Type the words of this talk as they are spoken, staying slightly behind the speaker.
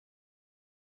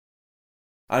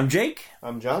I'm Jake.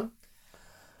 I'm John.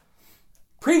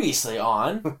 Previously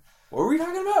on, what were we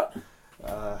talking about?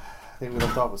 I think we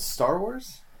left off with Star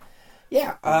Wars.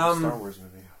 Yeah, Star Wars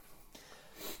movie.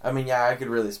 I mean, yeah, I could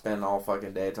really spend all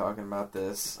fucking day talking about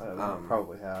this.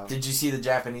 Probably have. Did you see the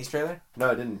Japanese trailer?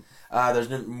 No, I didn't. There's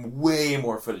way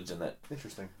more footage in it.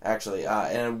 Interesting. Actually,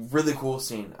 and a really cool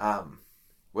scene,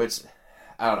 which,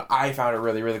 I don't know, I found it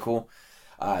really, really cool.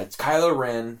 It's Kylo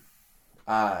Ren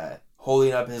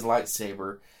holding up his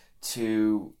lightsaber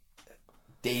to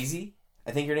Daisy,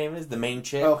 I think her name is, the main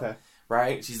chick. Oh, okay.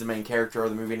 Right? She's the main character of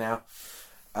the movie now.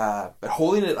 But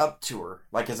holding it up to her,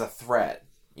 like as a threat.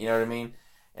 You know what I mean?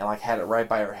 And like had it right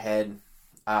by her head.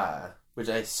 Which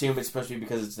I assume it's supposed to be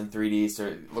because it's in 3D, so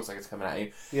it looks like it's coming at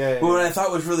you. Yeah. But what I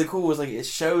thought was really cool was like it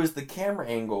shows the camera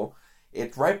angle.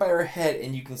 It's right by her head,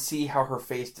 and you can see how her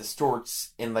face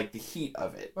distorts in like the heat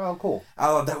of it. Oh, cool. I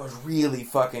thought that was really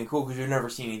fucking cool because you've never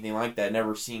seen anything like that.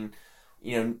 Never seen,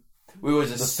 we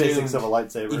always assumed the physics of a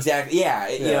lightsaber. Exactly.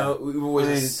 Yeah. We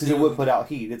always because it would put out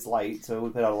heat. It's light, so it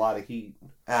would put out a lot of heat.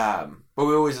 But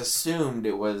we always assumed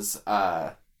it was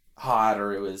hot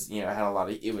or it was had a lot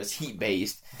of it was heat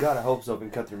based. God, I hope so.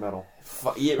 Can cut through metal.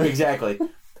 Yeah, exactly.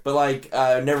 But like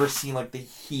never seen like the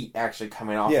heat actually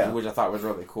coming off, which I thought was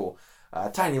really cool.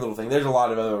 Tiny little thing. There's a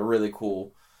lot of other really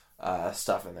cool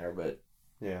stuff in there, but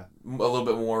yeah, a little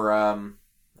bit more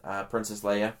Princess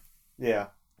Leia. Yeah,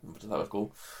 which I thought was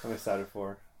cool. I'm excited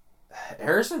for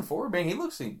Harrison Ford. Man, he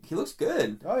looks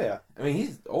good. Oh yeah, I mean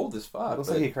he's old as fuck. Looks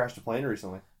like he crashed a plane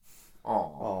recently.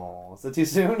 Oh, is that too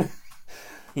soon?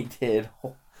 He did.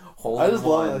 I just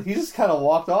love it. He just kind of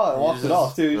walked it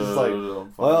off too. He's just like,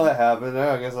 well, that happened.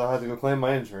 Now I guess I'll have to go claim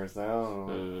my insurance now.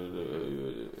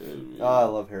 I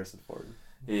love Harrison Ford.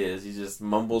 He is. He just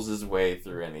mumbles his way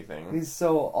through anything. He's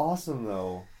so awesome,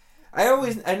 though. I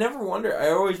always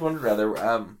wondered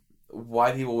rather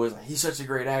why people was like, he's such a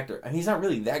great actor. I mean, he's not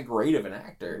really that great of an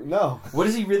actor. No. What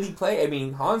does he really play? I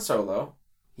mean, Han Solo,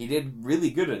 he did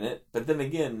really good in it, but then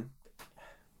again,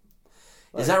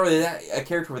 it's not really a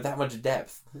character with that much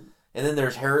depth. And then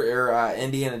there's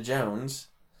Indiana Jones,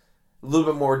 a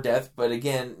little bit more depth, but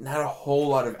again, not a whole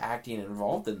lot of acting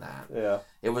involved in that. Yeah,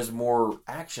 it was more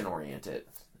action oriented.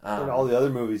 In all the other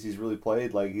movies he's really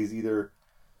played, like he's either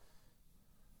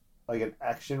like an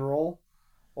action role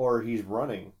or he's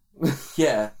running.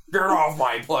 Yeah, get off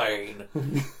my plane.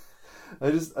 I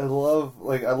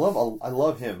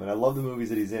love him, and I love the movies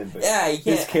that he's in. But yeah,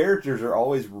 his characters are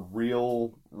always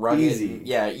real rugged, easy.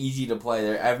 Yeah, easy to play.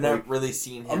 There, I've not really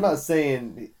seen him. I'm not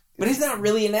saying, but he's not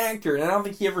really an actor, and I don't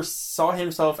think he ever saw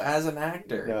himself as an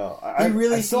actor. No,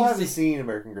 I still haven't seen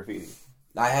American Graffiti.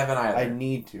 I haven't either. I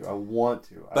need to. I want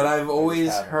to. But I've always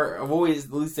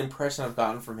at least the impression I've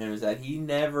gotten from him is that he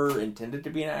never intended to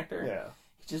be an actor. Yeah,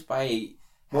 he just by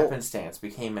happenstance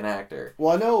became an actor.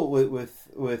 Well, I know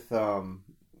with American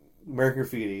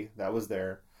Graffiti, that was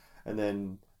there, and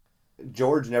then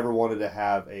George never wanted to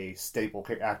have a staple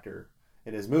actor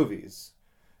in his movies,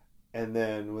 and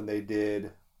then when they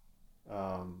did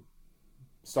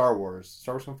Star Wars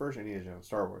come first, Indiana Jones,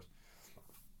 Star Wars.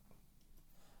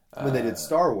 When they did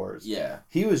Star Wars,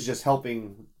 he was just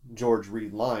helping George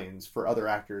read lines for other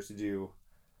actors to do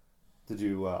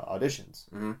auditions,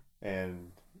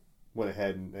 and went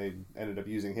ahead and they ended up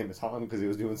using him as Han because he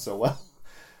was doing so well.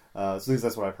 So at least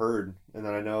that's what I've heard. And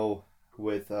then I know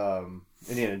with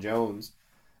Indiana Jones,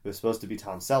 it was supposed to be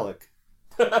Tom Selleck.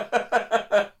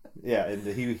 Yeah, and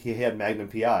he had Magnum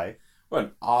PI. What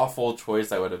an awful choice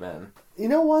that would have been. You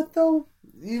know what, though?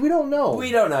 We don't know.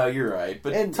 We don't know, you're right.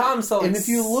 But Tom Selleck... And if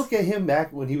you look at him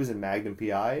back when he was in Magnum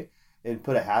PI and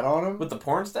put a hat on him... With the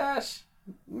porn stash?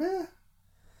 Meh.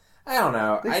 I don't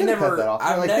know. They could have cut that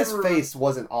off. His face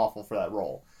wasn't awful for that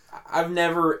role. I've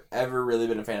never, ever really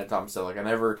been a fan of Tom Selleck.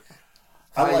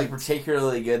 I like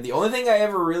particularly good. The only thing I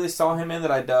ever really saw him in that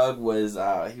I dug was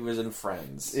he was in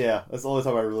Friends. Yeah, that's the only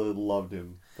time I really loved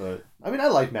him. But I mean, I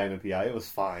liked Magnum PI. It was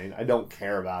fine. I don't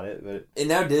care about it, but and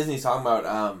now Disney's talking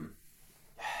about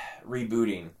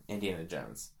rebooting Indiana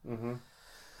Jones,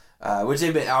 which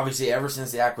they've been obviously ever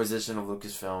since the acquisition of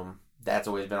Lucasfilm. That's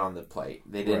always been on the plate.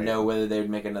 They didn't know whether they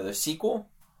would make another sequel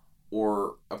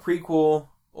or a prequel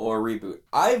or a reboot.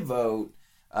 I vote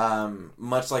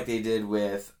much like they did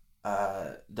with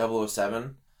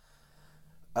 007.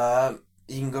 You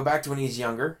can go back to when he's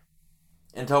younger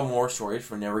and tell more stories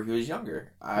from whenever he was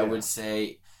younger. I would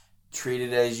say treat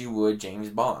it as you would James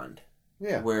Bond.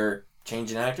 Yeah. Where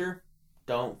change an actor,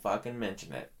 don't fucking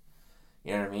mention it.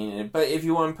 You know what I mean? But if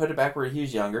you want to put it back where he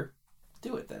was younger,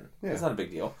 do it then. Yeah. It's not a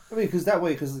big deal. I mean, because that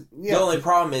way, the only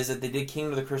problem is that they did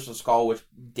Kingdom of the Crystal Skull, which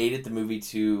dated the movie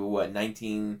to,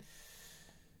 19...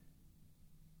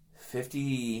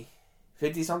 50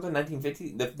 something,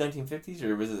 1950, the 1950s,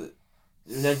 or was it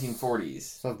 1940s?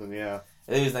 Something, yeah.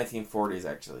 I think it was 1940s,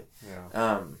 actually.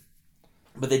 Yeah.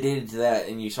 But they dated to that,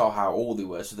 and you saw how old he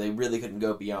was, so they really couldn't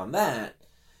go beyond that.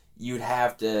 You'd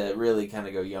have to really kind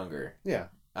of go younger. Yeah.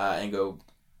 And go,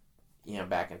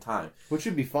 back in time. Which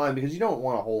would be fine, because you don't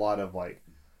want a whole lot of, like,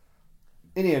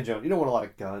 Indiana Jones. You don't want a lot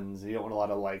of guns. You don't want a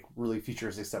lot of, like, really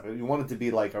futuristic stuff. You want it to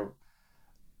be like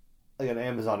an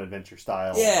Amazon adventure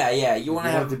style. Yeah. You want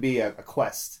to have it to be a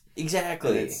quest.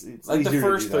 Exactly. It's like the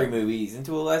first three movies, and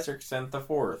to a lesser extent the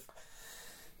fourth.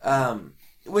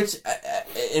 Which,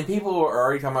 and people are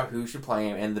already talking about who should play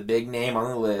him, and the big name on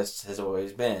the list has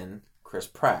always been Chris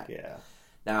Pratt. Yeah.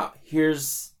 Now,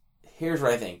 here's what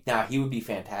I think. Now, he would be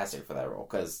fantastic for that role,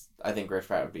 because I think Chris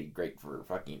Pratt would be great for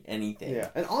fucking anything. Yeah,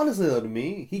 and honestly, though, to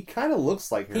me, he kind of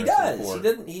looks like Harrison Ford.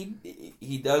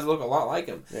 He does look a lot like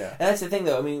him. Yeah. And that's the thing,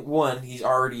 though. I mean, one, he's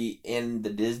already in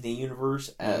the Disney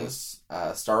universe as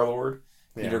Star-Lord,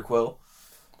 Peter Quill.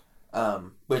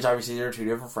 Which, obviously, they're two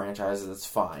different franchises. That's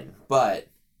fine. But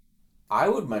I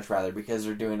would much rather, because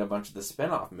they're doing a bunch of the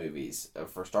spin-off movies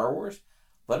for Star Wars,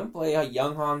 let him play a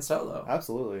young Han Solo.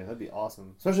 Absolutely. That'd be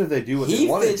awesome. Especially if they do what they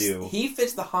want to do. He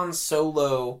fits the Han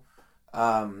Solo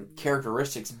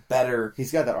characteristics better.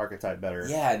 He's got that archetype better.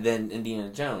 Yeah, than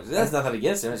Indiana Jones. That's nothing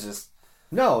against him. It's just...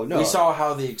 No. We saw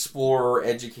how the explorer,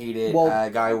 educated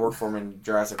guy worked for him in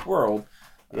Jurassic World.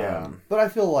 Yeah. But I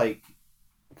feel like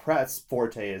Pratt's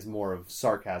forte is more of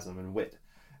sarcasm and wit.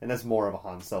 And that's more of a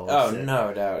Han Solo.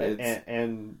 No doubt.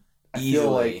 And I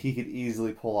feel like he could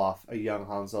easily pull off a young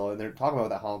Han Solo. And they're talking about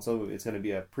that Han Solo movie. It's going to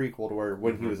be a prequel to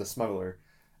when he was a smuggler.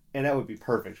 And that would be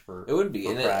perfect for It would be.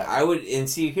 For and Pratt.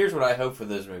 Here's what I hope for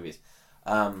those movies.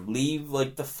 Leave,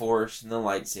 like, the Force and the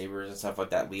lightsabers and stuff like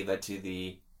that. Leave that to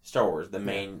the Star Wars, the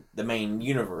main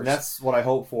universe. And that's what I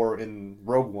hope for in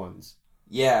Rogue Ones.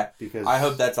 Yeah. Because I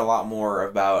hope that's a lot more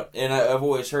about... And I've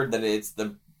always heard that it's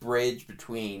the bridge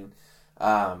between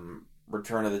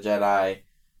Return of the Jedi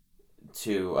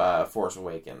to Force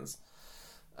Awakens.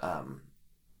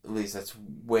 At least that's the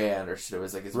way I understood it. It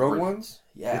was like it's Rogue Ones?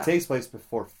 Yeah. It takes place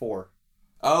before 4.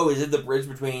 Oh, is it the bridge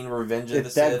between Revenge of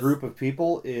the Sith? Sith? Group of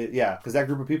people, because that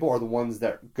group of people are the ones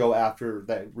that go after,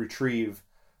 that retrieve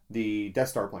the Death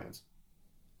Star plans.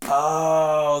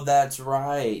 Oh, that's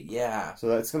right. Yeah.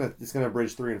 So it's gonna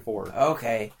bridge 3 and 4.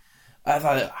 Okay. I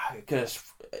thought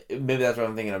maybe that's what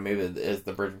I'm thinking of. Maybe it's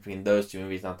the bridge between those two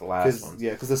movies, not the last one.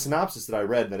 Yeah, because the synopsis that I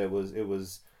read, that it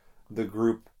was the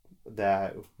group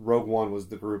that Rogue One was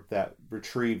the group that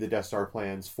retrieved the Death Star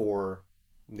plans for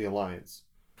the Alliance,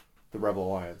 the Rebel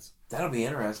Alliance. That'll be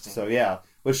interesting. So yeah,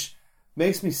 which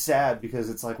makes me sad, because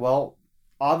it's like, well,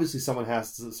 obviously someone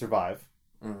has to survive,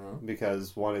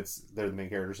 because one, they're the main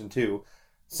characters, and two,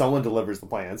 someone delivers the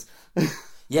plans.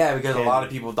 Yeah, because a lot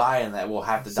of people die in that. Will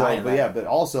have to die in that. Yeah, but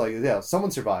also, like, someone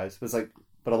survives. But it's like,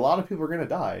 but a lot of people are going to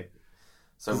die.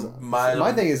 So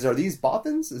my thing is, are these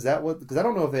Bothans? Is that what? Because I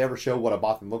don't know if they ever show what a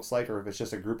Bothan looks like, or if it's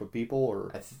just a group of people,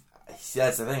 or.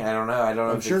 That's the thing. I don't know.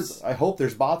 I'm sure. I hope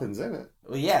there's Bothans in it.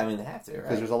 Well, yeah. I mean, they have to, right?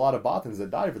 Because there's a lot of Bothans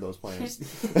that die for those plans.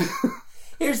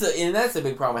 And that's the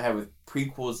big problem I have with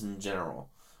prequels in general,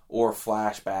 or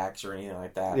flashbacks or anything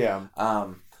like that. Yeah.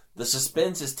 The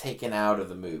suspense is taken out of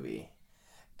the movie,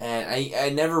 and I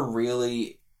never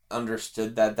really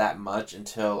understood that much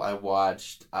until I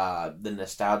watched the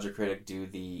Nostalgia Critic do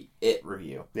the It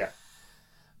review. Yeah.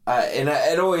 And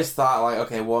I'd always thought, like,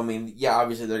 okay, well, I mean, yeah,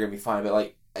 obviously they're going to be fine, but,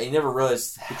 like, I never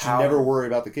realized how... But you never worry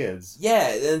about the kids.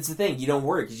 Yeah, that's the thing. You don't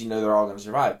worry because you know they're all going to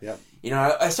survive. Yep. You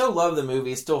know, I still love the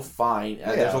movie. It's still fine.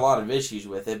 Yeah. There's a lot of issues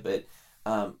with it, but...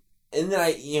 and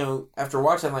then after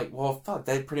watching, I'm like, well, fuck,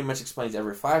 that pretty much explains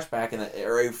every flashback,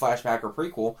 or every flashback or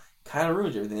prequel kind of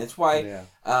ruins everything. That's why... Yeah.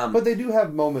 But they do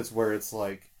have moments where it's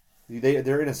like,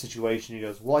 they're in a situation, he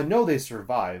goes, well, I know they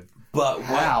survived. But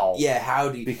how? How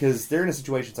do you... Because they're in a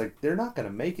situation, it's like, they're not going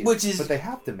to make it. But they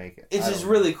have to make it. It's just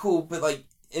really cool, but, like,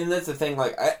 and that's the thing,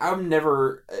 like, I've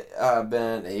never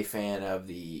been a fan of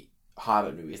the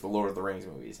Hobbit movies, the Lord of the Rings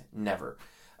movies. Never.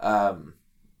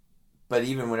 But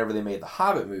even whenever they made the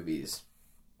Hobbit movies...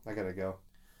 I gotta go.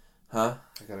 Huh?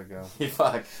 I gotta go.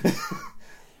 Fuck.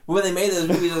 When they made those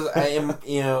movies,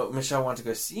 Michelle wanted to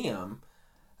go see them.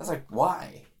 I was like,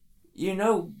 why?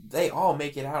 They all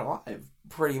make it out alive,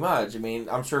 pretty much. I mean,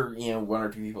 I'm sure, one or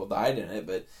two people died in it,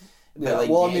 but... Yeah, like,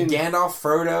 well, I mean, Gandalf,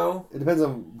 Frodo... It depends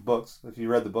on books. If you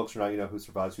read the books or not, you know who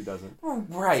survives, who doesn't. Well,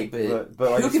 right, but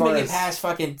like, who can make it past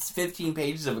fucking 15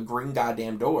 pages of a green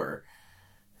goddamn door?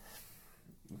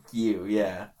 You,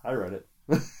 yeah. I read it.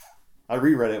 I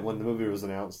reread it when the movie was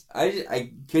announced.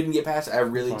 I couldn't get past it. I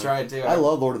really tried to. I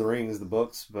love Lord of the Rings, the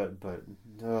books, but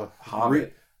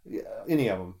Hobbit. any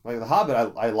of them. Like The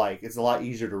Hobbit, I like. It's a lot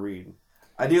easier to read.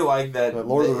 I do like that. But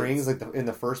Lord of the Rings, like in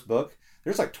the first book,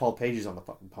 there's like 12 pages on the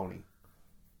fucking pony.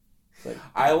 Like,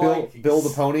 Bill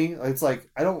the pony. It's like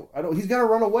I don't. He's gonna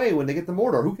run away when they get to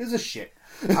Mordor. Who gives a shit?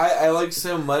 I like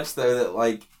so much though that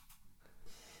like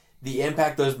the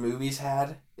impact those movies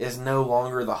had is no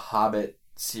longer the Hobbit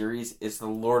series. It's the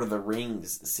Lord of the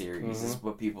Rings series. Is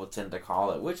what people tend to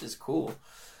call it, which is cool.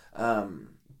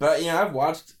 But I've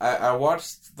watched. I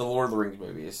watched the Lord of the Rings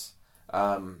movies.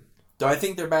 Do I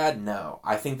think they're bad? No,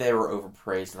 I think they were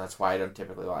overpraised, and that's why I don't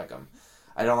typically like them.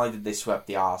 I don't like that they swept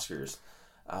the Oscars.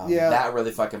 That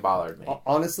really fucking bothered me.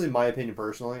 Honestly, my opinion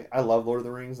personally, I love Lord of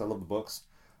the Rings. I love the books.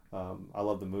 I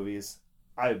love the movies.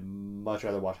 I'd much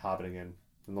rather watch Hobbit again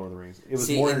than Lord of the Rings. It was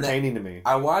more entertaining to me.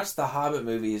 I watched the Hobbit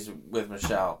movies with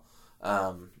Michelle,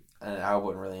 and I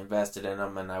wasn't really invested in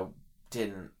them, and I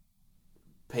didn't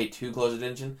pay too close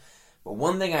attention. But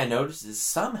one thing I noticed is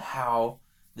somehow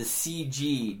the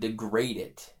CG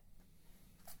degraded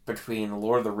between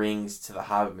Lord of the Rings to the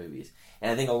Hobbit movies. And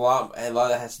I think a lot of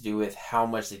that has to do with how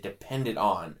much they depended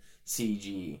on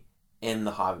CG in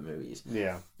the Hobbit movies.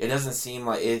 Yeah. It doesn't seem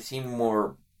like... It seemed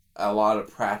more... A lot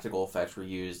of practical effects were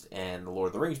used in the Lord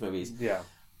of the Rings movies. Yeah.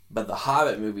 But the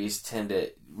Hobbit movies tend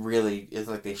to really... It's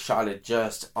like they shot it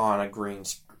just on a green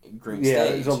stage. Yeah,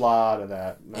 there's a lot of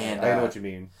that. And, I know what you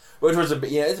mean. Which was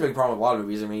it's a big problem with a lot of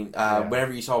movies. I mean,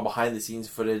 whenever you saw behind the scenes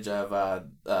footage of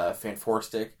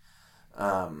Fanforstic,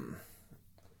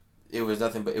 it was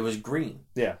nothing but it was green.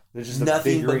 Yeah, there's just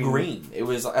nothing but green. It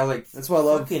was. I was like, that's why I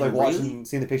love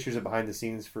seeing the pictures of behind the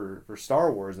scenes for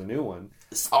Star Wars, the new one.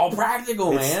 It's all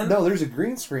practical, man. No, there's a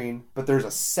green screen, but there's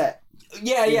a set.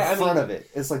 In front of it.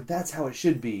 It's like that's how it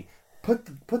should be. Put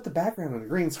the background on the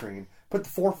green screen. Put the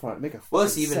forefront. Make a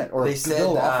set or they said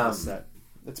off the set.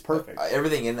 It's perfect.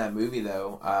 Everything in that movie,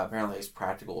 though, apparently is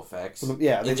practical effects.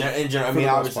 Yeah, in general. I mean,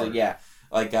 obviously, yeah,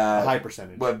 like a high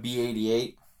percentage. What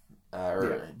B88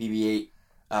 or BB8?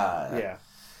 Yeah,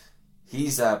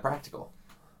 he's practical.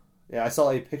 Yeah, I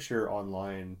saw a picture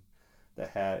online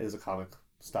that is a comic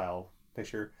style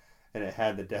picture, and it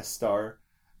had the Death Star,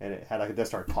 and it had like a Death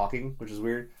Star talking, which is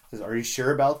weird. It says, "Are you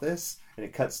sure about this?" And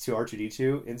it cuts to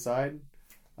R2-D2 inside.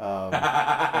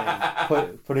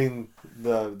 And putting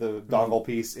the dongle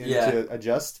piece in to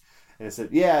adjust, and it said,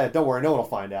 "Yeah, don't worry, no one will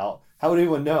find out. How would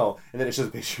anyone know?" And then it shows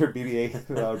a picture of BB-8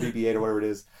 or BB-8 or whatever it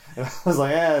is, and I was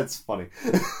like, it's funny."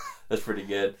 That's pretty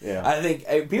good. Yeah, I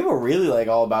think people are really like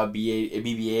all about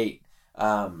BB-8.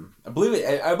 I believe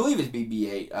it's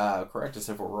BB-8. Correct us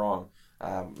if we're wrong.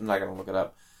 I'm not gonna look it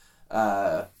up.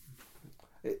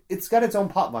 It's got its own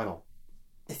pop vinyl.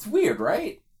 It's weird,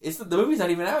 right? The movie's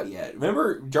not even out yet.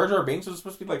 Remember, Jar Jar Binks was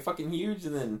supposed to be like fucking huge,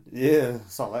 and then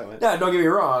saw that one. No, don't get me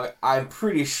wrong. I'm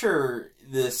pretty sure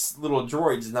this little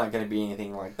droid is not going to be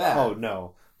anything like that. Oh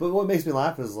no! But what makes me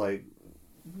laugh is like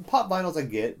pop vinyls. I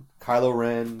get Kylo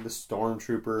Ren, the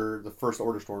Stormtrooper, the First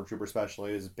Order Stormtrooper,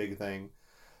 especially is a big thing.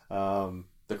 The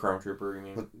Chrome Trooper, you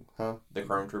mean? The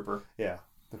Chrome Trooper. Yeah,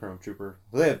 the Chrome Trooper.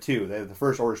 Well, they have two. They have the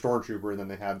First Order Stormtrooper, and then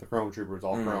they have the Chrome Trooper. It's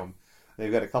all chrome.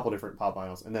 They've got a couple different pop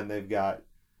vinyls, and then they've got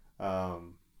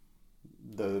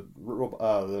the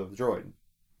droid.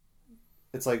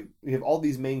 It's like you have all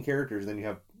these main characters, then you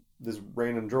have this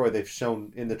random droid they've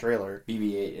shown in the trailer.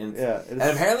 BB-8, and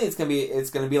apparently it's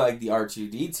gonna be like the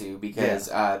R2-D2 because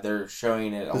they're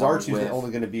showing it. Because R2's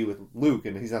only going to be with Luke,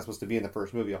 and he's not supposed to be in the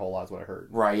first movie a whole lot. Is what I heard.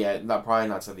 Right? Yeah, probably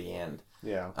not to the end.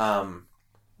 Yeah.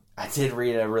 I did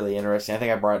read a really interesting. I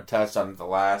think I touched on the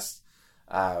last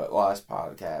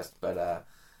podcast, but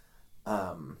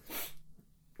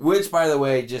which, by the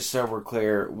way, just so we're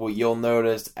clear, what you'll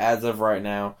notice as of right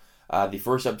now, the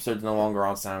first episode's no longer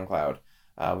on SoundCloud.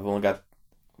 We've only got,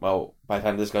 by the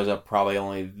time this goes up, probably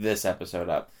only this episode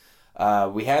up.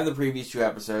 We have the previous 2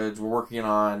 episodes. We're working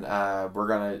on, we're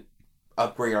going to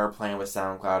upgrade our plan with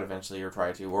SoundCloud eventually,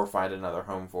 or find another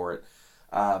home for it.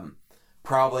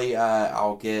 Probably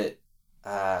I'll get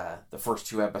the first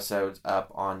 2 episodes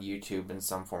up on YouTube in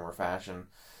some form or fashion.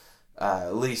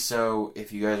 At least so,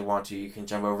 if you guys want to, you can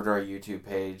jump over to our YouTube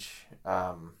page,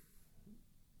 and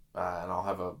I'll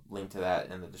have a link to that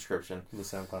in the description. The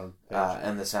SoundCloud page.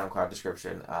 In the SoundCloud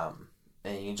description.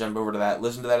 And you can jump over to that,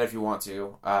 listen to that if you want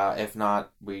to. If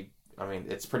not,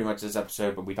 it's pretty much this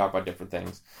episode, but we talk about different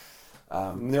things.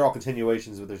 They're all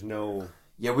continuations, but there's no...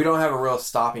 Yeah, we don't have a real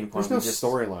stopping point. There's no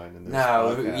storyline in this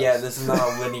podcast. Yeah, this is not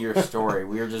a linear story.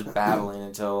 We are just battling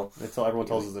until everyone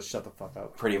tells us to shut the fuck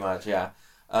up. Pretty much, yeah.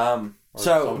 Or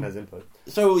someone has input.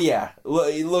 So yeah,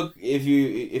 look if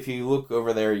you look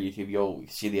over there at YouTube, you'll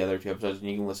see the other 2 episodes, and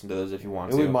you can listen to those if you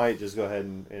want to. We might just go ahead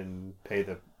and pay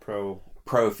the pro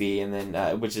pro fee, and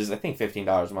then which is I think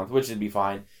 $15 a month, which would be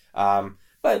fine.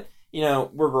 But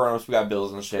we're grown-ups, we got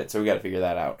bills and shit, so we got to figure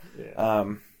that out.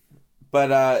 Yeah.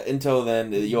 But until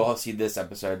then, you'll all see this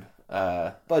episode.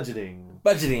 Budgeting,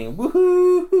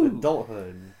 woohoo,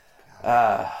 adulthood.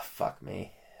 Fuck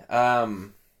me.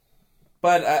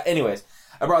 But anyways,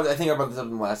 I think I brought this up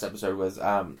in the last episode. Was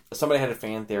somebody had a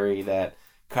fan theory that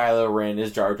Kylo Ren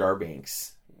is Jar Jar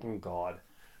Binks. Oh God.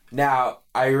 Now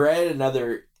I read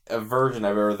a version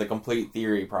of it, or the complete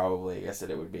theory, probably. I guess that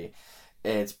it would be.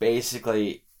 It's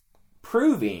basically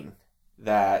proving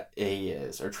that he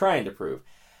is, or trying to prove.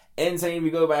 And saying if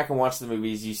you go back and watch the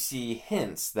movies, you see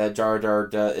hints that Jar Jar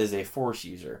is a Force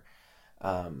user.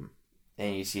 And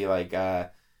you see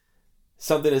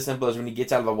something as simple as when he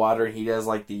gets out of the water and he does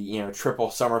the triple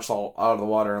somersault out of the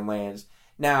water and lands.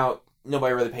 Now,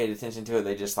 nobody really paid attention to it.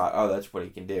 They just thought, oh, that's what he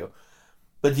can do.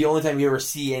 But the only time you ever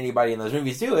see anybody in those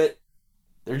movies do it,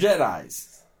 they're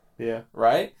Jedis. Yeah.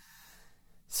 Right?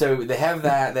 So they have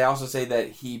that. They also say that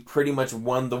he pretty much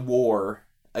won the war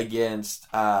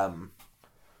against the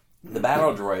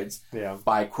battle droids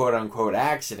by quote-unquote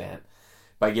accident,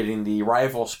 by getting the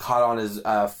rifles caught on his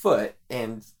foot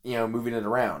and, moving it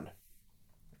around.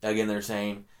 Again, they're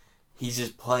saying he's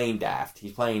just playing daft.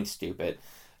 He's playing stupid.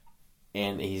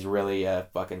 And he's really a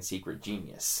fucking secret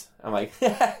genius. I'm like,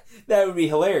 that would be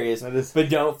hilarious. But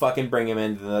don't fucking bring him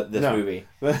into this movie.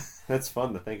 That's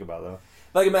fun to think about,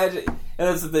 though. Imagine, and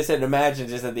that's what they said, imagine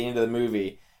just at the end of the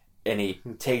movie, and he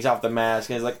takes off the mask,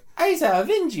 and he's like, I shall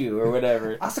avenge you, or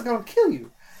whatever. I'm gonna kill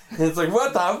you. And it's like,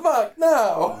 what the fuck?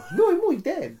 No! No, I'm only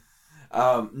dead.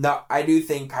 No, I do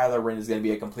think Kylo Ren is going to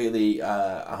be a completely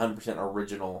 100%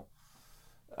 original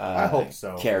I hope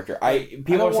so. Character.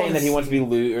 People are saying that he wants to be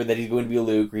Luke, or that he's going to be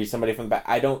Luke, or he's somebody from the past.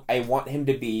 I want him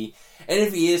to be, and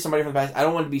if he is somebody from the past, I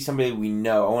don't want it to be somebody we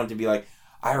know. I want it to be like,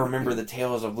 I remember the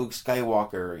tales of Luke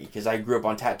Skywalker, because I grew up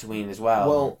on Tatooine as well.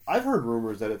 Well, I've heard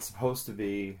rumors that it's supposed to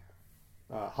be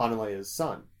Han and Leia's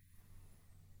son.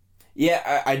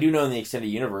 Yeah, I do know in the extended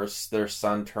universe, their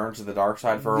son turned to the dark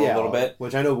side for a little bit.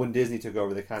 Which I know when Disney took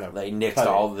over, they kind of nixed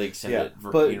all of the extended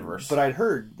universe. But I'd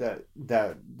heard that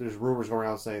there's rumors going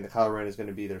around saying that Kylo Ren is going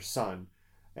to be their son,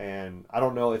 and I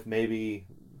don't know if maybe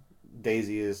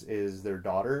Daisy is their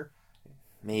daughter.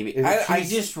 Maybe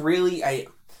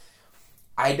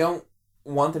I don't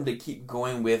want them to keep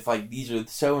going with these are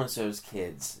so and so's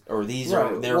kids, or these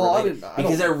are they're related,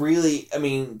 because they're really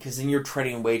because then you're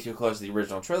treading way too close to the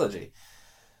original trilogy.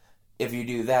 If you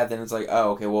do that, then it's like,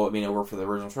 oh, okay, well, it worked for the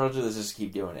original trilogy. Let's just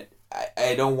keep doing it.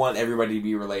 I don't want everybody to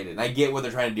be related. And I get what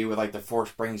they're trying to do with the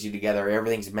Force brings you together.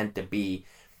 Everything's meant to be.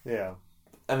 Yeah.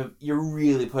 You're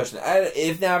really pushing it.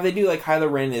 If they do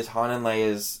Kylo Ren is Han and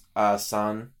Leia's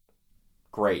son,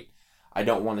 great. I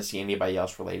don't want to see anybody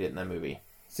else related in that movie.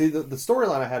 See, the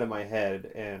storyline I had in my head,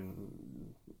 and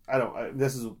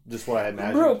this is just what I had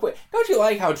imagined. Real quick, don't you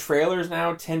like how trailers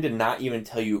now tend to not even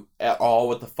tell you at all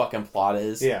what the fucking plot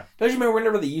is? Yeah. Don't you remember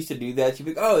whenever they used to do that? You'd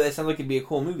be like, oh, that sounds like it'd be a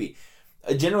cool movie.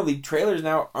 Generally, trailers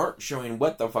now aren't showing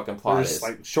what the fucking plot is.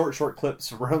 Short clips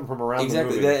from around the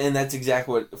movie. Exactly, and that's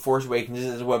exactly what Force Awakens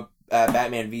is, what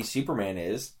Batman v Superman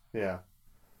is. Yeah.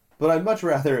 But I'd much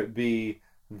rather it be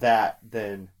that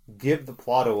than give the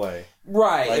plot away.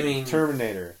 Right,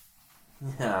 Terminator.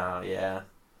 Oh, yeah.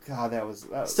 God, that was...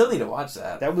 Still need to watch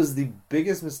that. That was the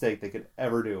biggest mistake they could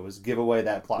ever do, was give away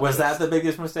that plot. Was that the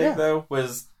biggest mistake, though?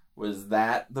 Was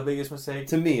that the biggest mistake?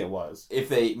 To me, it was.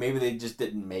 Maybe they just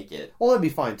didn't make it. Well, that'd be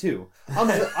fine, too.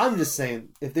 I'm just saying,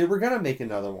 if they were going to make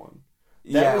another one...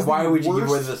 why would you give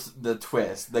away the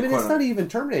twist? It's not even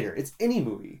Terminator. It's any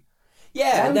movie.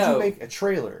 Yeah, why would you make a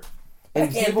trailer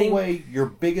and give away your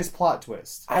biggest plot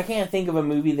twist? I can't think of a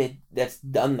movie that's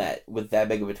done that with that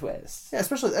big of a twist. Yeah,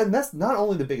 especially, and that's not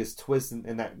only the biggest twist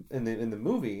in the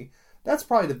movie. That's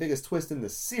probably the biggest twist in the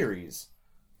series.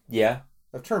 Yeah,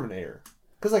 of Terminator.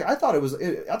 Because I thought it was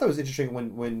interesting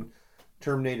when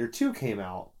Terminator 2 came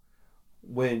out.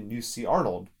 When you see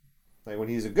Arnold, when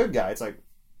he's a good guy, it's like,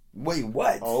 wait,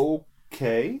 what?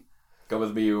 Okay, come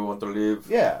with me, you want to live.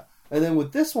 Yeah, and then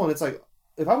with this one, it's like,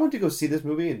 if I went to go see this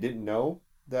movie and didn't know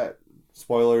that,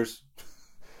 spoilers,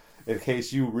 in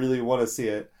case you really want to see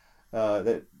it,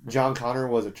 that John Connor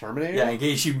was a Terminator. Yeah, in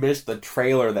case you missed the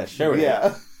trailer that showed it.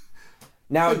 Yeah.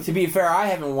 Now, to be fair, I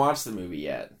haven't watched the movie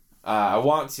yet. I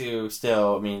want to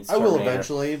still. I will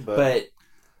eventually, but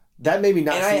that made me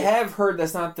not. And see I have heard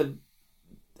that's not the.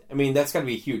 That's got to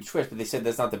be a huge twist, but they said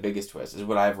that's not the biggest twist, is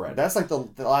what I've read. That's the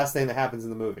last thing that happens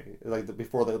in the movie,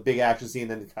 before the big action scene,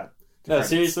 then it cut. No,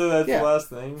 seriously, that's the last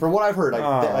thing? From what I've heard.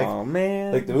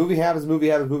 Man. The movie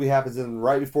happens, and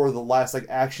right before the last,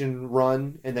 action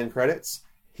run and then credits,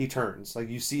 he turns.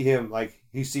 You see him,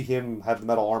 you see him have the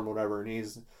metal arm or whatever, and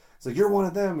he's like, "You're one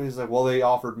of them." And he's like, "Well, they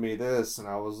offered me this," and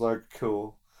I was like,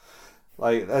 "Cool."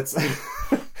 Like that's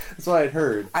that's what I'd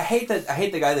heard. I hate the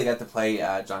guy that got to play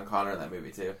John Connor in that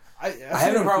movie too. I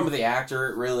have no problem with the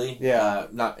actor, really. Yeah,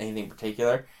 not anything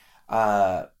particular.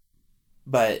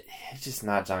 But it's just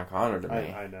not John Connor to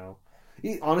me. I know.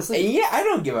 Honestly, yeah, I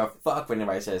don't give a fuck when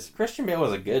anybody says Christian Bale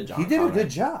was a good John. He did Connor. A good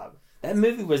job. That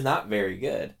movie was not very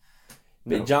good,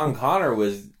 but John Connor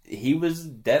was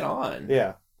dead on.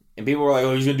 Yeah, and people were like,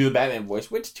 "Oh, he's gonna do the Batman voice,"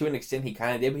 which to an extent he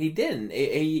kind of did, but he didn't.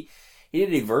 He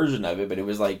did a version of it, but it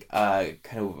was like kind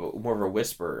of more of a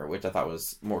whisper, which I thought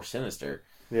was more sinister.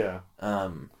 Yeah.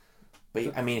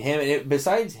 But I mean,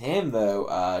 besides him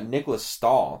though, Nicholas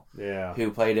Stahl,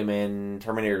 who played him in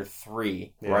Terminator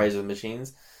 3: Rise of the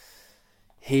Machines,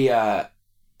 the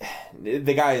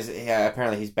guy is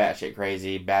apparently he's batshit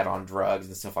crazy, bad on drugs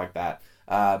and stuff like that.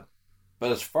 But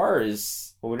as far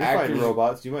as when you find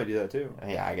robots, you might do that too.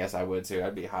 Yeah, I guess I would too.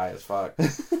 I'd be high as fuck.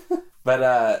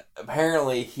 But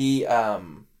apparently he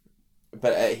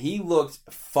looked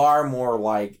far more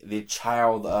like the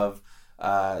child of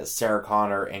Sarah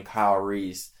Connor and Kyle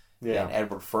Reese than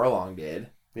Edward Furlong did.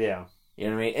 Yeah. You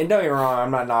know what I mean? And don't get me wrong,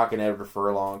 I'm not knocking Edward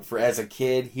Furlong. As a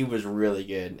kid, he was really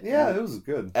good. Yeah, it was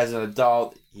good. As an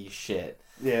adult, he's shit.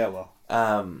 Yeah, well.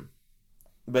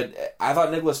 But I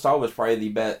thought Nicholas Stahl was probably the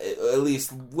best, at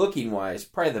least looking-wise,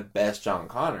 probably the best John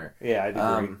Connor. Yeah, I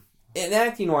agree. And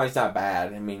acting-wise, not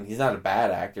bad. I mean, he's not a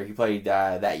bad actor. He played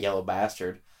that yellow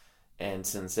bastard in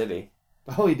Sin City.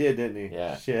 Oh, he did, didn't he?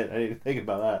 Yeah. Shit, I didn't even think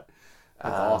about that.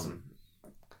 That's awesome.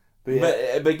 But,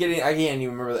 yeah. but I can't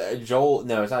even remember Joel.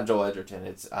 No, it's not Joel Edgerton.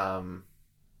 It's I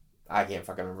can't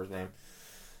fucking remember his name.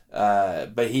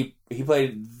 But he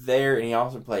played there, and he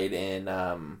also played in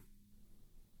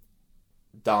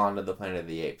Dawn of the Planet of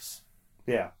the Apes.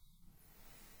 Yeah.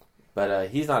 But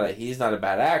he's not a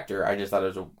bad actor. I just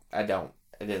thought I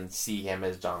didn't see him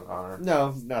as John Connor.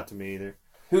 No, not to me either.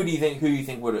 Who do you think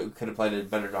could have played a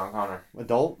better John Connor?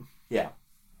 Adult? Yeah.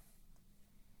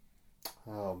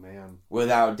 Oh man.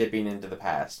 Without dipping into the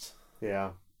past.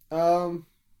 Yeah.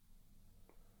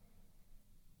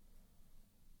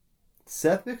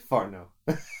 Seth MacFarlane.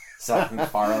 No. Seth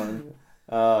MacFarlane.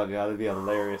 Oh god, that'd be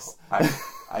hilarious.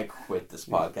 I quit this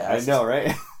podcast. I know,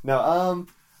 right? No,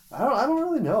 I don't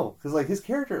really know because like his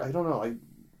character, I don't know, like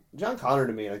John Connor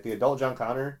to me, like the adult John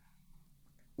Connor,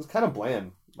 was kind of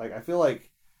bland. Like I feel like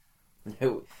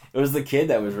it was the kid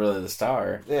that was really the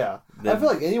star. Yeah, I feel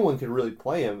like anyone could really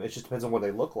play him. It just depends on what they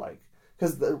look like.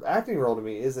 Because the acting role to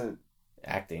me isn't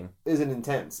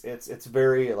intense. It's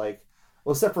very like,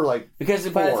 well, except for like because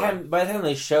by the time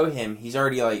they show him, he's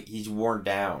already like he's worn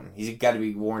down. He's got to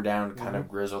be worn down, kind of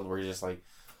grizzled, where he's just like,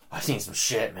 I've seen some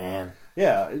shit, man.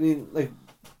 Yeah, I mean, like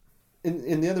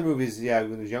in the other movies,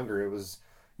 when he was younger, it was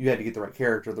you had to get the right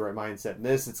character, the right mindset. In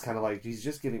this, it's kind of like he's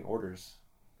just giving orders,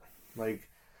 like.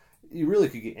 You really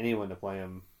could get anyone to play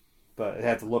him, but it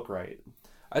had to look right.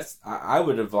 I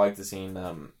would have liked to seen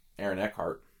Aaron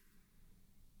Eckhart.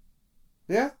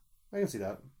 Yeah, I can see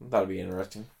that. That would be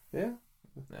interesting. Yeah.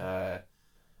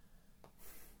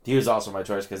 He was also my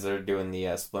choice because they're doing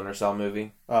the Splinter Cell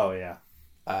movie. Oh, yeah.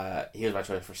 He was my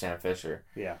choice for Sam Fisher.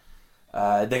 Yeah.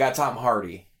 They got Tom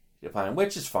Hardy to play him,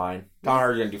 which is fine. Tom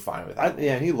Hardy's going to do fine with that.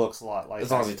 Yeah, and he looks a lot like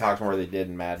as long as he talks more than they did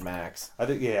in Mad Max. I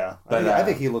think, yeah. But I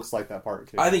think he looks like that part,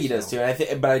 too. I think he does, too.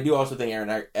 And but I do also think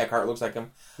Aaron Eckhart looks like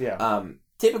him. Yeah.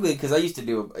 Typically, because I used to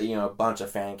do a bunch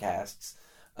of fan casts,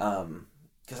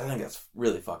 because I think that's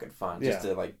really fucking fun, just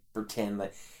to, like, pretend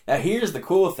like... Now, here's the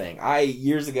cool thing. I,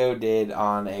 years ago, did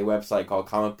on a website called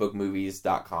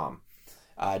comicbookmovies.com,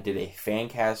 did a fan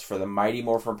cast for the Mighty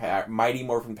Morphin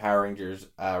Power Rangers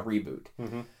reboot.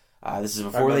 Mm-hmm. This is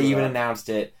before they even announced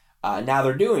it. Now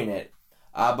they're doing it.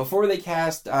 Before they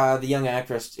cast the young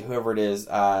actress, whoever it is,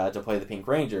 to play the Pink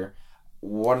Ranger,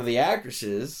 one of the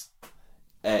actresses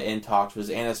in talks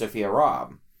was Anna Sophia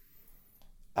Robb,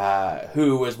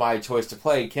 who was my choice to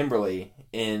play Kimberly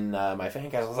in my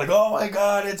fan cast. I was like, oh my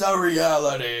god, it's a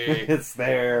reality. It's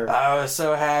there. I was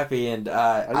so happy, and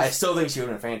I still think she would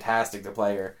have been fantastic to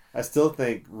play her. I still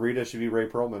think Rita should be Ray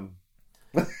Perlman.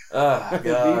 Oh,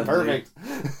 god. Perfect.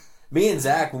 Me and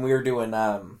Zach, when we were doing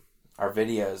our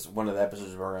videos, one of the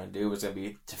episodes we were going to do was going to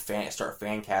be to start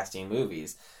fan casting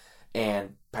movies.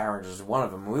 And Power Rangers was one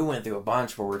of them. We went through a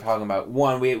bunch where we were talking about,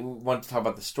 one, we wanted to talk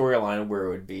about the storyline, where it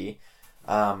would be.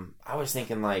 I was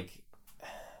thinking, like,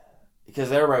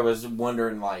 because everybody was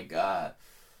wondering, like,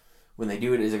 when they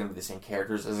do it, is it going to be the same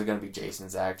characters? Is it going to be Jason,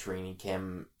 Zach, Trini,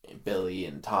 Kim, Billy,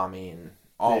 and Tommy, and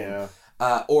all of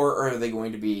them? Or are they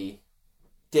going to be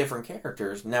different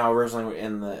characters? Now,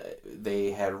 originally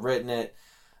they had written it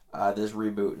this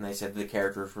reboot, and they said the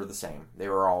characters were the same. They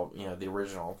were all, the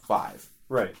original 5.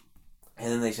 Right.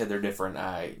 And then they said they're different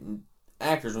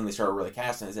actors when they started really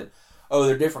casting. They said, oh,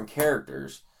 they're different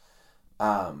characters.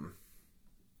 And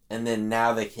then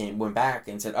now they went back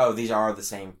and said, oh, these are the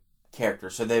same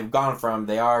characters. So they've gone from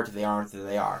they are to they aren't to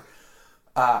they are.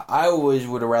 I always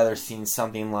would have rather seen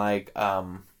something like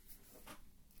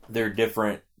they're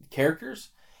different characters,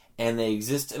 and they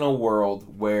exist in a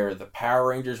world where the Power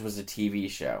Rangers was a TV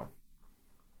show,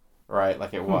 right?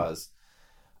 Like it was,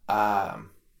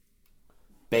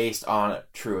 based on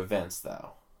true events,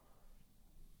 though.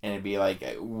 And it'd be like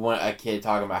a kid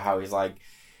talking about how he's like,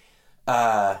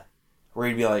 where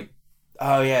he'd be like,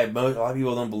 oh yeah, a lot of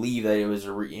people don't believe that it was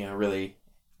really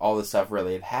all this stuff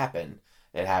really had happened.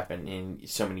 It happened in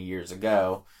so many years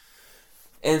ago.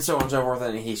 And so on and so forth,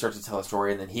 and he starts to tell a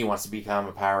story, and then he wants to become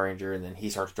a Power Ranger, and then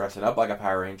he starts dressing up like a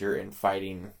Power Ranger and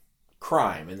fighting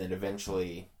crime, and then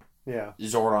eventually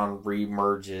Zordon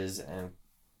re-merges and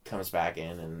comes back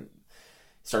in and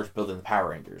starts building the Power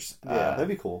Rangers. Yeah, that'd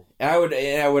be cool. And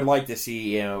I would like to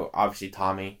see, obviously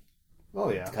Tommy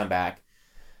to come back.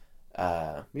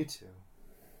 Me too.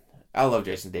 I love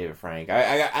Jason David Frank.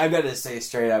 I got to say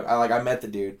straight up, I met the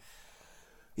dude.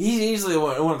 He's easily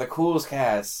one of the coolest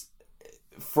casts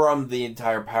from the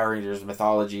entire Power Rangers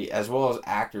mythology, as well as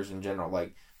actors in general.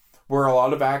 Like, where a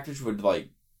lot of actors would, like,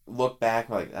 look back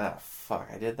and be like, ah, fuck,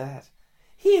 I did that.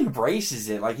 He embraces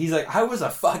it. Like, he's like, I was a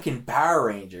fucking Power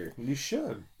Ranger. And you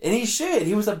should. And he should.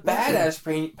 He was a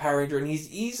badass Power Ranger, and he's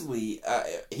easily,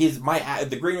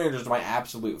 the Green Ranger is my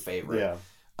absolute favorite.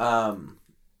 Yeah.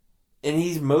 And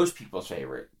he's most people's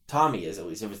favorite. Tommy is, at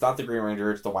least. If it's not the Green Ranger,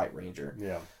 it's the White Ranger.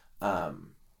 Yeah.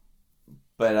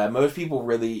 But most people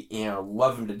really,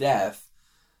 love him to death.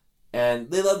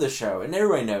 And they love the show. And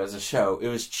everybody knows the show. It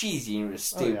was cheesy and it was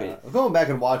stupid. Oh, yeah. Going back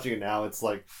and watching it now, it's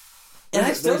like... And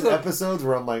there's episodes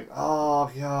where I'm like,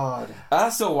 oh, God. I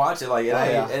still watch it.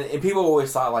 And people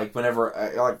always thought, like, whenever...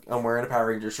 I'm wearing a Power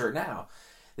Ranger shirt now.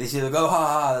 They see them go, ha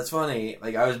ha, that's funny.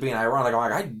 Like, I was being ironic. I'm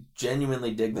like, I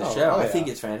genuinely dig the show. I think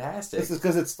it's fantastic. It's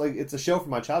because it's a show from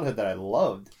my childhood that I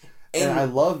loved. And I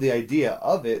love the idea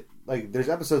of it. Like, there's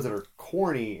episodes that are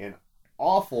corny and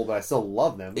awful, but I still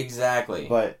love them. Exactly.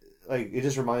 But, like, it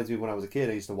just reminds me when I was a kid,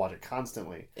 I used to watch it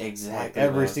constantly. Exactly. Like,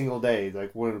 every single day.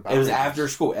 Like, when it was after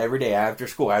school. Every day after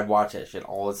school, I'd watch that shit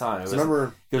all the time.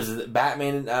 It was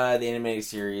Batman, the animated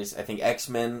series. I think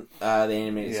X-Men, the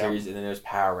animated series. And then it was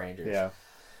Power Rangers. Yeah.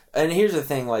 And here's the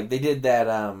thing. Like, they did that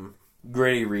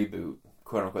gritty reboot,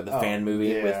 quote unquote, the fan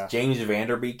movie with James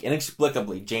Vanderbeek.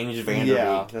 Inexplicably, James Vanderbeek.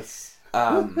 Yeah, that's...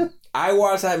 I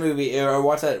watched that movie. I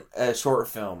watched that short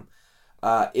film.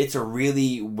 It's a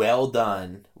really well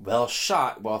done, well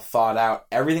shot, well thought out.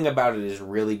 Everything about it is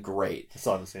really great. I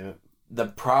still haven't seen it. The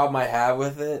problem I have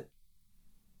with it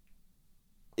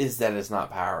is that it's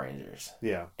not Power Rangers.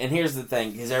 Yeah. And here's the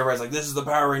thing, because everybody's like, this is the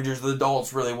Power Rangers the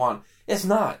adults really want. It's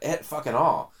not. At fucking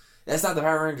all. That's not the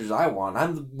Power Rangers I want.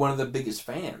 I'm one of the biggest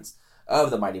fans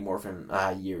of the Mighty Morphin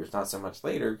years, not so much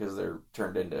later because they're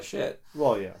turned into shit.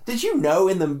 Well, yeah. Did you know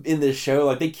in this show,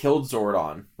 like, they killed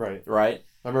Zordon? Right. Right?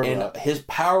 I remember that. His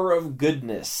power of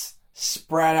goodness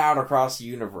spread out across the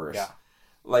universe. Yeah.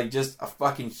 Like, just a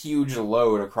fucking huge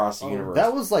load across the universe.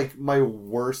 That was, like, my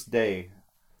worst day.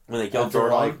 When they killed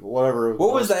Zordon? Like, whatever.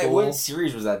 What was that? What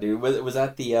series was that, dude? Was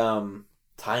that the,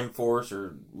 Time Force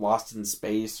or Lost in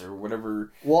Space or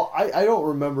whatever? Well, I don't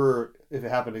remember if it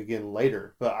happened again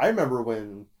later, but I remember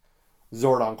when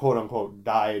Zordon, quote unquote,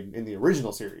 died in the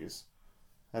original series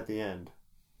at the end.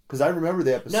 Because I remember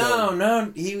the episode.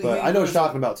 No. But I know what you're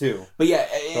talking about too. But yeah,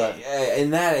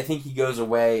 in that, I think he goes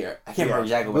away. I can't remember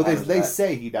exactly what happens. But they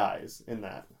say he dies in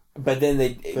that. But then they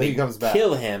he comes back.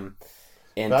 Kill him.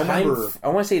 And I want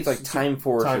to say it's like Time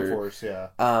Force. Time Force, yeah.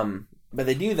 But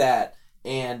they do that,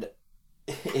 and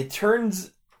it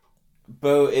turns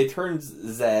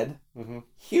Zed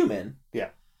human. Yeah.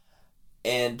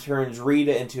 And turns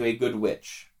Rita into a good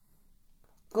witch.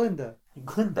 Glinda.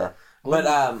 But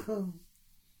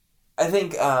I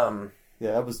think yeah,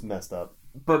 that was messed up.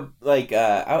 But like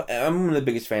I'm one of the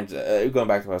biggest fans, going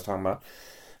back to what I was talking about,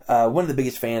 one of the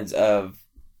biggest fans of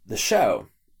the show.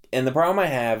 And the problem I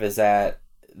have is that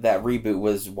reboot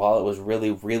was, while it was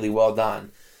really, really well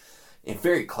done and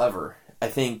very clever, I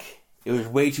think it was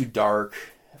way too dark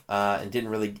and didn't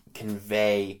really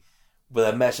convey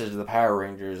the message of the Power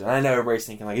Rangers. And I know everybody's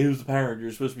thinking, like, it was the Power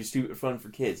Rangers, supposed to be stupid fun for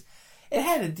kids. It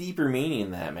had a deeper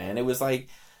meaning than that, man. It was like,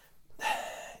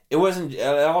 it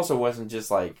also wasn't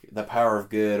just like the power of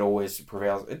good always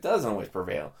prevails. It doesn't always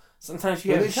prevail. Sometimes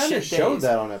you have shit days. They kind of showed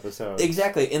that on episodes.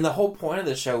 Exactly. And the whole point of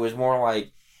the show is more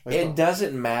like it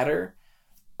doesn't matter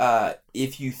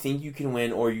if you think you can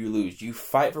win or you lose, you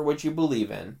fight for what you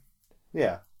believe in.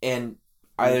 Yeah. And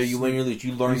either you win or you lose.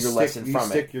 You learn your lesson from it. You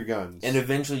stick your guns. And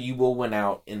eventually you will win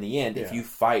out in the end if you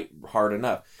fight hard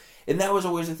enough. And that was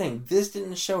always the thing. This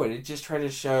didn't show it. It just tried to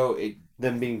show it.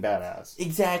 Them being badass.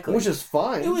 Exactly. Which is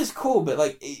fine. It was cool, but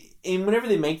like, and whenever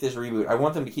they make this reboot, I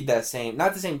want them to keep that same,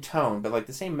 not the same tone, but like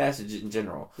the same message in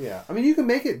general. Yeah. I mean, you can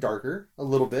make it darker a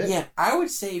little bit. Yeah. I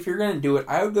would say if you're going to do it,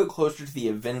 I would go closer to the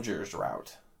Avengers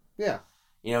route. Yeah.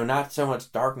 You know, not so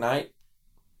much Dark Knight,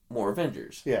 more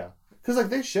Avengers. Yeah. Because like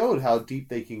they showed how deep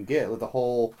they can get with the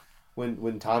whole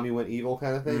when Tommy went evil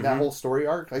kind of thing. Mm-hmm. That whole story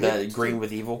arc. Like the Green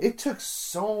with Evil. It took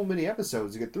so many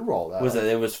episodes to get through all that.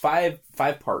 It was five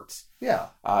parts. Yeah.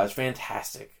 It's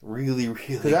fantastic. Really,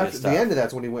 really good stuff. The end of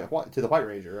that's when he went to the White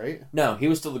Ranger, right? No, he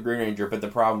was still the Green Ranger, but the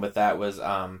problem with that was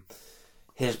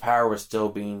his power was still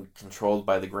being controlled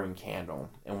by the Green Candle.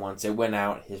 And once it went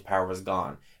out, his power was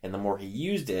gone. And the more he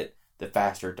used it, the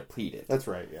faster it depleted. That's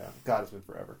right, yeah. God, it's been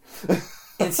forever.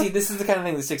 And see, this is the kind of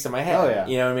thing that sticks in my head. Oh, yeah.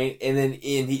 You know what I mean? And then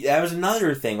that was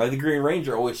another thing. Like, the Green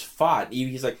Ranger always fought.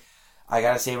 He's like, I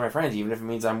gotta save my friends. Even if it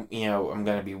means I'm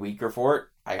gonna be weaker for it,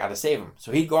 I gotta save them.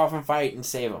 So he'd go off and fight and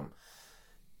save them.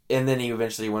 And then he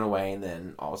eventually went away, and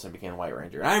then all of a sudden became a White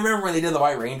Ranger. And I remember when they did the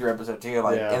White Ranger episode, too.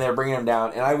 And they were bringing him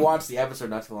down. And I watched the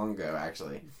episode not too long ago,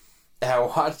 actually. And I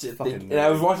watched it, and I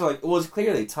was watching like, well, it's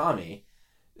clearly Tommy.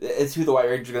 It's who the White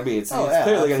Ranger's going to be. It's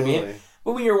clearly going to be him.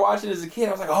 But when you're watching as a kid,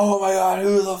 I was like, oh my god,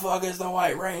 who the fuck is the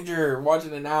White Ranger?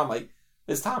 Watching it now, I'm like,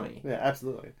 it's Tommy. Yeah,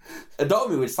 absolutely.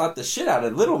 Adult me would slap the shit out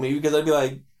of little me because I'd be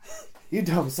like, you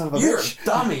dumb son of a bitch. You're a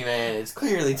dummy, man. It's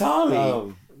clearly Tommy.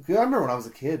 I remember when I was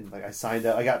a kid, like I signed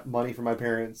up. I got money from my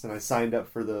parents, and I signed up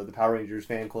for the Power Rangers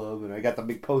fan club, and I got the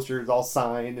big posters all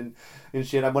signed and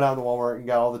shit. I went out to Walmart and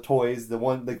got all the toys, the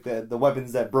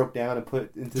weapons that broke down and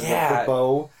put into the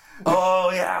bow. Oh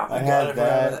yeah, I had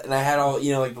that, and I had all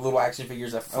like the little action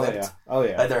figures that flipped. Oh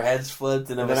yeah, like their heads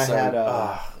flipped, and then I got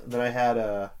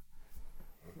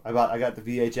the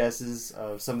VHSs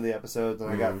of some of the episodes,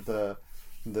 and I got the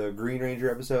Green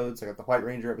Ranger episodes. I got the White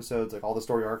Ranger episodes, like all the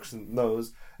story arcs and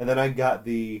those, and then I got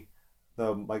the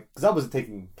because I wasn't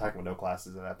taking Taekwondo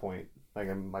classes at that point, like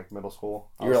in like middle school.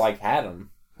 You're like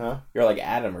Adam, huh? You're like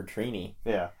Adam or Trini.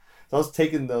 Yeah, so I was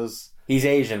taking those. He's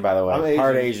Asian, by the way. I'm Asian.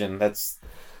 Part Asian. That's.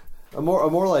 I'm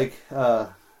more like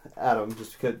Adam,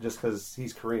 just because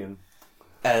he's Korean.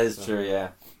 That is true,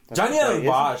 yeah. Johnny Allen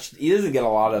Bosch, he doesn't get a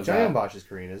lot of... Johnny Allen Bosch is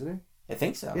Korean, isn't he? I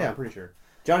think so. Yeah, I'm pretty sure.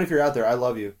 Johnny, if you're out there, I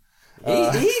love you.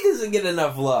 He doesn't get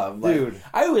enough love. Like, dude.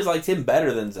 I always liked him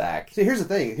better than Zach. See, here's the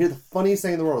thing. Here's the funniest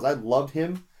thing in the world is I loved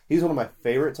him. He's one of my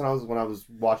favorites when I was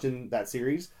watching that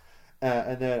series.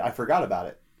 And then I forgot about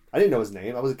it. I didn't know his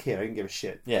name. I was a kid. I didn't give a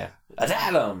shit. Yeah. It's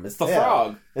Adam. It's the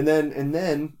frog. And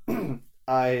then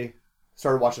I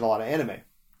started watching a lot of anime.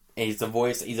 And he's a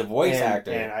voice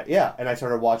actor. And I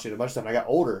started watching a bunch of stuff. And I got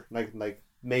older, like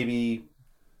maybe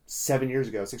 6 years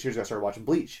ago, I started watching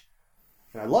Bleach.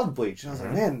 And I loved Bleach. And I was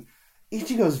like, man,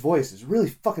 Ichigo's voice is really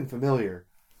fucking familiar.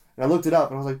 And I looked it up,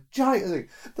 and I was like, Johnny, I was like,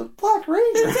 the Black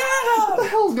Ranger. What the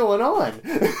hell's going on?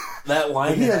 That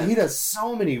line. He does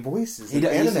so many voices in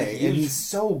anime, and he's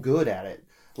so good at it.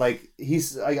 Like,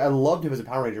 I loved him as a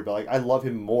Power Ranger, but like I love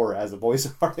him more as a voice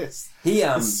artist.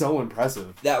 He's so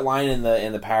impressive. That line in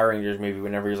the Power Rangers movie,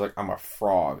 whenever he's like, "I'm a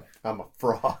frog." I'm a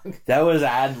frog. That was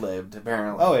ad-libbed,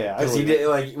 apparently. Oh yeah, because he did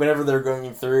like whenever they're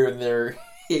going through and they're.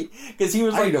 Because he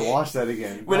was like, I need to watch that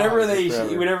again. Whenever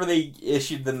they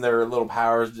issued them their little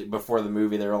powers before the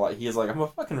movie, they were like, he was like, "I'm a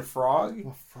fucking frog." I'm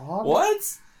a frog. What?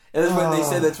 And that's when they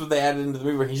said that's what they added into the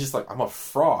movie. Where he's just like, "I'm a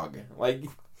frog." Like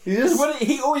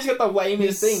he always got the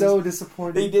lamest things. So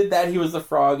disappointed. They did that. He was the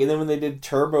frog, and then when they did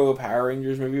Turbo Power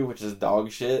Rangers movie, which is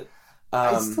dog shit.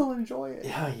 I still enjoy it.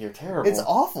 Yeah, you're terrible. It's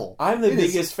awful. I'm the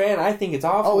biggest fan. I think it's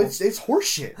awful. Oh, it's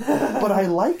horseshit. But I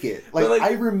like it. Like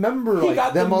I remember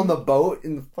them on the boat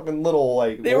in the fucking little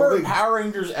they weren't Power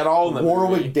Rangers at all in the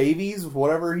Warwick movie. Davies,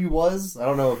 whatever he was. I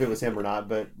don't know if it was him or not,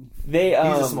 but he's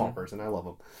a small person. I love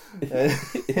him. And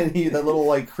that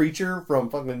little creature from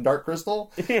fucking Dark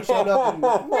Crystal showed up and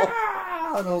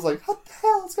I was like, what the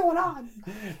hell is going on?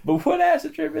 But what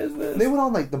acid trip is this? They went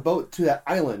on the boat to that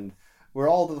island. Where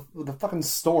all the fucking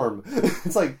storm.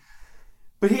 It's like...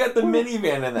 But he got the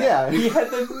minivan in that. Yeah. He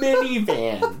had the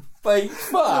minivan.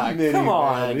 Fuck. Come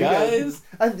on, guys.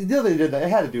 They did that. They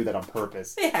had to do that on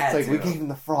purpose. They had it's we gave him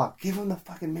the frog. Give him the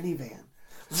fucking minivan.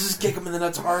 Let's just kick him in the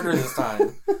nuts harder this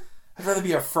time. I'd rather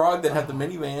be a frog than have the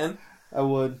minivan. I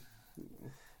would.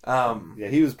 Yeah,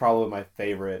 he was probably my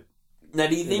favorite. Now,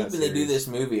 do you think when they do this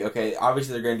movie, okay,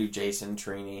 obviously they're going to do Jason,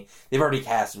 Trini. They've already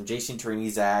cast him. Jason, Trini,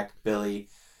 Zach, Billy...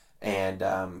 and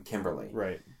Kimberly.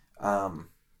 Right.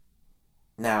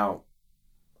 Now,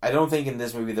 I don't think in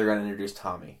this movie they're going to introduce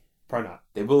Tommy. Probably not.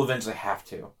 They will eventually have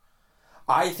to.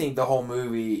 I think the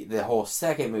whole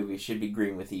second movie should be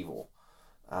Green with Evil.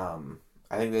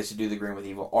 I think they should do the Green with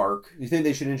Evil arc. You think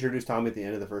they should introduce Tommy at the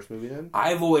end of the first movie then?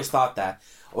 I've always thought that.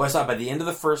 Always thought by the end of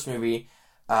the first movie,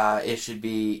 it should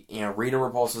be, Rita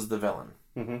Repulsa's the villain.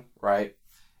 Mm-hmm. Right?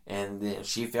 And then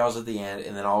she fails at the end,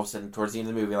 and then all of a sudden, towards the end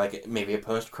of the movie, like maybe a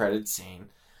post-credits scene,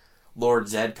 Lord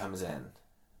Zed comes in.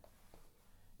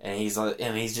 And he's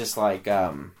just like,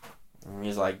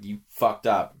 you fucked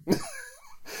up.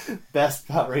 Best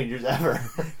Power Rangers ever.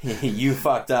 You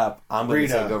fucked up. I'm going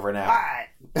to take over now.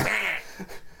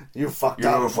 You fucked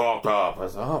up. You fucked up. I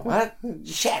was like, oh, what?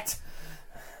 Shit.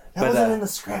 That wasn't in the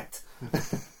script.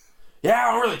 Yeah,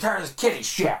 I'm really tired of this kitty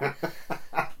shit.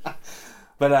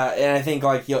 But, and I think,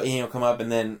 like, he'll come up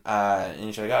and then, and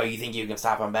he's like, oh, you think you can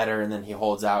stop him better? And then he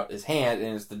holds out his hand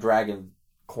and it's the dragon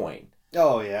coin.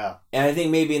 Oh, yeah. And I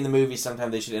think maybe in the movie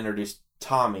sometime they should introduce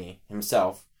Tommy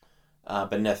himself,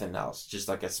 but nothing else. Just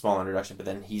like a small introduction, but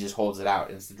then he just holds it out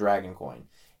and it's the dragon coin.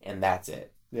 And that's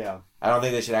it. Yeah. I don't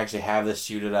think they should actually have this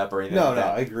shoot up or anything like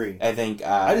that. No, I agree. I think...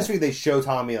 I just think they show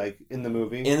Tommy, like, in the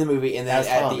movie. In the movie, and then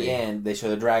at the end, they show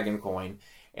the dragon coin,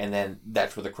 and then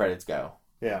that's where the credits go.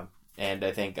 Yeah. And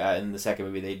I think in the second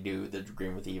movie, they do the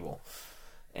Green with Evil.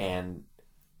 And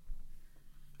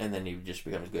then he just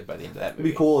becomes good by the end of that movie.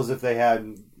 It'd be cool as if they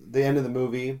had the end of the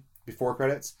movie, before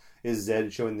credits, is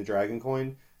Zed showing the dragon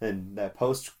coin, and that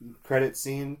post-credit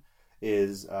scene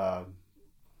is...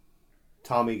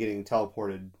 Tommy getting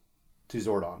teleported to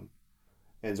Zordon,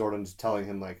 and Zordon's telling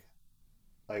him like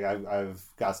I've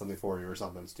got something for you or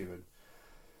something stupid,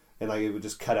 and like it would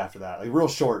just cut after that, like real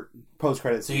short post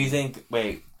credits. So you think?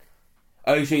 Wait,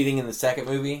 oh, you think in the second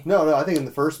movie? No, I think in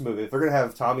the first movie. If they're gonna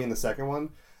have Tommy in the second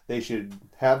one, they should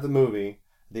have the movie.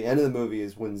 The end of the movie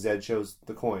is when Zed shows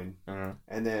the coin,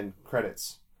 and then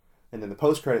credits, and then the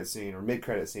post credit scene or mid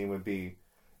credit scene would be,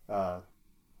 like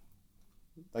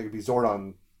it'd be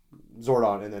Zordon,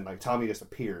 and then like Tommy just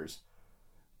appears,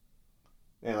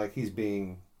 and like he's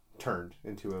being turned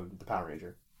into the Power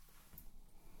Ranger.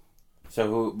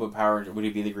 So what Power Ranger would he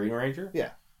be? The Green Ranger?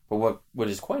 Yeah. But what would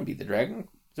his coin be? The Dragon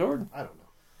Zord? I don't know.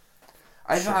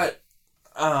 I thought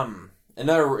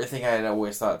another thing I had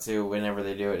always thought too whenever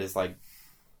they do it is like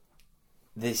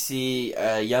they see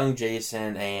young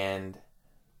Jason and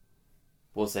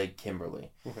we'll say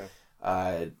Kimberly.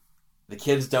 Okay. The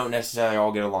kids don't necessarily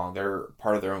all get along. They're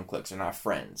part of their own cliques. They're not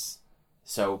friends.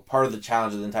 So part of the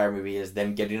challenge of the entire movie is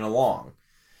them getting along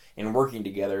and working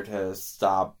together to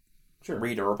stop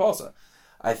Rita Repulsa.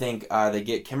 I think they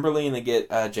get Kimberly and they get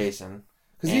Jason.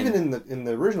 Because even in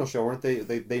the original show, weren't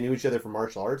they knew each other from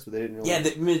martial arts, but they didn't really...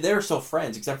 Yeah, they were still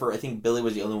friends, except for I think Billy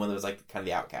was the only one that was like kind of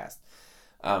the outcast.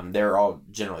 They're all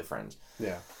generally friends.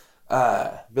 Yeah.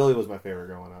 Billy was my favorite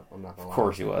growing up. I'm not gonna lie. Of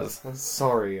course he was. I'm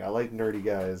sorry. I like nerdy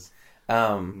guys.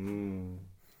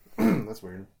 That's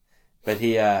weird. But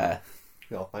he...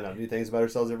 We all find out new things about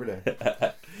ourselves every day.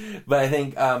 But I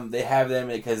think they have them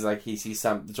because like he sees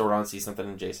Zordon sees something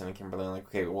in Jason and Kimberly and like,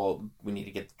 okay, well, we need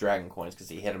to get the dragon coins because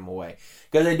he hid them away.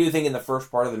 Because I do think in the first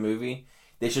part of the movie,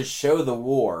 they should show the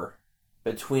war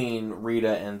between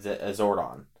Rita and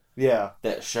Zordon. Yeah.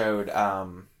 That showed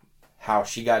how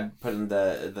she got put in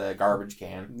the garbage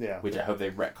can. Yeah. Which I hope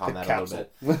they retcon that a little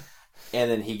bit.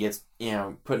 And then he gets,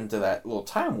 put into that little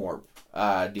time warp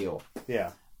deal.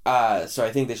 Yeah. So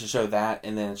I think they should show that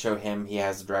and then show him he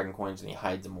has the dragon coins and he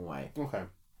hides them away. Okay.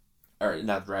 Or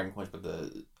not the dragon coins, but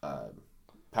the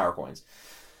power coins.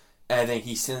 And I think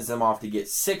he sends them off to get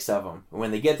 6 of them. And when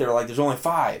they get there, like, there's only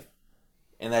 5.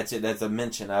 And that's it. That's a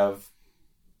mention of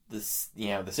this, the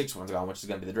 6th one's gone, which is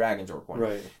going to be the dragon Zord coin.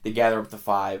 Right. They gather up the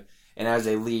 5. And as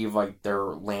they leave, like, their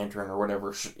lantern or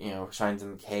whatever, shines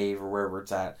in the cave or wherever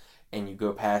it's at. And you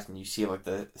go past and you see, like,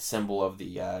 the symbol of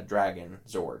the dragon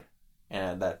Zord.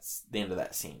 And that's the end of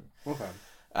that scene. Okay.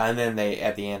 And then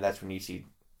at the end, that's when you see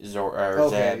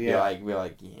Zed be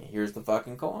like, here's the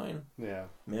fucking coin. Yeah.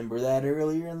 Remember that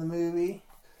earlier in the movie?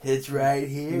 It's right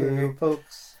here.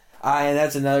 Folks. And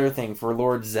that's another thing for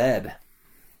Lord Zed.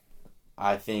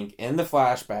 I think in the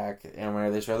flashback, and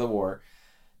whenever they show the war,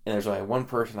 and there's only one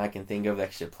person I can think of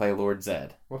that should play Lord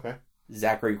Zed. Okay.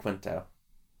 Zachary Quinto.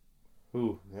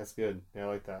 Ooh, that's good. Yeah, I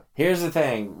like that. Here's the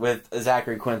thing with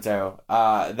Zachary Quinto.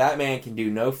 That man can do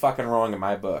no fucking wrong in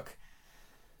my book.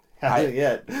 Hasn't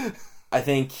yet. I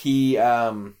think he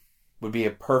would be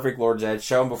a perfect Lord Zed.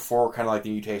 Show him before kind of like the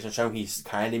mutation. Show him he's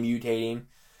kind of mutating.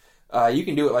 You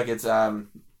can do it like it's some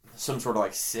sort of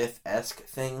like Sith-esque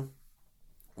thing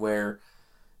where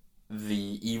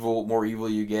the more evil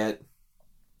you get,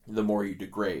 the more you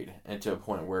degrade. And to a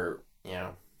point where,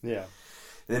 Yeah.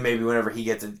 And then maybe whenever he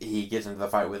gets into the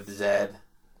fight with Zed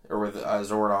or with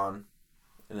Zordon,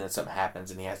 and then something happens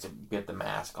and he has to get the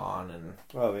mask on and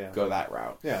go that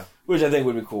route. Yeah, which I think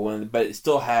would be cool, but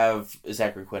still have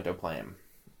Zachary Quinto play him.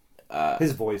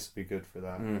 His voice would be good for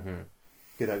that. Mm-hmm.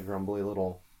 Get that grumbly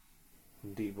little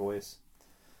deep voice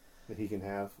that he can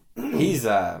have. He's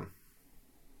awesome.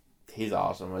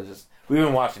 We've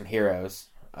been watching Heroes.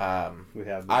 We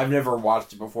have. I've never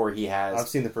watched it before. He has. I've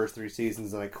seen the first 3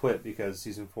 seasons and I quit because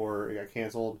season 4 got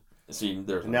canceled. See,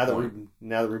 there's now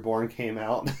that Reborn came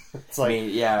out, it's like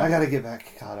I gotta get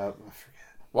back caught up. I forget.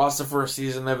 Watched the first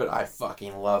season of it. I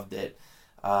fucking loved it.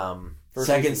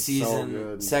 Second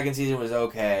season was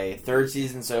okay. Third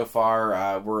season so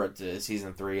far, we're at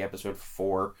season 3, episode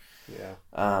 4. Yeah.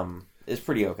 It's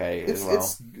pretty okay as well.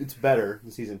 It's better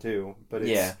than season 2, but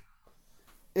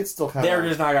it's still kind of... They're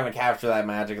just not going to capture that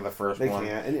magic of the first one. They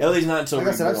can't. At least not until Like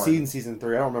I said, I've seen season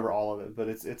 3. I don't remember all of it, but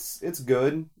it's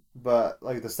good. But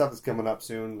like the stuff that's coming up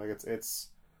soon, like it's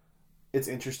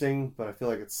interesting, but I feel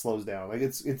like it slows down. Like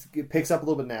it picks up a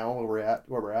little bit now where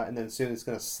we're at, and then soon it's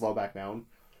going to slow back down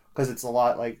because it's a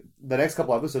lot. Like the next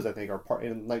couple episodes, I think are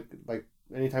like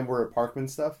anytime we're at Parkman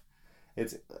stuff,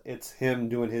 it's him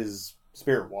doing his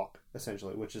spirit walk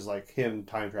essentially, which is like him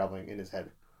time traveling in his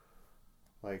head.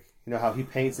 Like, you know how he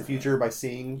paints the future by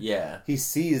seeing? Yeah. He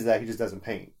sees that, he just doesn't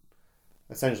paint.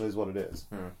 Essentially is what it is.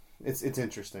 It's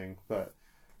interesting, but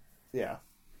yeah.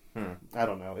 I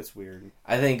don't know. It's weird.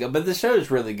 I think, but the show is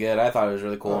really good. I thought it was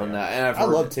really cool. Oh, yeah. And I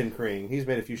love Tim Crean. He's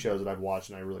made a few shows that I've watched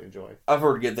and I really enjoy. I've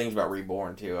heard good things about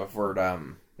Reborn, too. I've heard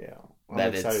I'm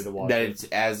excited to watch it. It's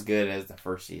as good as the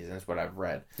first season is what I've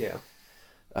read. Yeah.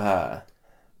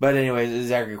 But anyways,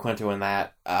 Zachary Quinto in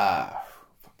that,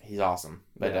 he's awesome.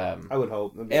 But I would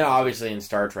hope. And obviously in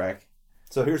Star Trek.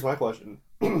 So here's my question.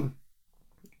 In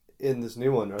this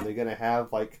new one, are they going to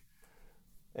have like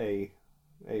an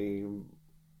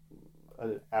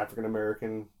African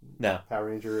American Power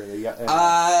Ranger and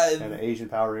an Asian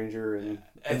Power Ranger and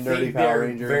a nerdy Power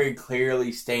Ranger? Very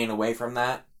clearly staying away from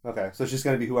that. Okay, so it's just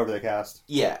going to be whoever they cast.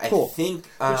 Yeah, cool. I think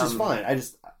which is fine.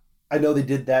 I know they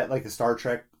did that like the Star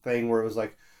Trek thing where it was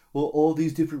like, well, all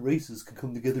these different races could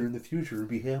come together in the future and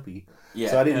be happy. Yeah.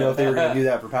 So I didn't know if they were going to do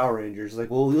that for Power Rangers.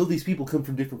 Like, well, all these people come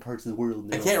from different parts of the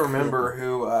world. I can't remember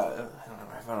who. I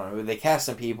don't know. They cast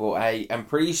some people. I'm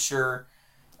pretty sure.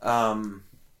 I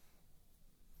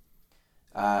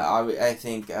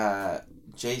think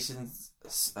Jason's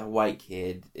a white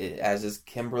kid, as is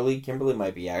Kimberly. Kimberly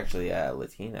might be actually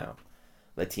Latina,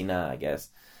 I guess.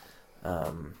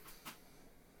 Hang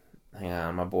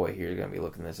on, my boy here is going to be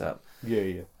looking this up.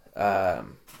 Yeah. But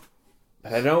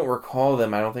I don't recall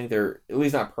them. I don't think they're, at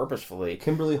least not purposefully.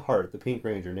 Kimberly Hart, the Pink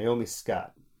Ranger. Naomi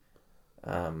Scott.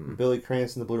 Billy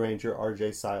Cranston, the Blue Ranger.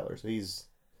 R.J. Seiler. So is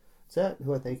that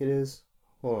who I think it is?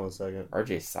 Hold on a second.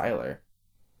 R.J. Seiler.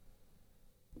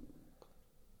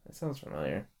 That sounds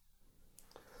familiar.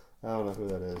 I don't know who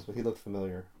that is, but he looked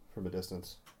familiar from a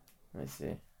distance. Let me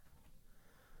see.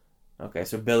 Okay,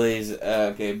 so Billy's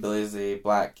the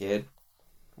black kid.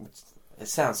 It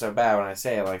sounds so bad when I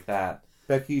say it like that.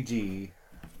 Becky G.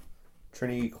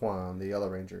 Trinity Kwan, the Yellow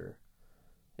Ranger.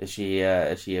 Is she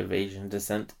of Asian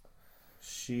descent?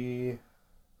 She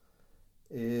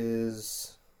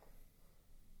is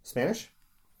Spanish.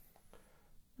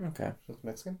 Okay. She's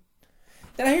Mexican.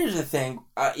 Now here's the thing,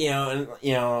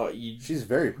 she's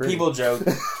very pretty. People joke.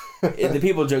 The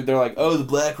people joke. They're like, "Oh, the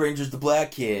Black Ranger's the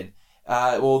black kid."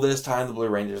 Well, this time the Blue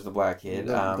Ranger's the black kid.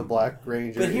 The Black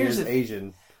Ranger is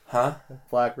Asian. Huh?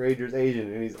 Black Ranger's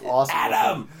Asian, and he's awesome.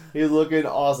 Adam! He's looking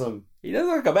awesome. He does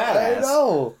look a badass. I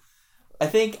know. I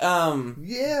think,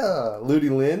 yeah. Ludi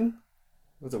Lin.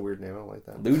 That's a weird name. I don't like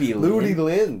that. Ludi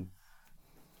Lin.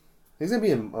 He's going to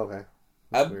be in... Okay.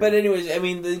 But anyways, I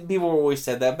mean, the people always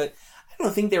said that, but I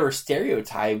don't think they were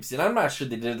stereotypes, and I'm not sure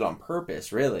they did it on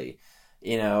purpose, really.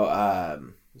 You know,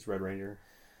 It's Red Ranger.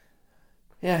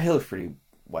 Yeah, he looks pretty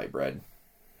white bread.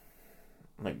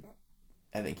 Like,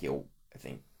 I think he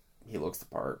looks the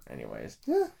part, anyways.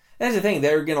 Yeah. That's the thing.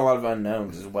 They're getting a lot of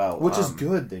unknowns as well. Which is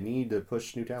good. They need to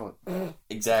push new talent.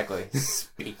 Exactly.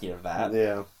 Speaking of that.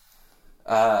 Yeah.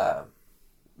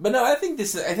 But no, I think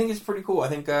it's pretty cool. I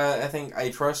think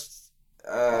I trust...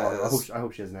 I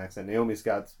hope she has an accent. Naomi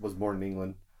Scott was born in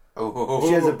England. Oh. If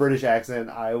she has a British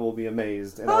accent, I will be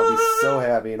amazed. And I'll be so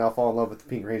happy. And I'll fall in love with the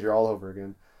Pink Ranger all over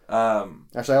again.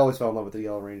 Actually, I always fell in love with the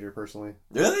Yellow Ranger, personally.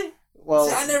 Really? Well,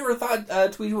 see, I never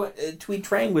thought Tweed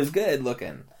Trang was good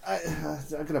looking.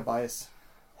 I'm gonna bias.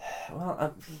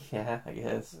 Well, yeah, I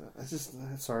guess. It's just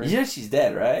sorry. You know she's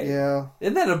dead, right? Yeah.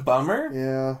 Isn't that a bummer?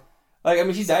 Yeah. Like, I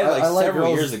mean, she died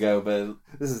several years ago, but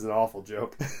this is an awful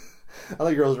joke. I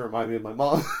like girls that remind me of my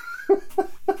mom.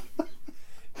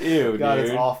 Ew, God, dude.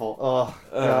 it's awful. Oh,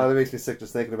 God, that makes me sick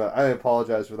just thinking about it. I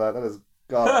apologize for that. That is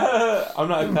God. I'm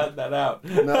not cutting that out.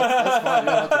 No, that's fine. You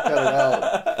don't have to cut it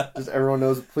out. Just everyone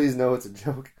knows. Please know it's a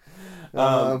joke.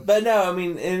 But no, I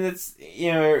mean, and it's we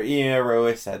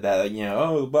always said that, like,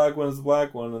 the black one's the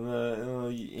black one, and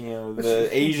the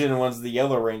Asian one's the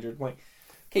Yellow Ranger. I'm like,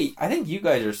 okay, I think you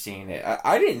guys are seeing it.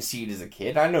 I didn't see it as a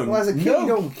kid. I know. Well, as a kid, you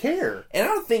don't care, and I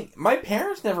don't think my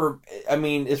parents never. I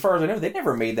mean, as far as I know, they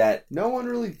never made that. No one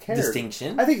really cared.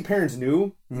 Distinction. I think parents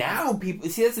knew. Now people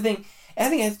see, that's the thing. I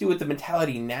think it has to do with the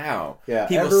mentality now. Yeah,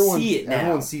 people see it now.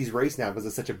 Everyone sees race now because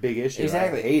it's such a big issue.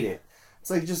 Exactly, I hate it. It's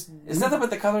like it's nothing but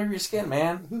the color of your skin,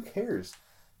 man. Who cares?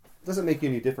 It doesn't make you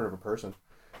any different of a person.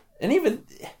 And even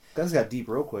guys got deep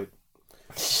real quick.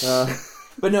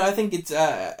 But no, I think it's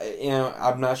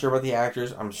I'm not sure about the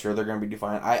actors. I'm sure they're going to be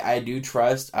fine. I do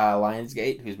trust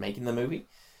Lionsgate, who's making the movie.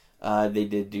 They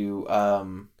did do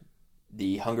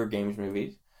the Hunger Games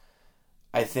movies.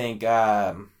 I think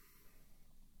those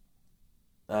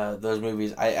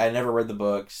movies. I never read the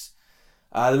books.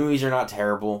 The movies are not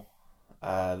terrible.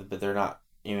 But they're not.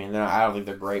 I mean, I don't think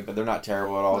they're great, but they're not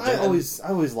terrible at all. I always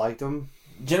liked them.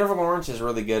 Jennifer Lawrence is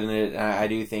really good in it. And I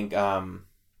do think. I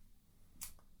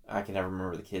can never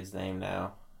remember the kid's name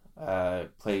now.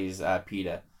 Plays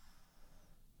PETA.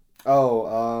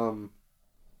 Oh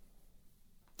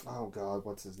God,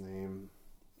 what's his name?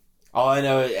 All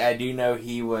I do know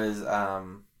he was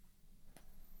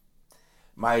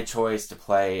my choice to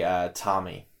play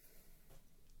Tommy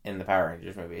in the Power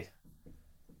Rangers movie.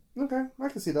 Okay, I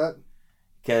can see that.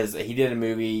 Because he did a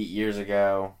movie years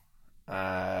ago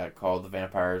called The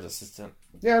Vampire's Assistant.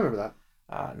 Yeah, I remember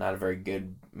that. Not a very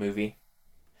good movie.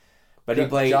 But he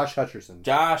played... Josh Hutcherson.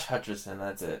 Josh Hutcherson,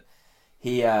 that's it.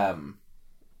 He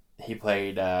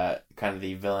played kind of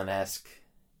the villain-esque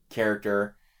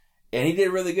character. And he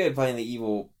did really good playing the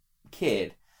evil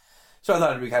kid. So I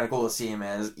thought it'd be kind of cool to see him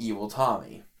as evil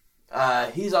Tommy.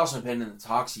 He's also been in the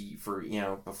talks for,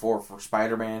 before for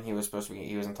Spider-Man. He was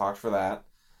in talks for that.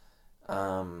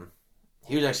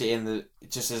 He was actually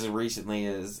just as recently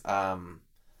as, when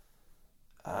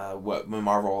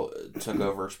Marvel took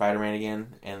over Spider-Man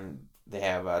again, and they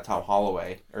have Tom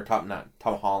Holland,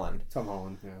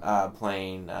 yeah.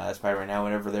 Playing Spider-Man now.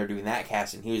 Whenever they're doing that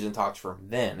casting, he was in talks for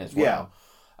then as well.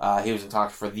 Yeah. He was in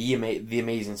talks for the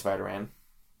Amazing Spider-Man.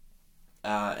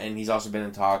 And he's also been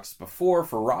in talks before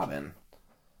for Robin.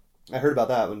 I heard about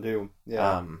that one too.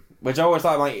 Yeah. Which I always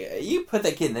thought, you put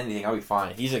that kid in anything, I'll be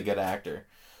fine. He's a good actor.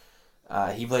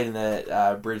 He played in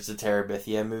the Bridge to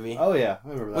Terabithia movie. Oh yeah, I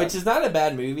remember that. Which is not a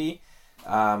bad movie.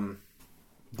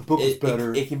 The book is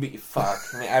better. It can be... Fuck.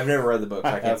 I mean, I've never read the book,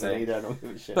 so I can't say. I don't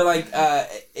give a shit. But,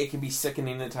 it can be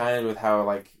sickening at times with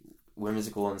how,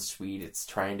 whimsical and sweet it's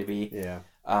trying to be. Yeah.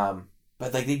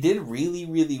 But, they did really,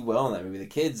 really well in that movie. The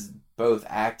kids both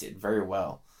acted very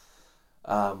well.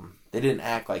 They didn't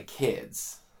act like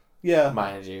kids. Yeah.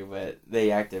 Mind you, but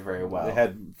they acted very well. They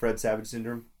had Fred Savage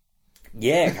syndrome.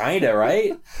 Yeah, kind of,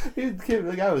 right?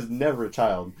 The guy was never a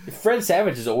child. Fred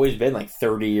Savage has always been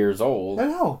 30 years old. I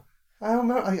know. I don't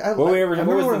remember. I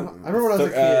remember when I was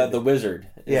a kid. The Wizard.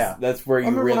 Yeah. That's where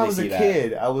you really see that. When I was a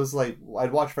kid, I was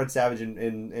I'd watch Fred Savage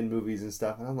in movies and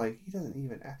stuff, and I'm like, he doesn't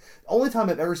even act. The only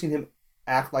time I've ever seen him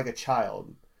act like a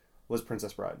child was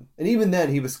Princess Bride. And even then,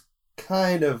 he was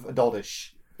kind of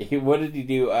adultish. What did he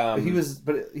do?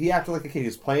 But he acted like a kid. He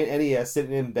was playing NES,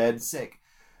 sitting in bed, sick.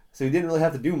 So he didn't really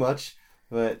have to do much,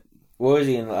 but... What was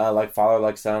he in, Father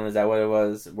Like Son? Is that what it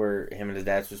was? Where him and his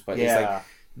dad was playing? Yeah. It's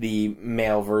the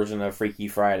male version of Freaky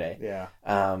Friday. Yeah.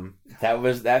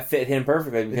 That fit him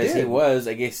perfectly because he was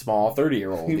a small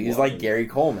 30-year-old. He's like Gary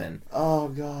Coleman. Oh,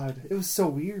 God. It was so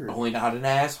weird. Only not an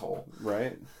asshole.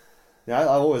 Right. Yeah, I've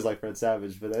always liked Fred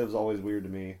Savage, but it was always weird to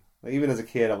me. Even as a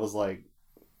kid, I was like,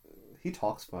 he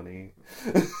talks funny.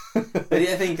 But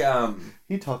I think...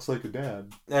 he talks like a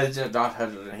dad. That's just Josh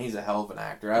Hutcherson. He's a hell of an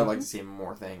actor. I'd like to see him in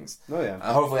more things. Oh, yeah.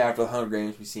 Hopefully after the Hunger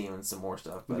Games we see him in some more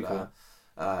stuff. But cool.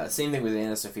 Same thing with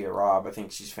Anna Sophia Robb. I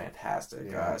think she's fantastic.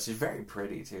 Yeah. She's very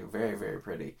pretty, too. Very, very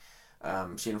pretty.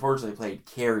 She unfortunately played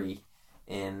Carrie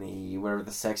in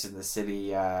the Sex and the City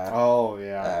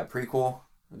prequel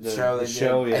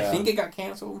show. Yeah. I think it got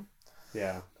canceled.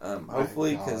 Yeah.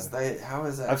 Hopefully, because how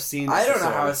is that? I've seen. I don't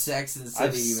know how a Sex and the City.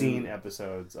 I've seen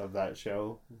episodes of that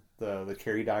show, the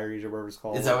Carrie Diaries or whatever it's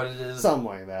called. Is that what it is? Something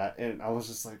like that, and I was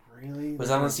just like, really? Was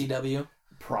that on CW?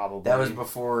 Probably. That was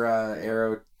before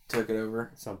Arrow took it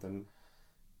over. Something.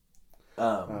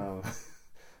 But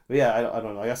yeah, I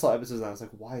don't know. I saw episodes and I was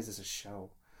like, why is this a show?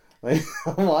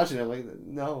 I'm watching it. I'm like,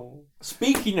 no.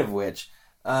 Speaking of which,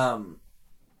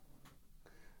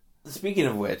 speaking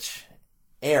of which,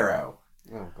 Arrow.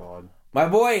 Oh, God. My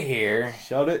boy here.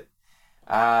 Shut it.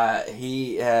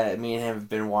 Me and him have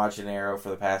been watching Arrow for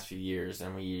the past few years,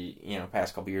 and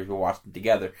past couple years we watched it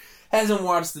together. Hasn't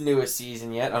watched the newest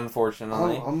season yet,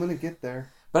 unfortunately. Oh, I'm gonna get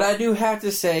there. But I do have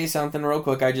to say something real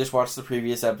quick. I just watched the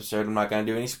previous episode. I'm not gonna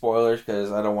do any spoilers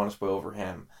because I don't want to spoil for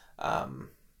him.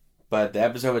 But the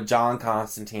episode with John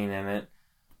Constantine in it,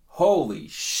 holy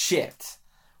shit,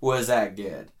 was that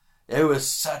good. It was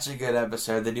such a good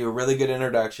episode. They do a really good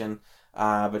introduction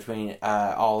between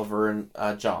Oliver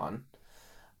and John.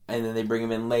 And then they bring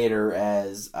him in later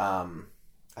as...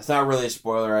 it's not really a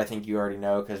spoiler. I think you already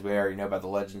know because we already know about the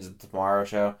Legends of Tomorrow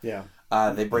show. Yeah.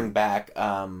 They bring back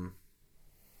Laurel,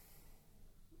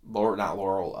 not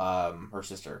Laurel, her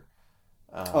sister.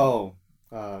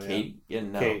 Katie? Yeah,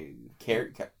 no.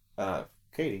 Katie.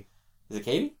 Is it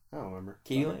Katie? I don't remember.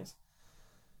 Katie Lance?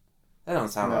 That don't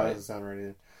sound right. That doesn't sound right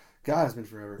either. God, it's been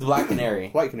forever. The Black Canary.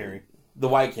 White Canary. The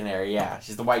White Canary, yeah.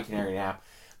 She's the White Canary now.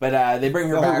 But they bring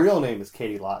her back. Her real name is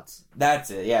Katie Lotz.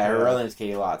 That's it, yeah. Her real name is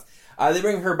Katie Lotz. They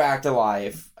bring her back to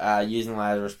life using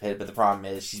Lazarus Pit, but the problem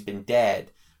is she's been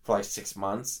dead for like 6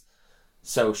 months.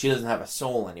 So she doesn't have a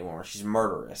soul anymore. She's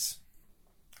murderous.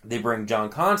 They bring John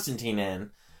Constantine in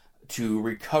to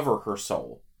recover her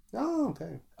soul. Oh,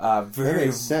 okay. That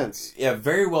makes sense. Yeah,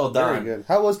 very well done. Very good.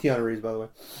 How was Keanu Reeves, by the way?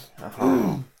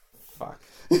 Fuck.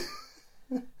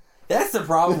 That's the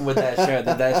problem with that show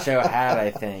that show had,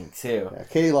 I think, too. Yeah,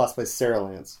 Katie Lotz plays Sarah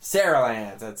Lance. Sarah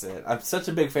Lance, that's it. I'm such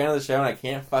a big fan of the show, and I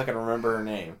can't fucking remember her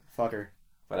name. Fuck her.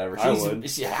 Whatever. I would. I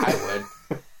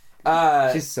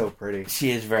would. She's so pretty.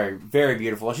 She is very, very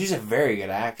beautiful. She's a very good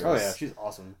actress. Oh yeah, she's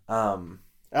awesome.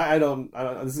 I don't.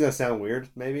 This is gonna sound weird,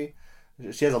 maybe.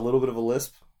 She has a little bit of a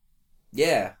lisp.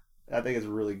 Yeah, I think it's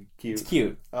really cute. It's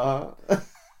cute. But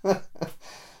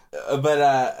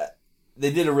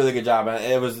they did a really good job, and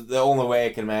it was the only way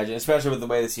I can imagine, especially with the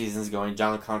way the season's going.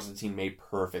 John Constantine made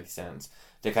perfect sense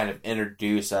to kind of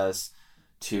introduce us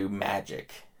to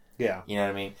magic. Yeah, you know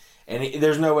what I mean. And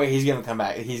there's no way he's gonna come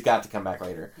back. He's got to come back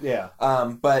later. Yeah.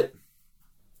 But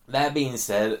that being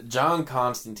said, John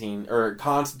Constantine, or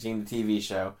Constantine, the TV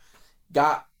show,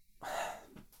 had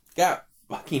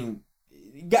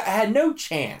no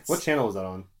chance. What channel was that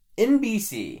on?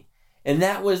 NBC. And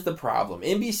that was the problem.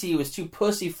 NBC was too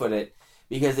pussyfooted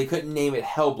because they couldn't name it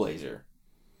Hellblazer.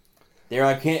 They're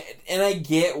like, and I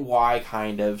get why,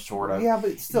 kind of, sort of. Yeah,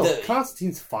 but still,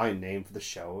 Constantine's a fine name for the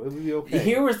show. It would be okay.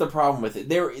 Here was the problem with it.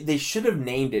 They should have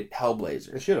named it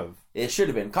Hellblazer. They should have. It should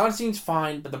have been. Constantine's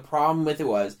fine, but the problem with it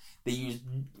was they used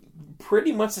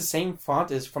pretty much the same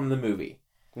font as from the movie.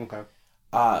 Okay.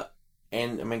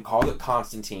 Called it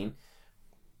Constantine.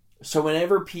 So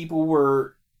whenever people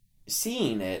were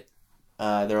seeing it,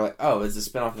 they're like, "Oh, it's a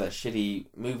spinoff of that shitty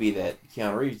movie that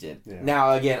Keanu Reeves did." Yeah.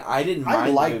 Now, again, I didn't mind. I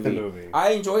liked the movie.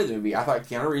 I enjoyed the movie. I thought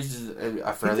Keanu Reeves did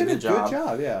a fairly good job. Good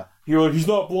job, yeah. You're like, he's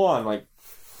not blonde. Like,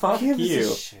 fuck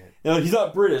you. Shit. You know, he's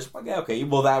not British. Like, okay,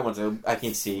 well, that one's I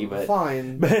can see, but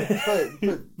fine.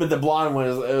 but the blonde one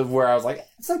is where I was like,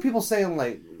 it's like people saying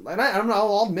like, and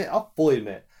I'll fully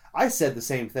admit, I said the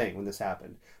same thing when this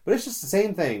happened, but it's just the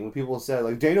same thing when people said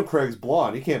like Daniel Craig's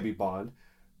blonde, he can't be Bond.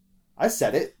 I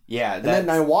said it. Yeah. And then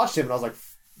I watched him and I was like,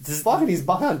 fucking he's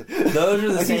Bond. Those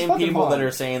are the same people that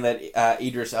are saying that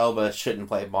Idris Elba shouldn't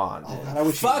play Bond. Oh, God, I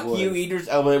wish Fuck he would. you, Idris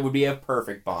Elba would be a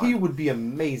perfect Bond. He would be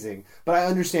amazing. But I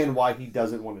understand why he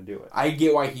doesn't want to do it. I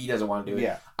get why he doesn't want to do it.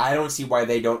 Yeah. I don't see why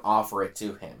they don't offer it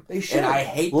to him. They should. And I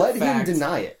hate Let him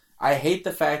deny it. I hate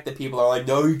the fact that people are like,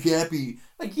 no, you can't be.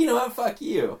 Like, you know what? Fuck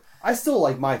you. I still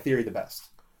like my theory the best.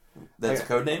 That's a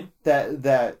code name?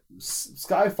 That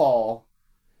Skyfall...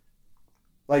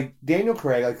 Like, Daniel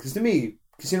Craig, because to me,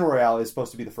 Casino Royale is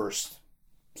supposed to be the first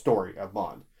story of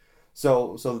Bond.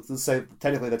 So let's say,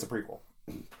 technically, that's a prequel.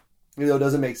 Even though it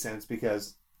doesn't make sense,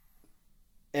 because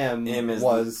M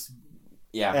was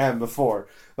M before.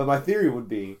 But my theory would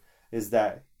be, is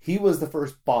that he was the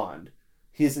first Bond.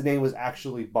 His name was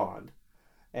actually Bond.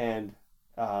 And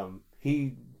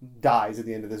he dies at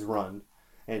the end of this run.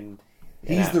 And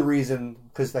he's the reason,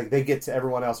 because like they get to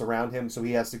everyone else around him, so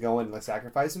he has to go in and like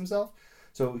sacrifice himself.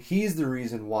 So he's the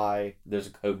reason why there's a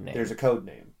code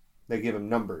name. They give him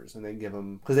numbers, and they give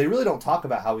him... Because they really don't talk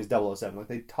about how he's 007. Like,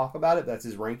 they talk about it, that's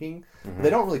his ranking. Mm-hmm. But they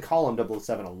don't really call him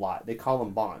 007 a lot. They call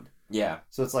him Bond. Yeah.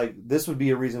 So it's like, this would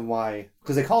be a reason why...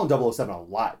 Because they call him 007 a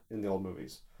lot in the old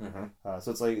movies. Mm-hmm. So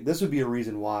it's like, this would be a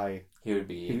reason why... He would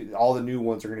be... all the new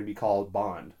ones are going to be called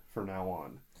Bond from now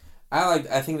on.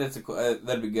 I think that's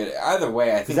that'd be good. Either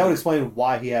way, I think... Because that would explain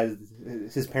why he has...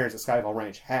 His parents at Skyfall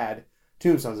Ranch had...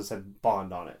 tombstones that said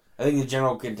Bond on it. I think the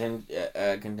general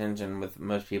contention with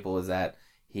most people is that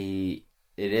he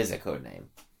it is a code name.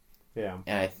 Yeah.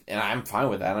 And I'm fine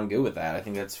with that. I'm good with that. I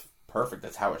think that's perfect.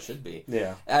 That's how it should be.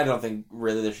 Yeah. I don't think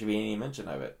really there should be any mention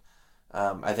of it.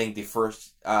 I think the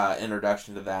first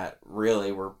introduction to that,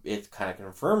 really, where it kind of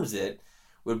confirms it,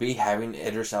 would be having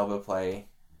Idris Elba play.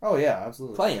 Oh yeah,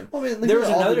 absolutely. Play him. Well, I mean, there was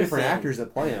all another the different thing. actors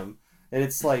that play him, and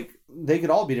it's like they could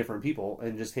all be different people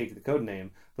and just take the code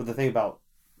name. But the thing about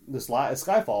this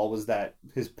Skyfall was that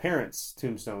his parents'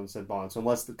 tombstone said Bond. So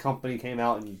unless the company came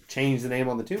out and changed the name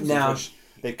on the tombstone, which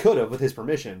they could have with his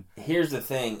permission. Here's the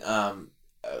thing.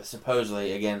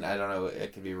 Supposedly, again, I don't know.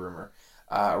 It could be rumor.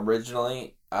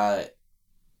 Originally,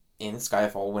 in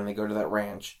Skyfall, when they go to that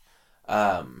ranch,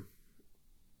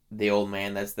 the old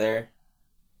man that's there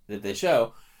that they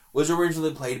show was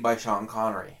originally played by Sean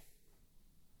Connery.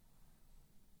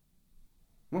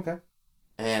 Okay.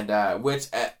 And I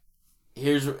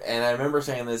remember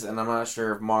saying this, and I'm not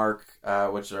sure if Mark,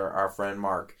 which is our friend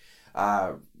Mark,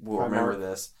 will remember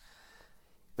this.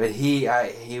 But he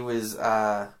was,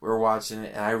 we were watching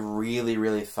it, and I really,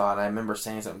 really thought, I remember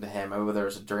saying something to him, whether it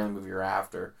was during the movie or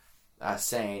after,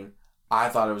 saying, I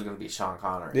thought it was going to be Sean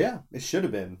Connery. Yeah, it should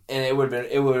have been. And it would have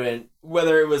been,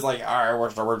 whether it was like, alright,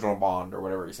 what's the original Bond, or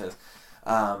whatever he says.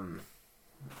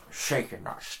 Shaken,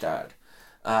 not stud.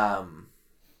 But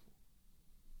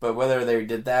whether they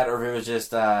did that, or if it was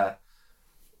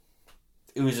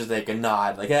just like a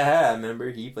nod, like,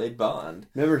 remember he played Bond.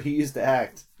 Remember he used to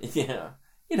act. Yeah.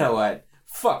 You know what?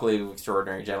 Fuck League of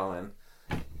Extraordinary Gentlemen.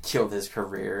 Killed his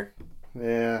career.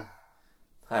 Yeah.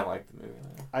 I liked the movie,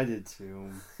 though. I did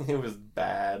too. It was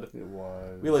bad. It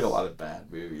was. We like a lot of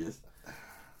bad movies.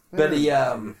 But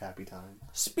happy time.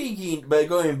 But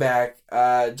going back,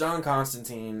 John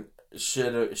Constantine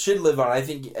should live on. I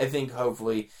think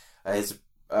hopefully his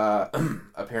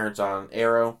appearance on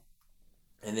Arrow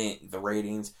and the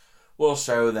ratings will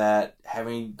show that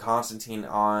having Constantine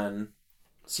on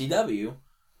CW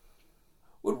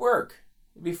would work.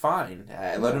 It'd be fine.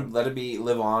 Let it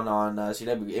live on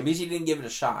CW. NBC didn't give it a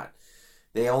shot.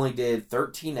 They only did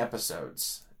 13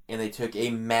 episodes, and they took a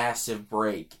massive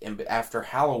break after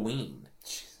Halloween.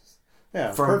 Jesus.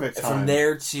 Yeah, perfect time. From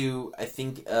there to, I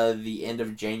think, the end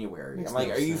of January. Makes I'm like,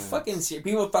 no are you sense. fucking serious?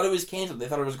 People thought it was canceled. They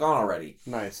thought it was gone already.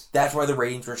 Nice. That's why the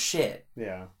ratings were shit.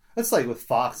 Yeah. That's like with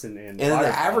Fox and then the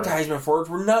advertisement for it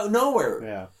were nowhere.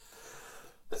 Yeah.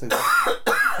 So,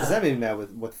 does that mean that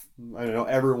with I don't know,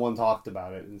 everyone talked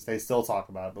about it and they still talk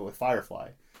about it, but with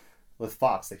Firefly, with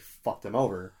Fox, they fucked them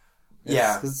over.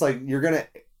 Because it's like you're gonna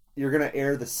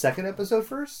air the second episode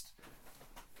first.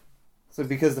 So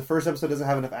because the first episode doesn't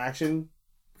have enough action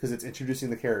because it's introducing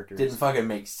the characters. Didn't fucking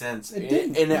make sense. It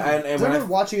didn't. And I remember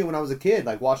watching it when I was a kid,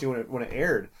 like watching when it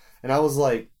aired, and I was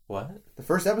like, what? The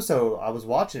first episode I was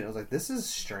watching it, I was like, this is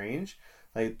strange.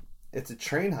 Like it's a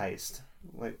train heist.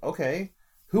 Like okay.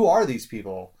 Who are these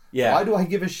people? Yeah. Why do I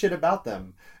give a shit about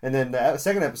them? And then the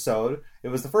second episode, it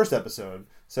was the first episode.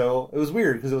 So it was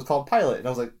weird because it was called Pilot. And I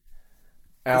was like,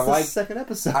 this is the second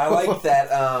episode. I like that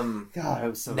God, it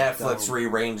was so Netflix dumb.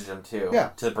 rearranged them too.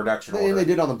 Yeah. To the production order. And they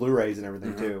did on the Blu-rays and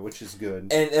everything too, which is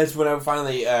good. And that's when I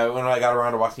finally, when I got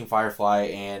around to watching Firefly.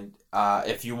 And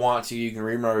if you want to, you can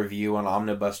read my review on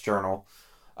Omnibus Journal.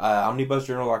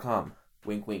 Omnibusjournal.com.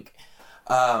 Wink, wink.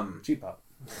 Cheap pop.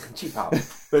 Cheap pop.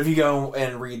 But if you go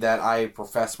and read that, I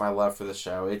profess my love for the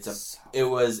show. It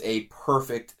was a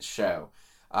perfect show.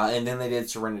 And then they did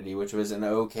Serenity, which was an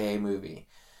okay movie.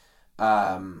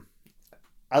 I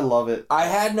love it. I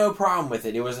had no problem with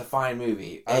it. It was a fine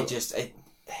movie. It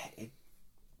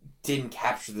didn't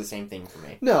capture the same thing for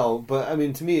me. No, but I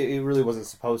mean, to me, it really wasn't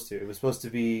supposed to. It was supposed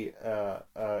to be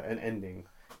an ending.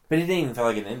 But it didn't even feel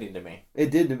like an ending to me.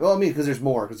 It did. Well, I mean, because there's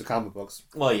more, because of comic books.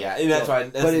 Well, yeah, that's why.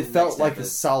 But it felt like a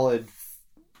solid.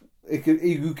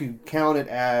 You could count it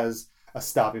as a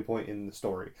stopping point in the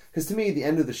story. Because to me, the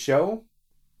end of the show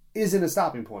isn't a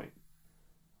stopping point.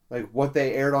 Like what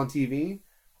they aired on TV.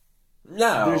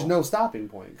 No, there's no stopping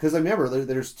point. Because I remember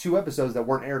there's 2 episodes that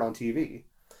weren't aired on TV.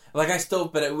 Like it's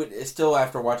still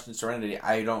after watching Serenity,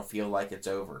 I don't feel like it's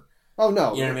over. Oh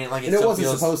no, you know what I mean? Like it wasn't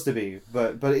supposed to be,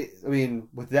 but I mean,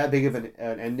 with that big of an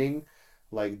ending,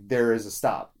 like there is a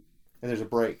stop and there's a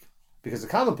break because the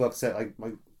comic books that like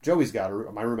Joey's got,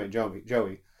 or my roommate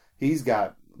Joey, he's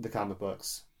got the comic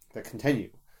books that continue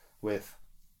with.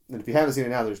 And if you haven't seen it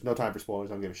now, there's no time for spoilers.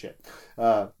 I don't give a shit.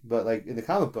 But like in the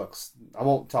comic books, I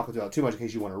won't talk about it too much in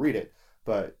case you want to read it.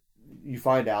 But you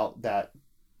find out that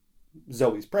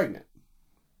Zoe's pregnant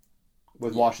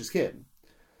with Wash's kid.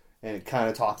 And it kind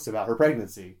of talks about her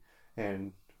pregnancy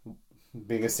and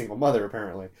being a single mother,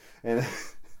 apparently. And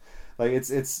like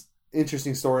it's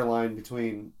interesting storyline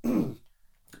between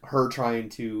her trying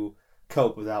to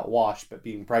cope without Wash but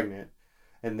being pregnant,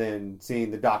 and then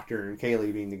seeing the Doctor and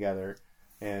Kaylee being together,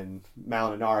 and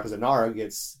Mal and Inara, because Inara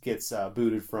gets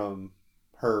booted from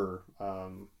her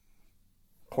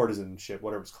courtesanship,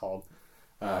 whatever it's called.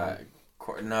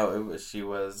 No, she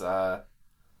was. I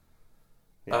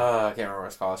can't remember what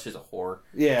it's called. She's a whore.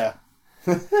 Yeah,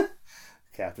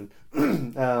 Captain.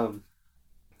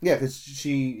 Yeah, because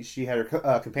she had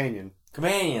her companion.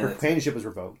 Her companionship was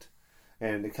revoked,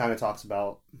 and it kind of talks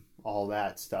about all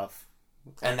that stuff.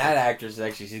 And that actress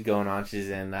she's going on. She's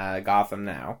in Gotham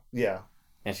now. Yeah,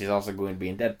 and she's also going to be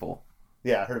in Deadpool.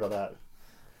 Yeah, I heard about that.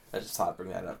 I just thought I'd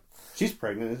bring that up. She's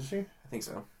pregnant, isn't she? I think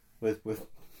so. With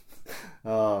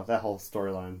that whole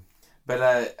storyline. But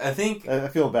I think I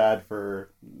feel bad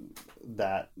for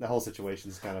that. The whole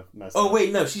situation's kind of messed up. Oh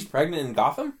wait, no, she's pregnant in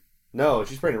Gotham? No,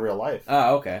 she's pregnant in real life.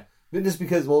 Oh, okay. Just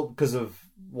because of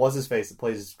what's his face that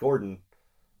plays Gordon.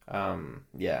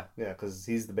 Yeah, because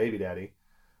he's the baby daddy.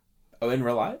 Oh, in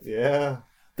real life? Yeah,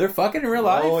 they're fucking in real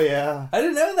life. Oh yeah, I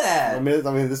didn't know that. I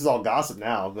mean, this is all gossip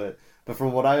now, but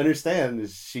from what I understand,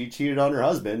 is she cheated on her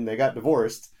husband. They got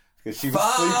divorced because she was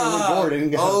sleeping with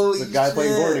Gordon. The guy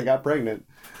playing Gordon got pregnant.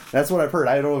 That's what I've heard.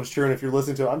 I don't know if it's true, and if you're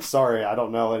listening to it, I'm sorry. I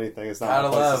don't know anything. It's not my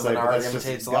place to say, but that's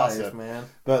just gossip, life, man.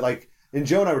 But like, and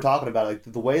Joe and I were talking about like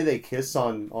the way they kiss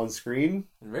on screen.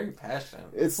 Very passionate.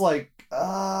 It's like,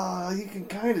 you can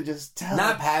kind of just tell.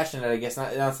 Not passionate, I guess.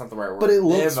 That's not the right word. But it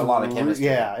looks they have a lot of chemistry.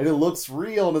 Yeah, and it looks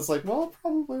real, and it's like, well, it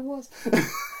probably was.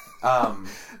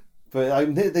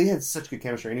 But they had such good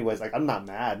chemistry. Anyways, like I'm not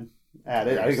mad at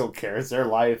it. I don't care. It's their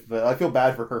life, but I feel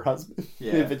bad for her husband.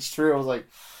 Yeah. If it's true, I was like,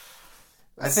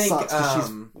 I think she's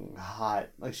hot.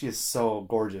 Like she is so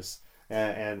gorgeous,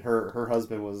 and her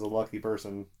husband was a lucky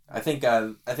person. I think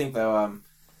though,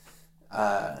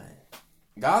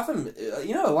 Gotham.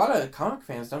 A lot of comic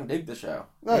fans don't dig the show.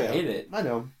 They hate it. I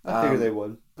know. I figured they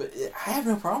would. But I have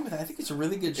no problem with it. I think it's a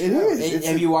really good show. It is.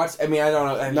 Have you watched? I mean, I don't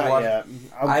know. Have not you watched? Yet.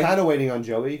 I'm kind of waiting on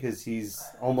Joey because he's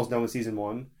almost done with season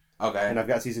 1. Okay. And I've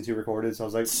got season 2 recorded, so I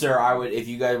was like, sir, I would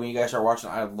when you guys start watching,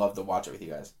 I'd love to watch it with you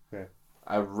guys. Okay.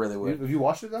 I really would. Have you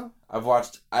watched it though?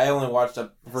 I only watched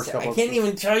the first couple. I can't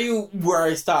even tell you where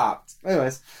I stopped.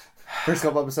 Anyways, first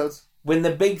couple episodes. When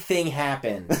the big thing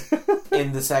happened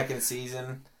in the second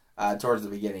season, towards the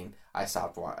beginning, I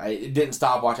stopped watching. I didn't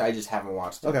stop watching. I just haven't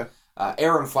watched it. Okay.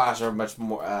 Arrow and Flash are much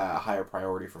more higher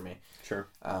priority for me. Sure.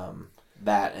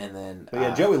 That and then. But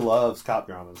yeah, Joey loves cop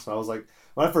dramas, so I was like,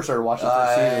 when I first started watching the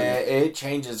first season, it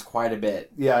changes quite a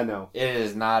bit. Yeah, I know. It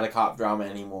is not a cop drama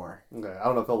anymore. Okay, I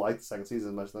don't know if he'll like the second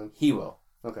season much then. He will.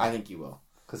 Okay, I think he will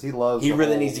because he loves. He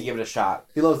really needs to give it a shot.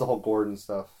 He loves the whole Gordon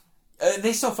stuff.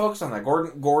 They still focus on that.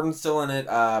 Gordon's still in it.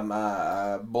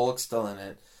 Bullock's still in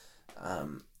it.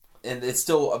 And it's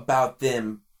still about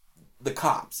them, the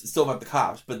cops. It's still about the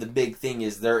cops, but the big thing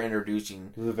is they're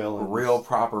introducing the villains, real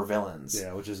proper villains.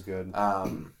 Yeah, which is good.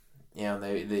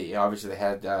 They obviously they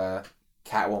had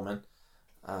Catwoman.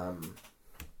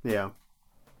 Yeah.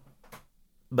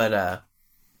 But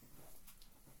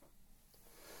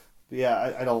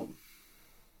yeah, I don't.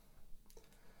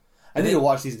 I need to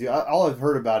watch these. All I've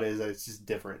heard about it is that it's just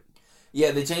different.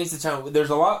 Yeah, they changed the tone. There's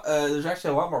a lot. There's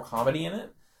actually a lot more comedy in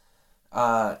it.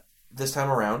 This time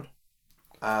around,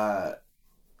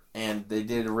 and they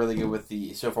did really good with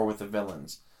the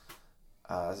villains.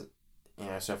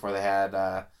 So far they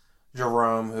had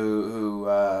Jerome, who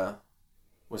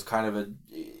was kind of a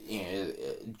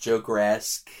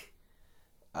Joker-esque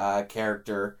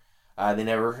character. They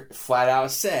never flat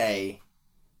out say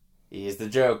he's the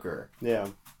Joker. Yeah.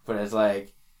 But it's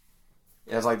like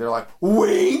they're like,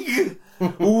 wink,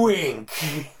 wink.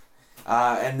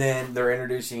 And then they're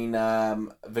introducing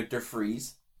Victor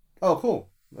Freeze. Oh, cool.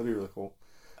 That'd be really cool.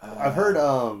 I've heard,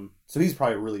 so he's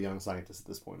probably a really young scientist at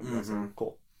this point. Mm-hmm.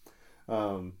 Cool.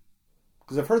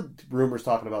 Because I've heard rumors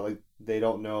talking about, like, they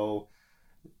don't know,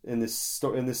 in this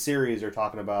series, they're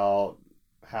talking about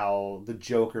how the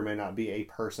Joker may not be a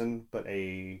person, but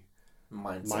a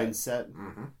mindset.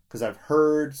 Because I've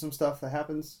heard some stuff that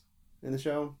happens in the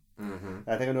show. Mm-hmm.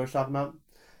 I think I know what you're talking about.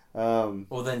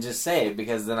 Well, then just say it,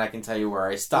 because then I can tell you where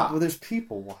I stopped. Well, there's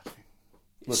people watching.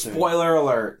 Listening. Spoiler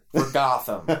alert for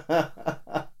Gotham.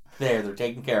 They're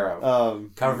taken care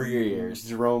of. Cover your ears.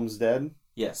 Jerome's dead?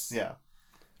 Yes. Yeah.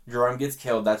 Jerome gets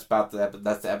killed. That's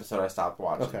the episode I stopped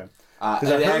watching. Okay.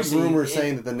 Because I've heard rumors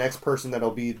saying that the next person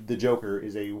that'll be the Joker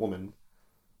is a woman.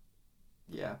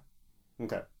 Yeah.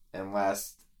 Okay. And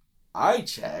last I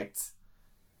checked,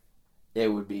 it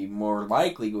would be more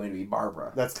likely going to be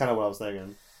Barbara. That's kind of what I was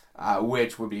thinking.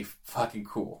 Which would be fucking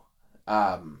cool.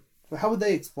 How would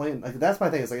they explain? Like, that's my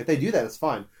thing. It's like, if they do that, it's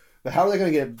fine. But how are they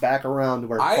going to get back around to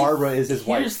where Barbara is his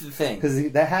wife? Here's the thing.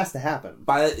 Because that has to happen.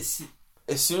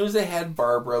 as soon as they had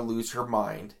Barbara lose her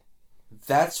mind,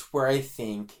 that's where I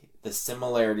think the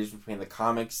similarities between the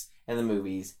comics and the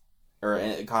movies, or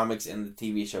comics and the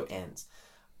TV show ends.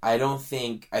 I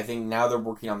think now they're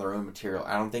working on their own material.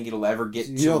 I don't think it'll ever get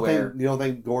to where... You don't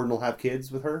think Gordon will have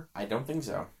kids with her? I don't think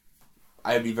so.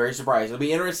 I'd be very surprised. It'll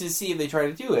be interesting to see if they try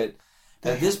to do it.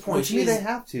 At this point, they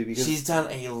have to, because she's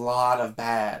done a lot of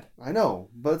bad. I know,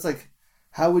 but it's like,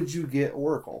 how would you get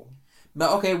Oracle?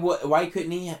 But okay, why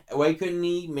couldn't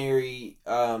he marry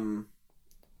the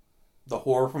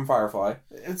whore from Firefly?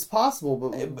 It's possible,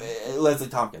 but Leslie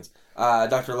Tompkins,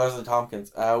 Dr. Leslie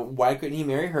Tompkins. Why couldn't he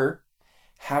marry her,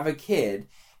 have a kid,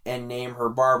 and name her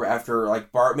Barbara after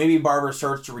maybe Barbara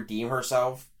starts to redeem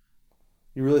herself?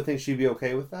 You really think she'd be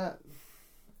okay with that?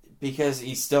 Because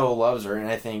he still loves her, and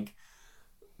I think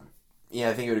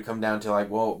it would come down to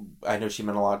well, I know she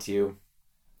meant a lot to you,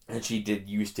 and she did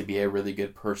used to be a really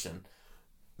good person.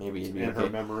 Maybe it'd be in her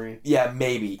memory. Yeah,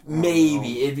 maybe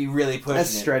it'd be really pushing. That's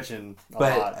stretching a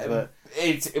lot, but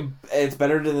it's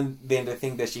better than to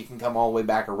think that she can come all the way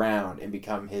back around and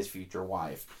become his future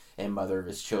wife and mother of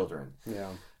his children.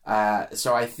 Yeah.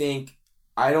 So I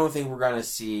don't think we're gonna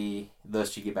see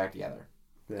those two get back together.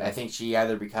 Yeah. I think she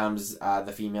either becomes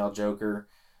the female Joker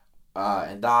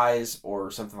and dies,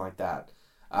 or something like that.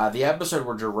 The episode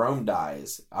where Jerome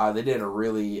dies, they did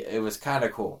it was kind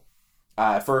of cool.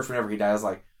 At first, whenever he died, I was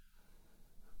like,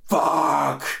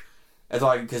 fuck! It's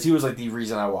because he was the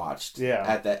reason I watched.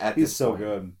 Yeah. He's so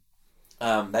good.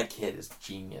 That kid is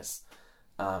genius.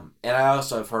 And I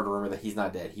also have heard a rumor that he's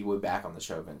not dead. He will be back on the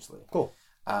show eventually. Cool.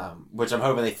 Which I'm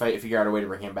hoping they figure out a way to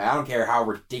bring him back. I don't care how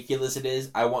ridiculous it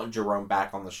is. I want Jerome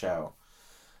back on the show.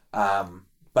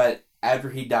 But after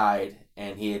he died,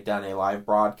 and he had done a live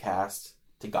broadcast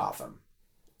to Gotham,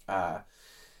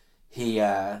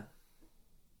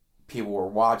 people were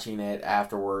watching it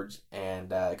afterwards, and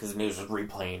because the news was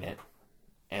replaying it,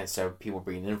 and so people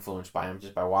were being influenced by him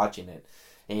just by watching it.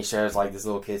 And he shows this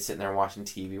little kid sitting there watching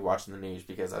TV, watching the news,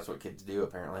 because that's what kids do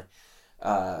apparently.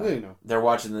 They're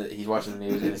watching he's watching the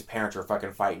news, and his parents are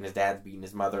fucking fighting. His dad's beating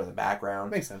his mother in the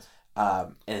background. Makes sense.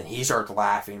 And he starts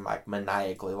laughing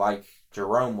maniacally, like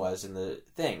Jerome was in the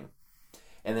thing.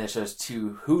 And then it shows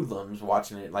two hoodlums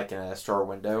watching it in a store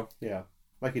window. Yeah,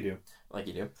 like you do.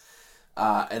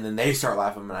 And then they start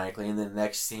laughing maniacally, and then the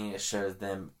next scene it shows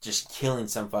them just killing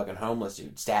some fucking homeless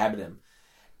dude, stabbing him.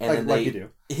 And like you do.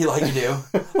 Like you do.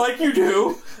 Like you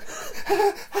do.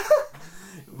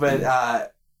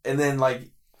 But, and then,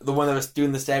 the one that was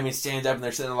doing the stabbing stands up, and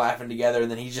they're sitting there laughing together, and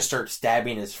then he just starts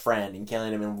stabbing his friend and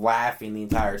killing him and laughing the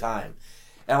entire time.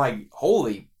 And I'm like,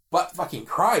 holy fucking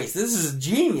Christ, this is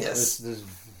genius. There's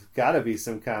gotta be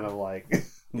some kind of,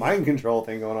 mind control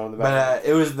thing going on in the background. But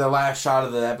it was the last shot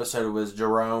of the episode was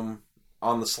Jerome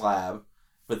on the slab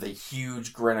with a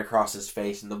huge grin across his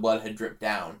face, and the blood had dripped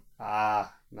down.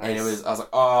 Ah, nice. And I was like,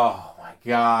 oh my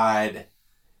God.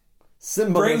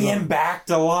 Symbolism. Bring him back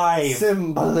to life.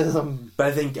 Symbolism.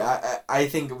 But I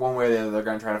think one way or the other they're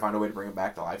going to try to find a way to bring him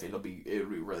back to life. It'll be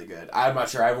really good. I'm not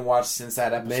sure. I haven't watched since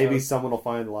that episode. Maybe someone will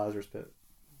find the Lazarus Pit.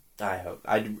 I hope.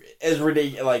 It's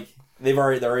ridiculous. They're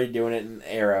already doing it in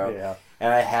Arrow. Yeah.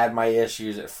 And I had my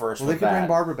issues at first. Well, they could bring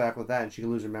Barbara back with that, and she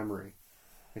could lose her memory,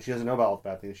 and she doesn't know about all the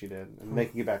bad things she did, and they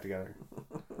can get back together.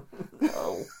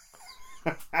 Oh.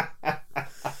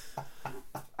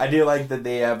 I do like that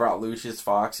they brought Lucius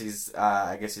Fox. He's,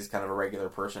 I guess he's kind of a regular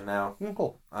person now.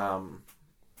 Cool.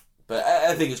 But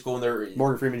I think it's cool. And they're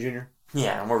Morgan Freeman Jr.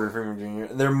 Yeah, Morgan Freeman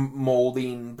Jr. They're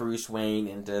molding Bruce Wayne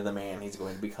into the man he's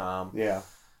going to become. Yeah.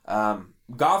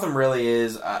 Gotham really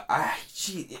is.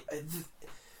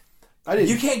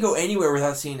 You can't go anywhere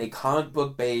without seeing a comic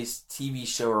book based TV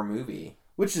show or movie,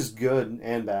 which is good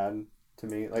and bad to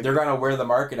me. They're gonna wear the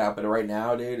market out, but right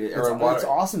now, dude, it's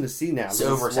awesome to see now. It's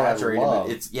oversaturated.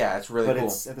 It's really cool.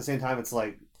 But at the same time, it's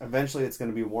eventually it's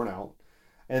going to be worn out.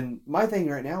 And my thing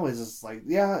right now is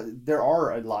there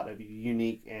are a lot of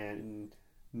unique and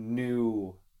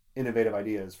new, innovative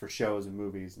ideas for shows and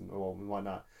movies and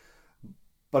whatnot.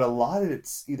 But a lot of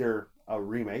it's either a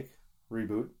remake,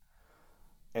 reboot,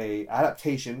 a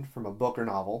adaptation from a book or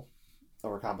novel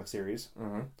or a comic series,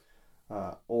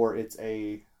 or it's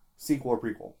a sequel or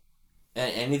prequel.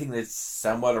 And anything that's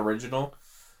somewhat original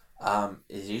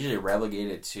is usually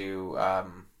relegated to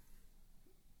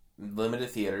limited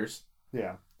theaters.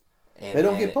 Yeah, they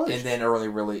don't get pushed. And then early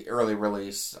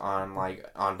release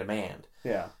on demand.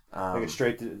 Yeah,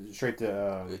 straight to.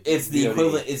 It's the VOD.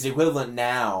 equivalent. It's the equivalent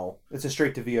now. It's a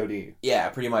straight to VOD. Yeah,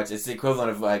 pretty much. It's the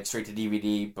equivalent of straight to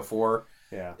DVD before.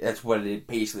 Yeah, that's what it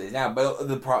basically is now. But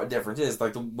the difference is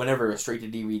whenever it was straight to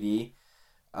DVD,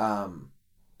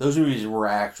 those movies were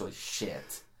actually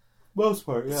shit. Most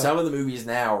part, yeah. Some of the movies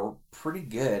now are pretty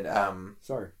good.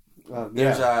 Sorry.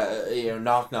 There's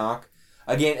Knock Knock.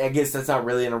 Again, I guess that's not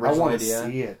really an original idea. I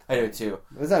want to see it. I do too.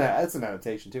 That's an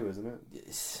adaptation too, isn't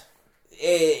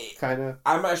it? Kind of.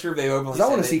 I'm not sure if they openly said I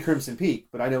want to see Crimson Peak,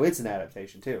 but I know it's an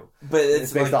adaptation too. But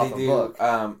it's based like off a book.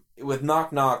 With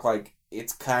Knock Knock, like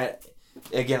it's kind of.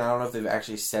 Again, I don't know if they've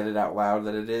actually said it out loud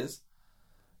that it is,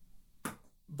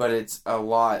 but it's a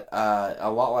lot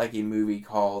like a movie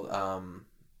called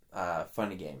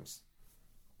Funny Games.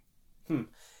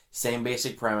 Same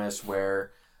basic premise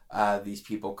where these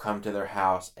people come to their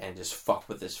house and just fuck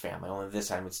with this family. Only this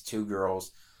time it's two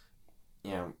girls,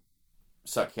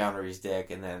 suck Keanu Reeves'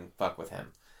 dick and then fuck with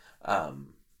him,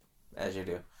 as you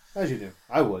do. As you do.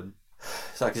 I would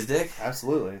suck his dick.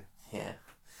 Absolutely. Yeah.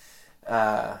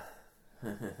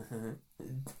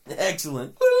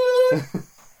 Excellent.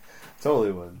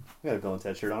 Totally would. I got a Bill and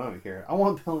Ted shirt on. I don't care. I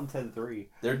want Bill and Ted 3.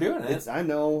 They're doing it. I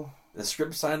know. The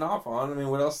script signed off on. I mean,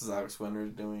 what else is Alex Winter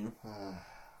doing?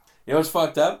 You know what's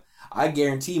fucked up? I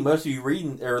guarantee most of you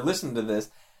reading or listening to this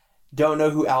don't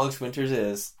know who Alex Winters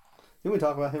is. Didn't we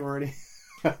talk about him already?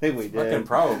 I think we did. Fucking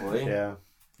probably. Yeah.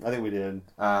 I think we did.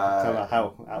 Talk about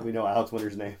how we know Alex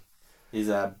Winter's name. He's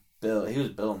Bill. He was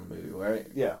Bill in the movie, right?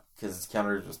 Yeah. Because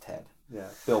Keanu Reeves was Ted. Yeah.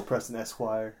 Bill Preston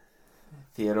Esquire.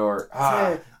 Theodore.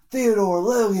 Theodore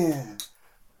Logan.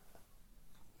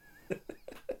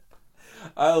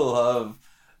 I love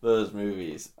those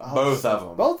movies. Both of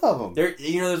them. Both of them.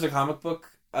 There's a comic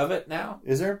book of it now.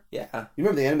 Is there? Yeah. You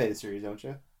remember the animated series, don't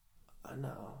you?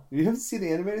 No. You haven't seen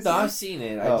the animated series? No, I've seen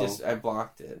it. I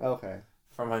blocked it. Okay.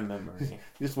 From my memory.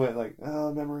 You just went like,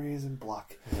 memories and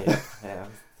block. Yeah,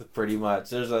 pretty much.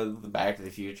 There's the Back to the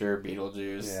Future,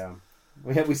 Beetlejuice. Yeah.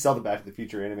 We saw the Back to the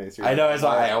Future animated series. I know,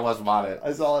 I almost bought it.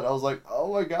 I saw it, I was like,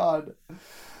 oh my god.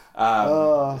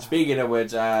 Speaking of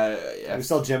which, we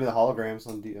saw Gem and the Holograms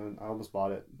on I almost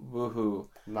bought it. Woohoo.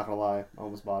 I'm not gonna lie, I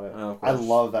almost bought it. Oh, I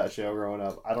love that show growing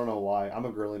up. I don't know why. I'm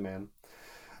a girly man.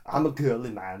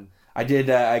 I did,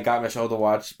 I got Michelle to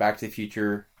watch Back to the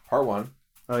Future Part 1.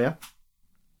 Oh yeah?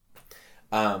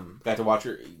 Got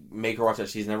to make her watch it.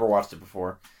 She's never watched it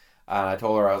before. I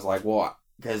told her, I was like, well,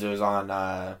 because it was on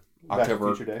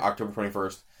October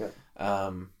 21st. Yeah.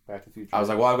 Back to the Future. I was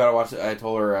like, well, I've got to watch it. I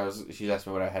told her, she's asked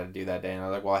me what I had to do that day, and I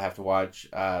was like, well, I have to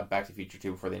watch Back to the Future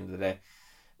 2 before the end of the day.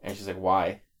 And she's like,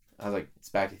 why? I was like, it's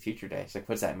Back to the Future Day. She's like,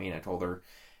 what's that mean? I told her.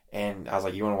 And I was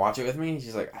like, you want to watch it with me? And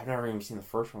she's like, I've never even seen the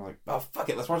first one. I'm like, oh, fuck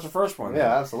it, let's watch the first one.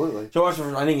 Yeah, absolutely. So I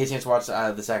didn't get a chance to watch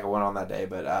the second one on that day,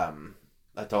 but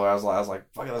I told her, I was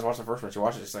like, fuck it, let's watch the first one. She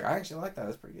watched it. She's like, I actually like that.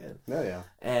 That's pretty good. Yeah.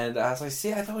 And I was like,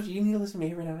 see, I told you need to listen to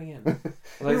me every now and again.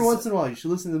 Every once in a while, you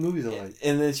should listen to the movies I like.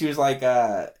 And then she was like,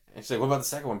 and she's like, what about the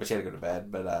second one? But she had to go to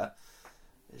bed. But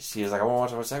she was like, I want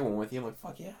to watch the second one with you. I'm like,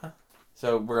 fuck yeah.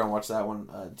 So we're going to watch that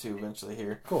one too eventually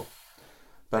here. Cool.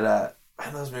 But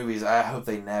those movies, I hope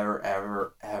they never,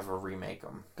 ever, ever remake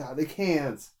them. God, they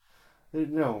can't.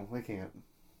 No, they can't.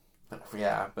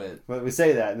 Yeah, but we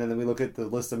say that, and then we look at the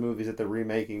list of movies that they're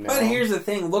remaking now. But here's the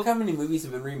thing: look how many movies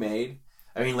have been remade.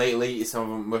 I mean, lately, most of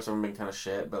them have been kind of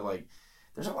shit. But like,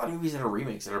 there's a lot of movies that are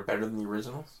remakes that are better than the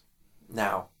originals.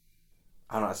 Now,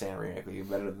 I'm not saying a remake would be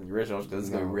better than the originals because it's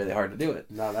going to be really hard to do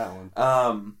it. Not that one.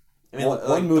 I mean,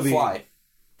 one movie, The Fly.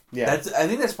 Yeah, I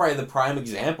think that's probably the prime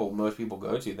example most people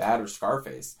go to. That or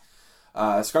Scarface.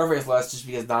 Scarface less, just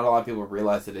because not a lot of people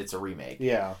realize that it's a remake.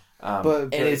 Yeah.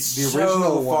 But it's the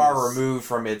original so far removed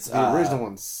from its. The original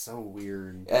one's so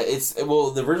weird.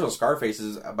 The original Scarface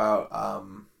is about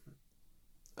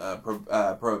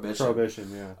prohibition. Prohibition,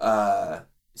 yeah.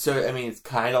 So I mean, it's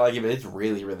kind of like it, but it's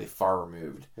really, really far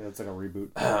removed. Yeah, it's like a reboot.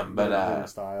 But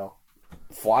style.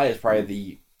 Fly is probably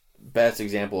the best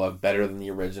example of better than the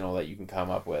original that you can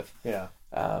come up with. Yeah.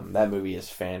 That movie is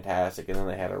fantastic, and then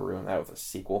they had to ruin that with a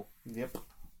sequel. Yep.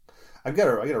 I got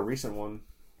a recent one.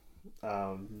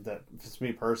 That just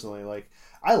me personally, like,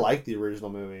 I like the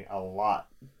original movie a lot.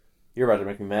 You're about to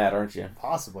make me mad, aren't you?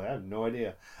 Possibly, I have no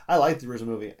idea. I like the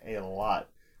original movie a lot,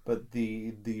 but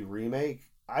the remake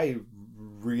I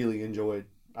really enjoyed.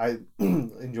 I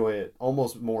enjoy it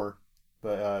almost more.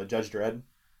 But Judge Dredd.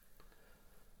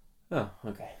 Oh,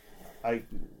 okay.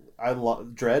 I love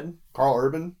Dredd. Carl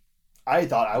Urban. I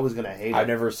thought I was going to hate it. I've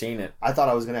never seen it. I thought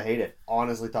I was going to hate it.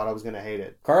 Honestly thought I was going to hate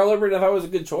it. Carl Urban, I thought was a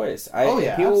good choice.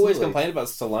 People always complain about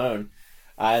Stallone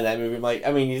in that movie. I'm like,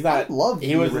 I mean, he's not... I love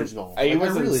the original. He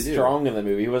wasn't really strong in the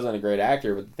movie. He wasn't a great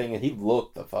actor, but the thing is, he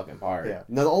looked the fucking part. Yeah.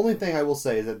 Now, the only thing I will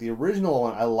say is that the original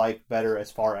one I like better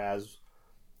as far as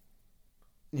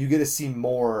you get to see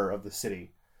more of the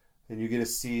city. And you get to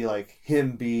see, like,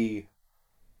 him be...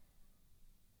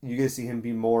 You get to see him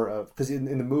be more of... Because in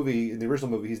the movie, in the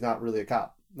original movie, he's not really a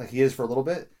cop. like he is for a little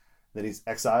bit. Then he's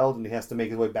exiled, and he has to make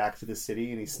his way back to the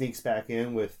city, and he sneaks back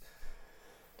in with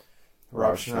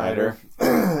Rob Schneider.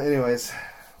 Anyways,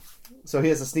 so he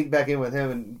has to sneak back in with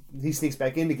him, and he sneaks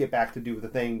back in to get back to do the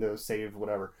thing to save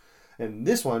whatever. And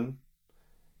this one,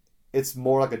 it's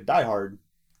more like a Die Hard.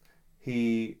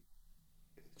 He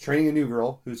training a new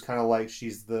girl who's kind of like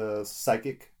she's the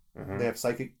psychic. Mm-hmm. They have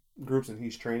psychic groups, and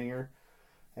he's training her.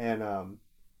 And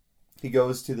he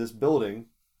goes to this building.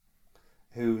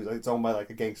 It's owned by like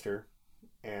a gangster,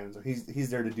 and so he's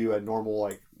there to do a normal,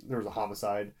 like, there was a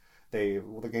homicide. The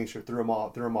gangster threw him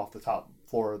off the top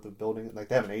floor of the building. Like,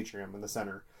 they have an atrium in the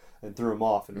center, and threw him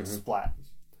off, and it splat.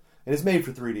 And it's made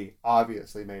for 3D,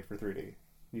 obviously made for 3D.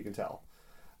 You can tell.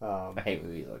 I hate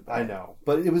movies like that. I know,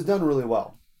 but it was done really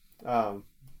well.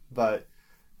 But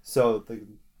so the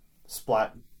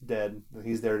splat dead, and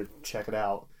he's there to check it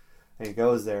out, and he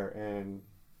goes there, and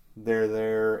they're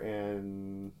there,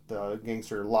 and the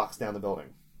gangster locks down the building.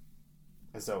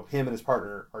 And so him and his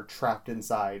partner are trapped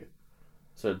inside.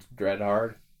 So it's Dread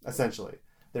Hard? Essentially.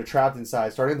 They're trapped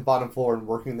inside, starting at the bottom floor and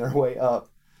working their way up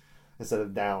instead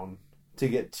of down to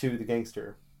get to the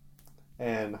gangster.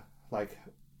 And, like,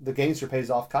 the gangster pays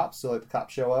off cops, so, like, the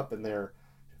cops show up, and they're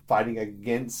fighting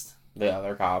against the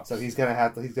other cops. So he's gonna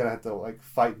have to like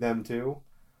fight them too.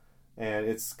 And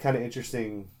it's kind of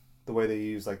interesting the way they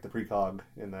use like the precog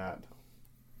in that.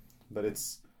 But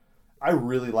I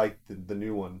really like the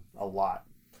new one a lot.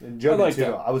 And Joker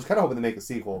too. I was kind of hoping to make a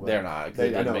sequel, but they're not.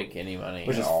 They didn't make any money,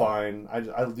 which is fine. I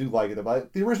do like it,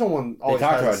 but the original one always they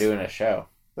talked about doing a show.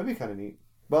 That'd be kind of neat.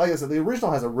 But like I said, the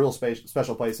original has a real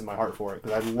special place in my heart for it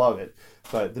because I love it.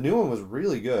 But the new one was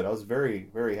really good. I was very,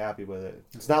 very happy with it.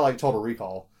 It's not like Total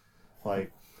Recall.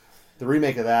 Like, the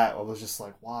remake of that, I was just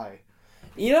like, why?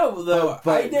 You know, though,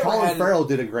 but Colin Farrell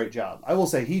did a great job. I will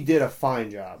say he did a fine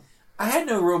job. I had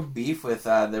no real beef with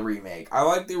the remake. I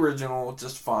like the original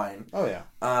just fine. Oh yeah.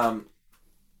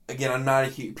 Again, I'm not a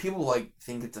huge... People like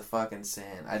think it's a fucking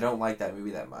sin. I don't like that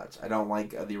movie that much. I don't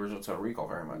like the original Total Recall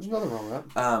very much. There's nothing wrong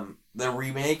with that. The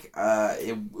remake,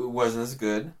 it wasn't as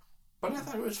good, but I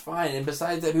thought it was fine. And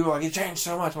besides that, people are like, it changed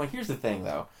so much. I'm like, here's the thing,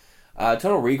 though.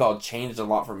 Total Recall changed a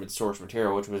lot from its source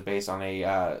material, which was based on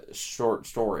a short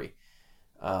story.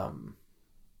 I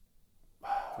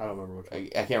don't remember which one. I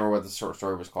can't remember what the short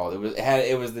story was called.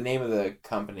 It was the name of the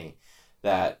company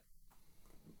that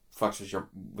fucks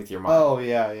with your mind. Oh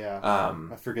yeah.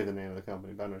 I forget the name of the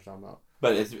company, but I know what you're talking about.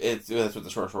 But that's what the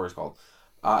short story is called.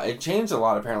 It changed a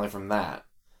lot apparently from that,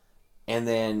 and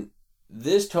then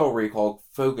this Total Recall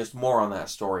focused more on that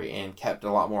story and kept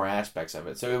a lot more aspects of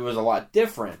it. So it was a lot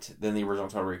different than the original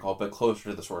Total Recall, but closer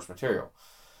to the source material.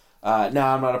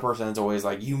 Now, I'm not a person that's always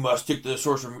like, you must stick to the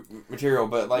source material,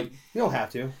 but like... You don't have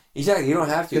to. Exactly, you don't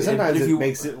have to. Because sometimes it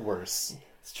makes it worse.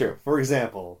 It's true. For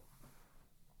example,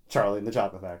 Charlie and the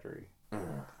Chocolate Factory.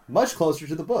 Much closer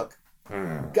to the book.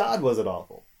 God, was it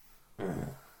awful.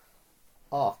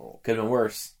 Awful. Could have been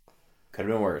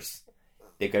worse.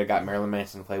 They could have got Marilyn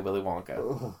Manson to play Willy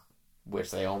Wonka. Which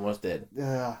they almost did.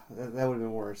 Yeah, that would have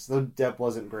been worse. Though Depp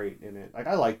wasn't great in it. Like,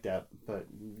 I like Depp, but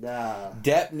nah.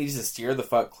 Depp needs to steer the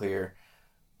fuck clear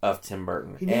of Tim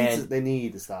Burton. They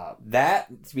need to stop. That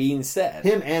being said...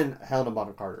 Him and Helena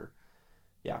Bonham Carter.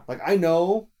 Yeah. Like, I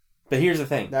know... But here's the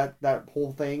thing. That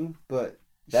whole thing, but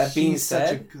that being said,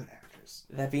 such a good actress.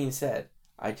 That being said,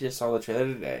 I just saw the trailer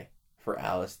today for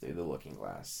Alice Through the Looking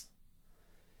Glass.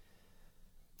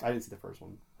 I didn't see the first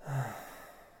one.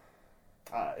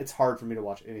 It's hard for me to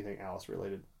watch anything Alice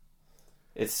related.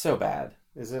 It's so bad.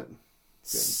 Is it? Good.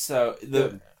 So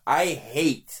I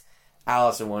hate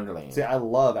Alice in Wonderland. See, I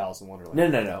love Alice in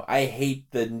Wonderland. No. I hate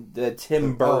the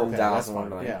Tim Burton's Alice in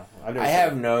Wonderland. Yeah, I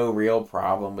have no real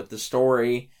problem with the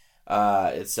story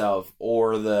itself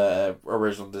or the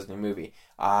original Disney movie.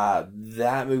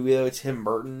 That movie though, Tim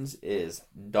Burton's, is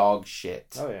dog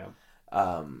shit. Oh yeah.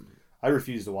 I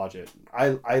refuse to watch it.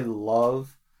 I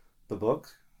love the book.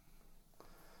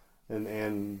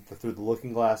 And Through the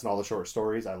Looking Glass and all the short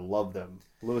stories, I love them.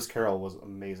 Lewis Carroll was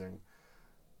amazing.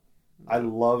 I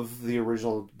love the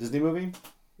original Disney movie.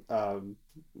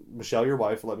 Michelle, your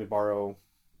wife, let me borrow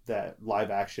that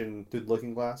live action Through the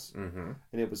Looking Glass, and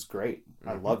it was great.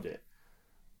 I loved it.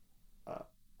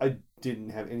 I didn't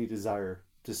have any desire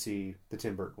to see the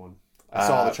Tim Burton one. I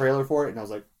saw the trailer for it, and I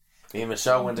was like... Me and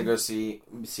Michelle went to go see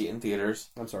it in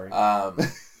theaters. I'm sorry.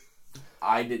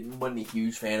 I wasn't a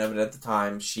huge fan of it at the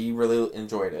time. She really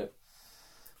enjoyed it.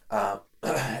 And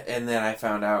then I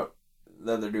found out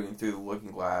that they're doing Through the Looking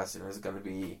Glass, and it's going to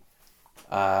be,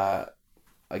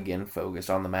 again, focused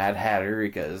on the Mad Hatter,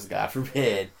 because, God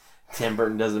forbid, Tim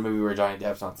Burton does a movie where Johnny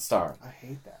Depp's not the star. I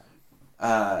hate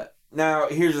that. Now,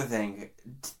 here's the thing.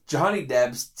 Johnny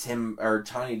Depp's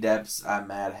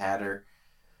Mad Hatter,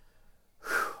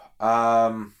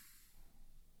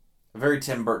 very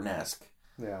Tim Burton-esque.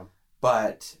 Yeah.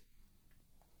 But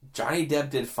Johnny Depp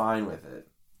did fine with it.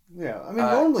 Yeah, I mean,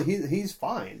 normally he's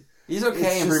fine. He's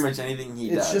okay in pretty much anything he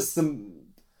does. It's just them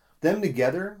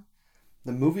together.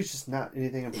 The movie's just not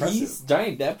anything impressive.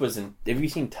 Johnny Depp was in... Have you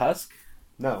seen Tusk?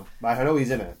 No, I know he's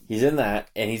in it. He's in that,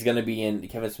 and he's going to be in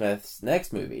Kevin Smith's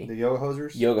next movie. The Yoga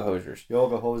Hosers? Yoga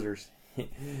Hosers.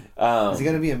 Is he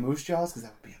going to be in Moose Jaws? Because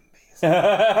that would be amazing.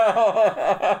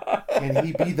 Can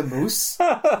he be the moose?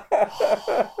 That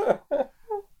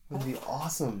would be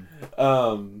awesome.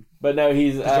 But no,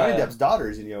 he's... Johnny Depp's daughter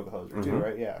is in Yoga Hoser, too,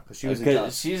 right? Yeah, because she was in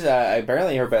Tusk. She's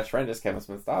apparently her best friend is Kevin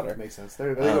Smith's daughter. Makes sense.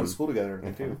 They go to school together and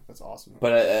everything, too. That's awesome.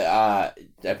 But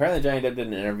apparently Johnny Depp did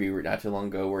an interview not too long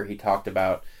ago where he talked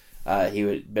about he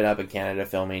had been up in Canada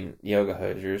filming Yoga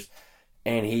Hosers,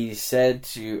 and he said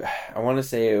to... I want to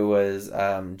say it was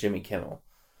Jimmy Kimmel.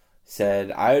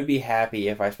 Said, I would be happy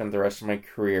if I spent the rest of my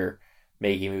career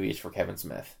making movies for Kevin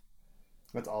Smith.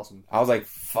 That's awesome. I was like,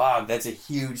 fuck, that's a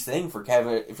huge thing for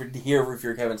Kevin, to hear if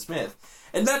you're Kevin Smith.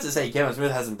 And not to say Kevin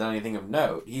Smith hasn't done anything of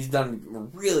note. He's done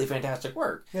really fantastic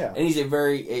work. Yeah. And he's a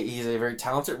very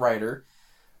talented writer.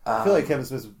 I feel like Kevin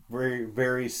Smith's very,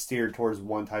 very steered towards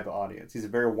one type of audience. He's a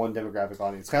very one demographic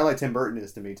audience. Kind of like Tim Burton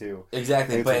is to me, too.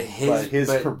 Exactly. But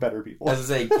his for better people. As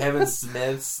I say, Kevin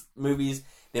Smith's movies,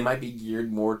 they might be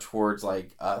geared more towards,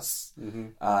 like, us.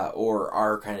 Or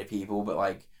our kind of people.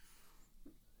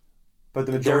 But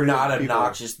the majority they're not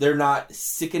obnoxious. They're not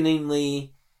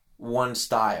sickeningly one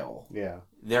style. Yeah.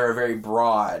 They're a very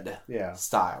broad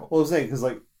style. Well, I was saying, because,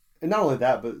 and not only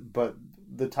that, but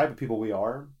the type of people we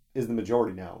are is the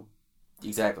majority now.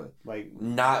 Exactly.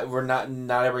 Not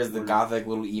everybody's the gothic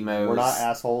little emos. We're not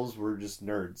assholes. We're just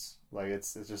nerds.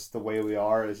 It's just the way we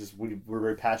are. It's just we're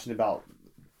very passionate about...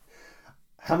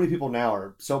 How many people now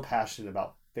are so passionate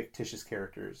about fictitious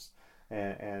characters?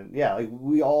 And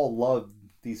we all love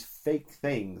these fake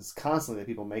things constantly that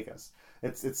people make us.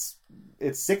 It's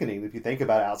sickening if you think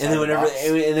about it outside.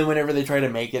 And then whenever they try to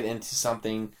make it into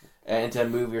something, into a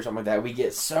movie or something like that, we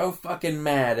get so fucking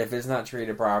mad if it's not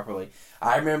treated properly.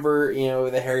 I remember,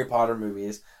 the Harry Potter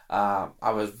movies. I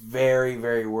was very,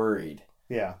 very worried.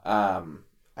 Yeah.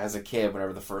 As a kid,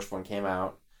 whenever the first one came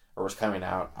out or was coming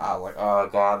out, I was like, oh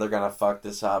god, they're gonna fuck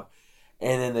this up.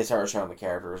 And then they started showing the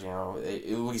characters, at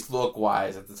least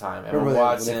look-wise at the time. Remember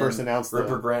Watson, when they first announced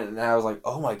Rupert Grint, and I was like,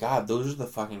 oh my god, those are the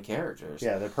fucking characters.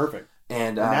 Yeah, they're perfect.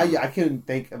 And now I couldn't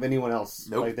think of anyone else.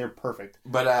 Nope. They're perfect.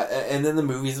 But and then the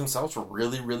movies themselves were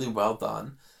really, really well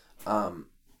done. A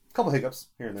couple hiccups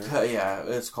here and there. Yeah,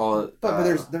 let's call it... But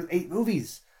there's 8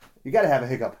 movies. You gotta have a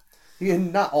hiccup.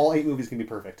 Not all 8 movies can be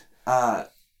perfect.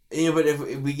 But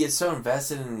if we get so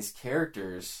invested in these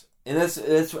characters... And that's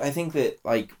I think that,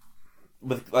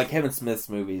 with Kevin Smith's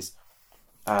movies,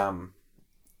 they're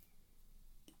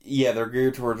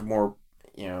geared towards more,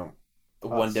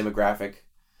 one demographic.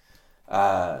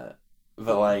 But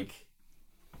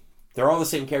they're all the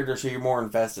same characters, so you're more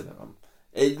invested in them.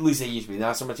 At least they used to be.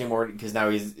 Not so much anymore because now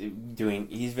he's been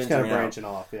kind of branching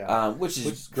off, which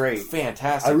is great,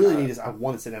 fantastic. I really I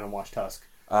want to sit down and watch Tusk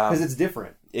because it's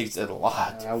different. It's a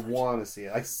lot. And I want to see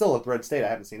it. Still at Red State, I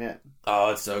haven't seen it.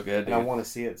 Oh, it's so good, dude. And I want to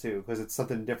see it too because it's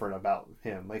something different about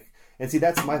him. And see,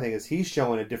 that's my thing is he's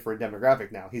showing a different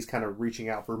demographic now. He's kind of reaching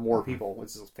out for more people,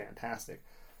 which is fantastic.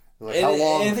 How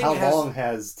long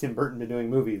has Tim Burton been doing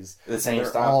movies? The same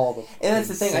style. And that's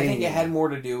the thing. I think it had more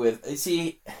to do with...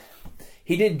 See,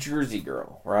 he did Jersey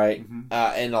Girl, right? Mm-hmm.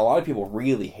 And a lot of people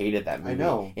really hated that movie. I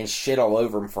know. And shit all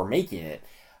over him for making it.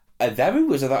 That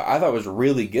movie I thought was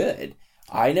really good.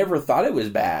 I never thought it was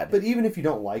bad. But even if you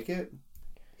don't like it,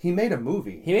 he made a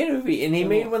movie. He made a movie, and he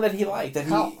made one that he liked.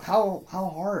 How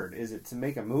hard is it to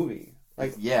make a movie?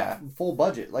 Full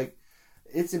budget.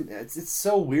 It's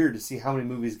so weird to see how many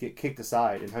movies get kicked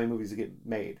aside and how many movies get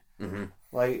made. Mm-hmm.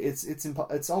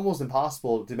 It's almost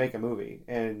impossible to make a movie,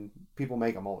 and people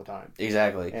make them all the time.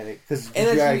 Exactly. Because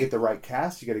you gotta get the right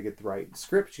cast, you gotta get the right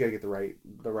script, you gotta get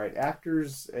the right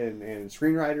actors and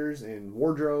screenwriters and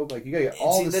wardrobe. You gotta get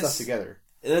all this stuff together.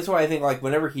 That's why I think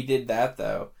whenever he did that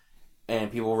though,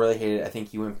 and people really hated it, I think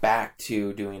he went back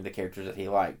to doing the characters that he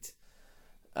liked.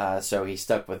 So he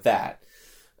stuck with that.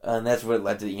 And that's what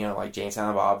led to, Jane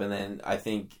Silent Bob, and then I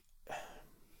think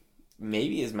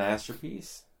maybe his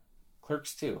masterpiece,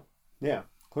 Clerks 2. Yeah,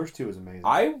 Clerks 2 is amazing.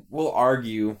 I will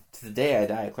argue to the day I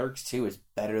die, Clerks 2 is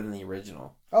better than the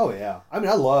original. Oh, yeah. I mean,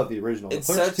 I love the original.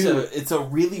 It's a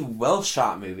really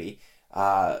well-shot movie.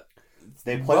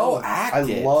 They play well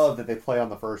acted. I love that they play on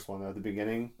the first one at the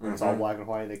beginning when it's all black and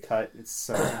white. They cut. It's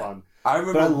so fun. I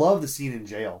remember, but I love the scene in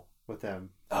jail with them.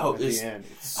 Oh, at the end.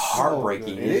 It's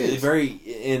heartbreaking. So it is. It's very,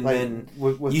 and like, then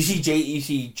with you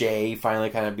see Jay finally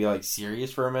kind of be like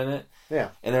serious for a minute.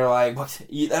 Yeah, and they're like, "What?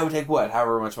 That would take what?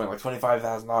 However much money? Like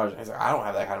 $25,000." He's like, "I don't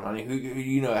have that kind of money. Who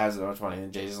you know has that much money?"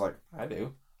 And Jay's just like, "I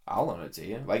do. I'll loan it to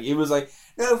you." Like it was like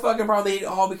no fucking problem. They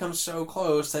all become so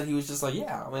close that he was just like,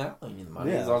 "Yeah, I mean, I'll loan you the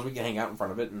money as long as we can hang out in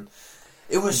front of it." And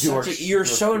it was you're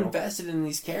so invested in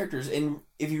these characters, and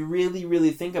if you really,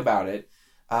 really think about it.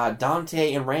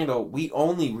 Dante and Randall, we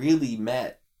only really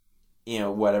met,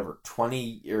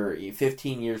 20 or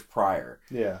 15 years prior.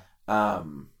 Yeah.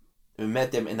 We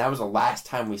met them, and that was the last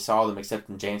time we saw them, except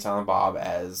in Jay and Silent Bob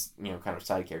as, kind of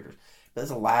side characters. That's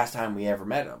the last time we ever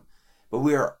met them.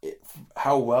 But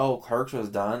how well Clerks was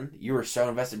done, you were so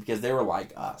invested because they were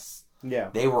like us. Yeah.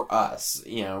 They were us.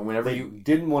 Whenever they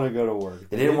didn't want to go to work.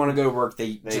 They didn't want to go to work.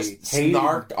 They just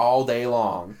snarked all day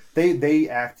long. They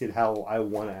acted how I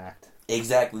want to act.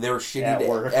 Exactly. They were shitty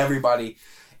to everybody.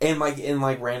 And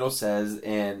like Randall says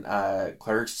in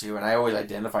Clerks 2, and I always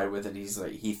identified with it, he's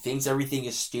like, he thinks everything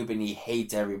is stupid and he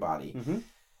hates everybody. Mm-hmm.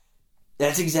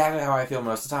 That's exactly how I feel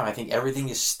most of the time. I think everything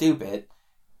is stupid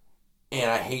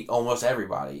and I hate almost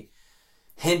everybody.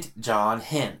 Hint, John,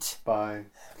 hint. Bye.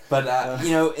 But,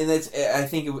 and I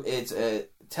think it's a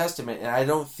testament, and I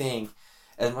don't think,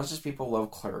 as much as people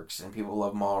love Clerks and people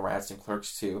love Mallrats and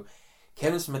Clerks 2,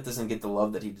 Kevin Smith doesn't get the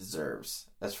love that he deserves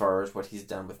as far as what he's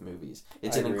done with movies.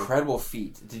 It's an incredible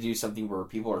feat to do something where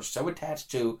people are so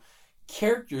attached to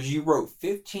characters you wrote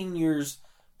 15 years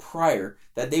prior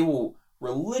that they will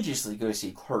religiously go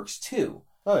see Clerks 2.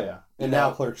 Oh, yeah. And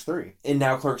now Clerks 3. And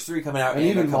now Clerks 3 coming out. And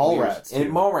even Mallrats.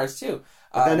 And Mallrats, too.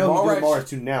 I know he's doing Mallrats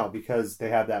 2 now because they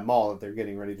have that mall that they're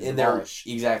getting ready to demolish.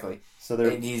 Exactly. So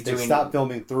they stopped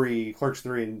filming Clerks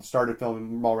 3 and started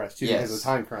filming Mallrats 2 because of the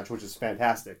time crunch, which is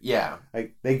fantastic. Yeah.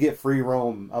 Like, they get free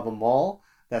roam of a mall.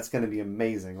 That's going to be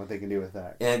amazing what they can do with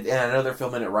that. And I know they're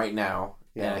filming it right now.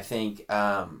 Yeah. And I think, it's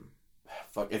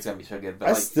going to be so good.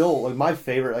 But still, my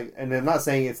favorite, and I'm not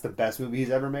saying it's the best movie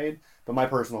he's ever made, but my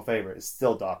personal favorite is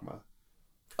still Dogma.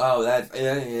 Oh, I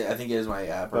think it is my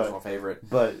personal favorite.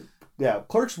 But... yeah,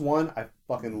 Clerks 1 I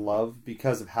fucking love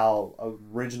because of how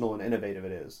original and innovative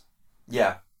it is.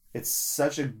 Yeah. It's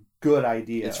such a good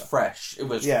idea. It's fresh. It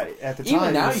was at the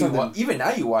time. Even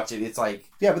now you watch it, it's like...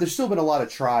 yeah, but there's still been a lot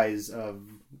of tries of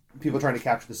people trying to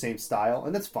capture the same style,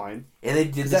 and that's fine. And they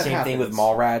did the same thing with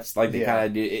Mallrats. Like, they kind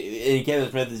of do... And Kevin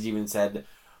Smith has even said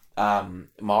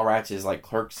Mallrats is like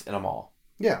Clerks in a mall.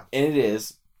 Yeah. And it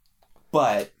is.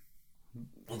 But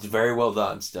it's very well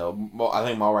done still. I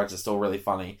think Mallrats is still really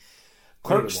funny.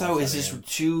 Clerks, though, is just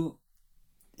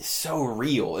so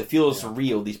real. It feels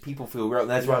real. These people feel real. And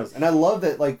that's why. And I love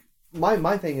that, like,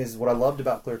 my thing is, what I loved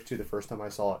about Clerks 2 the first time I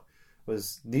saw it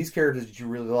was these characters that you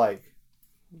really like,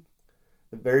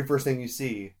 the very first thing you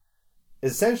see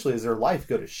is essentially is their life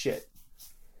go to shit.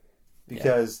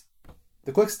 Because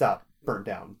the Quick Stop burnt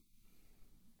down.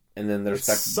 And then they're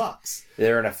stuck. Sucks.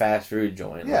 They're in a fast food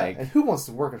joint. Yeah, and who wants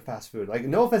to work at fast food? Like,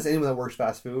 no offense to anyone that works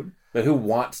fast food. But who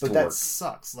wants to work? But that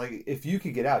sucks. Like, if you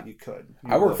could get out, you could.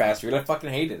 I work fast food. I fucking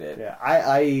hated it.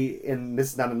 Yeah, and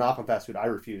this is not a knock on fast food. I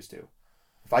refuse to.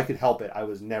 If I could help it, I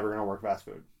was never going to work fast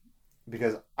food.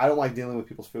 Because I don't like dealing with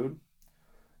people's food.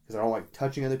 Because I don't like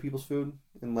touching other people's food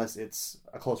unless it's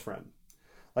a close friend.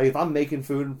 Like, if I'm making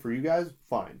food for you guys,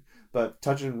 fine. But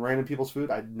touching random people's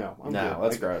food, I'm good.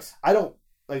 That's gross. I don't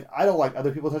like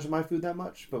other people touching my food that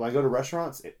much, but when I go to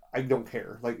restaurants, I don't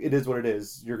care. Like, it is what it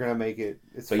is. You're gonna make it.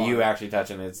 It's but fine. You actually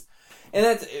touching it, and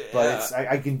that's. But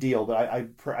I can deal. But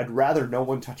I'd rather no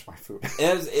one touch my food.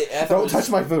 Don't touch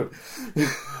my food.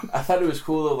 I thought it was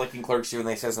cool though, like in Clerks 2, when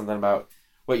they said something about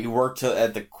you worked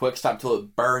at the Quick Stop till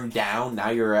it burned down.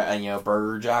 Now you're a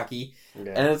burger jockey, and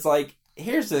it's like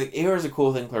here's a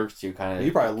cool thing. Clerks 2 kind of.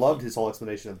 You probably loved his whole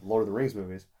explanation of the Lord of the Rings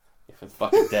movies. It's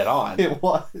fucking dead on. It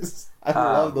was. I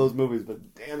love those movies,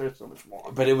 but damn, there's so much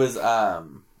more. But it was, I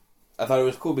thought it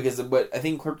was cool because what I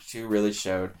think Clerks 2 really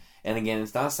showed, and again,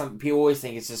 it's not something, people always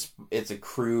think it's a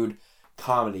crude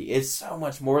comedy. It's so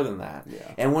much more than that.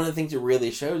 Yeah. And one of the things it really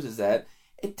shows is that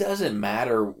it doesn't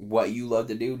matter what you love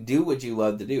to do what you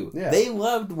love to do. Yeah. They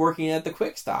loved working at the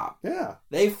Quick Stop. Yeah.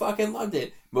 They fucking loved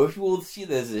it. Most people see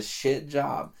this as a shit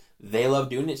job. They love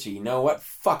doing it, so you know what?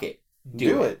 Fuck it.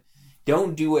 Do it.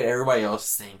 Don't do what everybody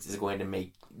else thinks is going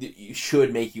to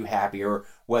should make you happy or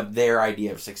what their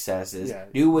idea of success is. Yeah.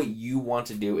 Do what you want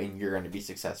to do and you're going to be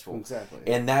successful. Exactly.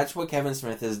 And that's what Kevin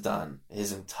Smith has done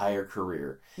his entire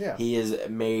career. Yeah. He has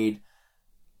made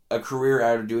a career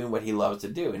out of doing what he loves to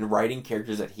do and writing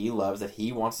characters that he loves, that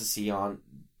he wants to see on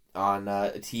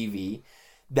TV.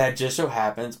 That just so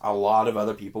happens a lot of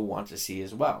other people want to see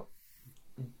as well.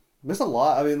 There's a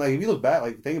lot. I mean, like, if you look back,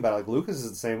 like, think about it, like, Lucas is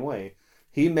the same way.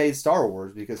 He made Star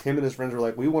Wars because him and his friends were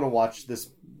like, we want to watch this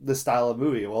style of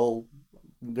movie. Well,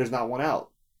 there's not one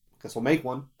out. Guess we'll make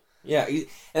one. Yeah, and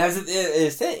that's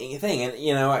his thing. And,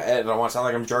 you know, I don't want to sound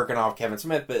like I'm jerking off Kevin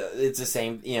Smith, but it's the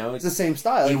same, you know. It's the same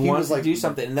style. He wants to do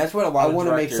something, and that's what a lot of directors... I want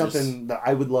to make something that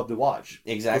I would love to watch.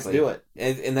 Exactly. Let's do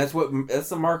it. And that's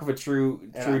the mark of a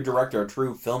true director, a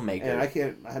true filmmaker. And I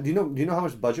can't... Do you know how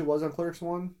much budget was on Clerks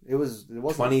 1? It wasn't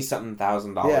 $20-something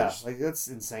thousand. Yeah, like, that's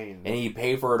insane. And he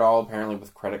paid for it all, apparently,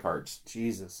 with credit cards.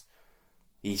 Jesus.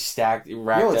 He racked up... You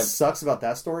know what sucks about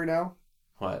that story now?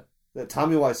 What? That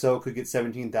Tommy Wiseau could get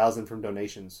 $17,000 from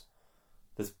donations.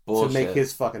 That's bullshit. To make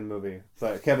his fucking movie.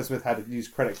 But Kevin Smith had to use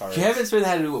credit cards. Kevin Smith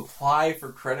had to apply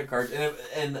for credit cards.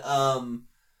 And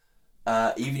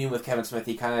Evening with Kevin Smith,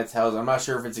 he kind of tells... I'm not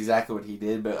sure if it's exactly what he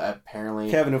did, but apparently...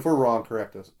 Kevin, if we're wrong,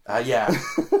 correct us. Yeah.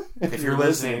 if you're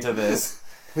listening to this.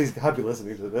 Please God be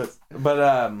listening to this.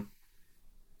 But,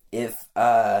 if,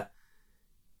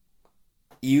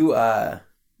 you,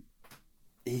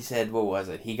 he said, what was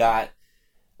it? He got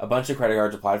a bunch of credit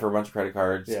cards, applied for a bunch of credit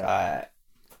cards,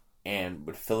 and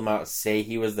would fill them out, say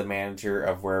he was the manager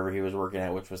of wherever he was working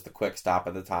at, which was the Quick Stop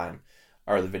at the time,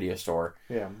 or the video store.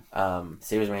 Yeah.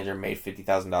 Say he was manager, made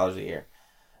 $50,000 a year.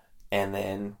 And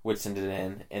then would send it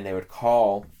in, and they would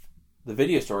call the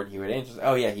video store, and he would answer,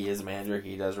 oh yeah, he is a manager,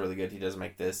 he does really good, he does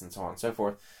make this, and so on and so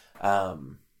forth.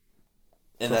 And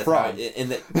so that's fraud.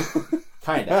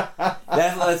 Kind of.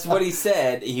 That's what he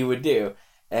said he would do.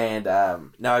 And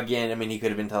now again, I mean, he could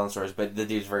have been telling stories, but the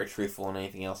dude's very truthful in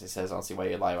anything else he says. I don't see why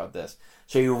he'd lie about this.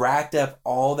 So he racked up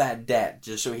all that debt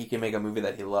just so he could make a movie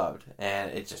that he loved, and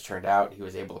it just turned out he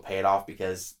was able to pay it off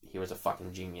because he was a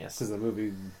fucking genius. Because the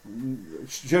movie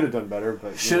should have done better,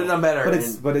 but done better.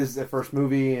 But it's the first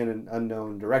movie and an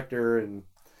unknown director,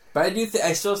 but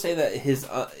I still say that his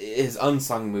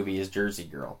unsung movie is Jersey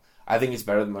Girl. I think it's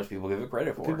better than most people give it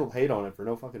credit for. People hate on it for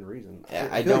no fucking reason. Yeah,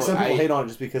 I feel like some people hate on it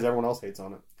just because everyone else hates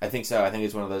on it. I think so. I think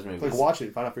it's one of those movies. Like, watch it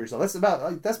and find out for yourself.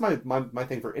 That's my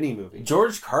thing for any movie.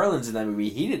 George Carlin's in that movie.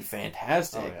 He did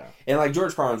fantastic. Oh, yeah. And like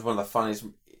George Carlin's one of the funniest.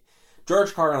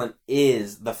 George Carlin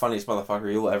is the funniest motherfucker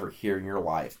you'll ever hear in your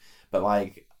life. But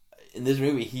like in this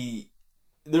movie,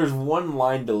 there's one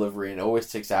line delivery and it always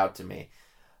sticks out to me.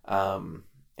 And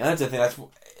that's the thing.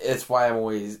 That's why I'm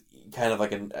always kind of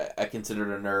like I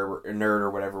considered a nerd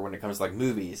or whatever when it comes to like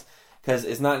movies, because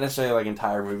it's not necessarily like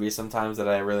entire movies sometimes that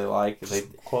I really like.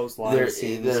 Close lines.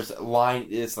 There's line.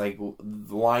 It's like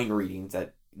line readings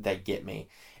that get me,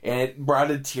 and it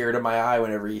brought a tear to my eye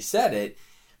whenever he said it.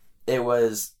 It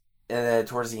was, and then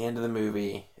towards the end of the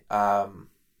movie, Ben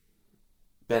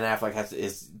Affleck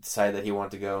decided that he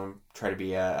wanted to go and try to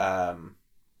be a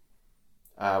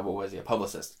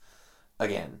publicist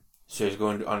again. So he was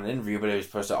going on an interview, but he was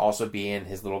supposed to also be in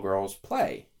his little girl's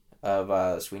play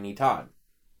of Sweeney Todd.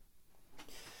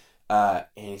 And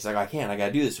he's like, I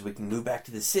gotta do this so we can move back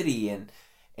to the city.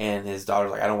 And his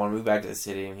daughter's like, I don't want to move back to the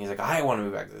city. And he's like, I want to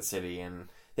move back to the city. And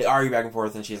they argue back and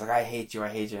forth. And she's like, I hate you.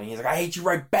 And he's like, I hate you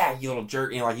right back, you little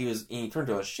jerk. And he turned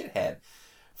to a shithead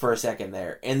for a second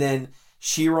there. And then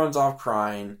she runs off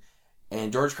crying.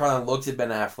 And George Carlin looks at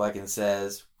Ben Affleck and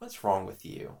says, what's wrong with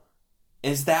you?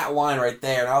 It's that line right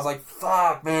there, and I was like,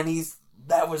 "Fuck, man,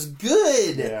 that was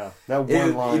good." Yeah, that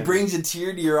one line. It brings a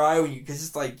tear to your eye because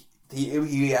it's like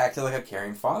he acted like a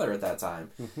caring father at that time,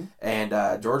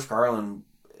 and George Carlin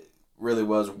really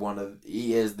was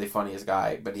he is the funniest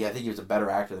guy, but I think he was a better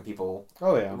actor than people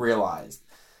realized.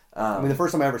 I mean, the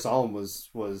first time I ever saw him was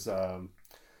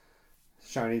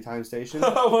Shiny Time Station.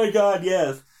 Oh my god,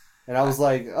 yes! And I was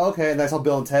like, okay, and I saw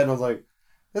Bill and Ted, and I was like,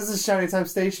 this is Shiny Time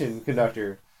Station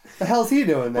conductor. The hell's he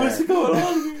doing there? What's going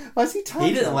on? Why is he talking?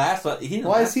 He didn't last. Why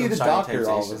is he the doctor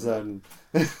all of a sudden?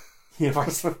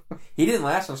 He didn't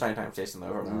last on Shiny Time Station though.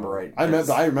 If I remember right.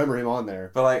 I remember him on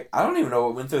there. But like, I don't even know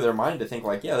what went through their mind to think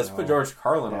like, let's put George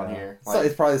Carlin on here. Like,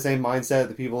 it's probably the same mindset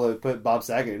the people that put Bob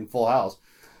Saget in Full House.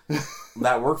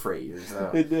 That worked for 8 years though.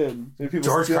 It did.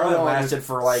 George Carlin lasted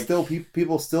for like.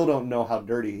 People still don't know how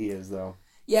dirty he is though.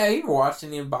 Yeah, you ever watched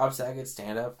any of Bob Saget's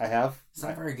stand up? I have. It's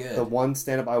not very good. The one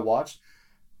stand up I watched.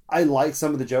 I like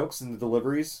some of the jokes and the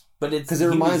deliveries, but because it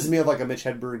reminds me of like a Mitch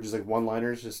Hedberg, just like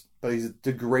one-liners, but he's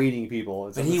degrading people.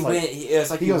 But he went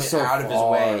out of his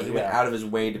way. He went out of his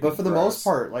way to. But for the most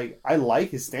part, like I like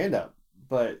his stand-up,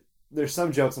 but there's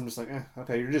some jokes I'm just like,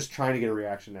 okay, you're just trying to get a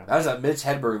reaction now. That's a Mitch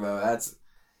Hedberg though.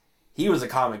 He was a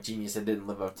comic genius that didn't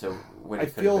live up to what he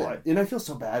could have been. And I feel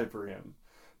so bad for him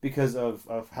because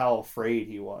of how afraid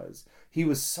he was. He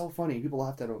was so funny. People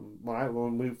laughed at him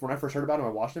when I first heard about him. I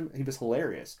watched him. He was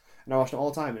hilarious, and I watched him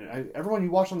all the time. And everyone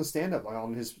you watch on the stand up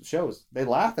on his shows, they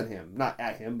laugh at him, not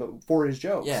at him, but for his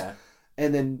jokes. Yeah.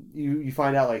 And then you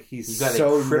find out like he's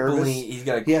so nervous.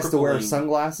 He has to wear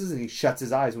sunglasses and he shuts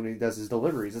his eyes when he does his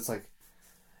deliveries. It's like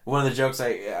one of the jokes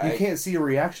you can't see a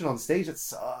reaction on stage. It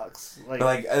sucks.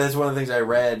 Like that's one of the things I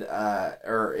read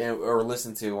or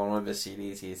listened to on one of his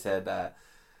CDs. He said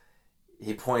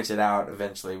he points it out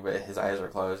eventually, but his eyes are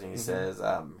closed, and he says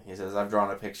I've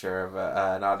drawn a picture of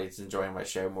an audience enjoying my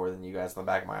show more than you guys on the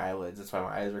back of my eyelids. That's why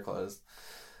my eyes are closed.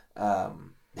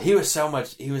 He was so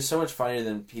much funnier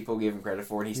than people gave him credit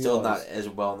for, and he's still not as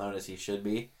well known as he should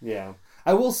be. Yeah.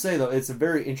 I will say, though, it's a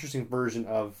very interesting version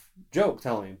of joke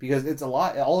telling, because it's a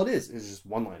lot, all it is just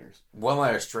one-liners.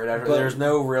 One-liners straight out. There's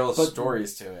no real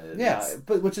stories to it. Yeah,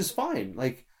 but which is fine.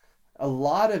 Like, a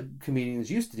lot of comedians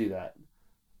used to do that.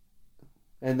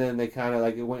 And then they kind of,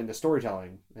 like, it went into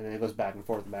storytelling, and then it goes back and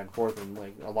forth, and,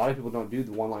 like, a lot of people don't do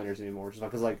the one-liners anymore, which is not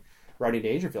because, like, Rodney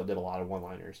Dangerfield did a lot of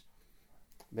one-liners.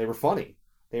 They were funny.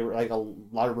 They were like a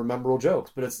lot of memorable jokes,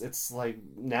 but it's like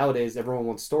nowadays everyone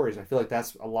wants stories. And I feel like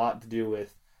that's a lot to do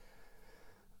with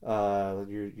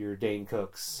your Dane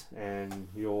Cooks and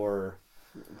your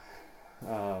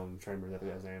I'm trying to remember the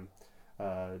other guy's name.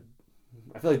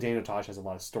 I feel like Dane Otosh has a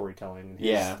lot of storytelling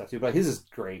and stuff too, but his is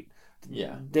great.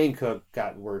 Yeah, Dane Cook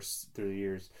got worse through the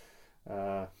years.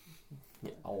 A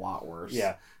lot worse.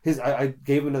 Yeah, I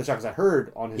gave him another shot because I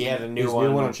heard on his new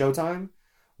one on Showtime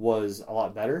was a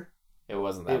lot better. It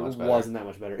wasn't that much better. It wasn't that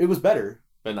much better. It was better.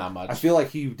 But not much. I feel like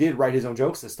he did write his own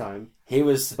jokes this time.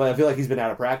 But I feel like he's been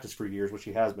out of practice for years, which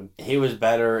he has been. He was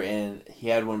better, and he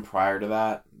had one prior to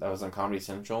that was on Comedy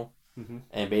Central. Mm-hmm.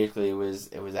 And basically it was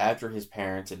after his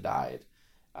parents had died,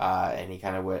 and he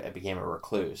kind of became a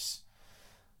recluse.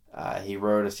 He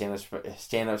wrote a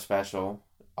stand-up special,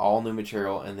 all new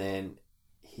material, and then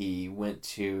he went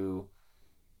to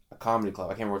a comedy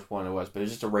club. I can't remember which one it was, but it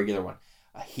was just a regular one.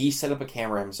 He set up a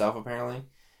camera himself, apparently,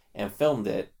 and filmed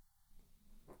it,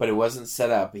 but it wasn't set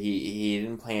up. He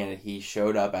didn't plan it. He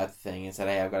showed up at the thing and said,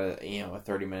 "Hey, I've got a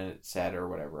 30-minute set or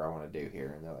whatever I want to do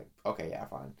here." And they're like, "Okay, yeah,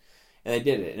 fine." And they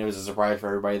did it, and it was a surprise for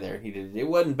everybody there. He did it. It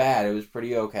wasn't bad. It was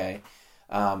pretty okay.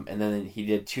 And then he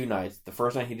did 2 nights. The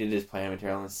first night he did his planned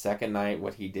material, and the second night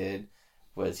what he did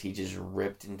was he just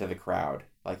ripped into the crowd.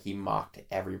 Like, he mocked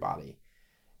everybody.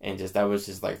 And that was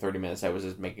just like 30 minutes. That was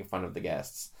just making fun of the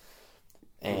guests.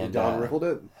 And Don Rickles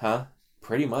it? Huh?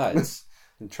 Pretty much.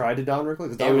 And tried to Don Rickles?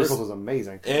 Because Don Rickles was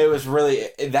amazing. It was really...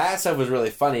 That stuff was really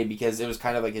funny because it was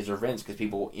kind of like his revenge because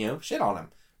people, shit on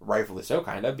him. Rightfully so,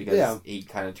 kind of, because he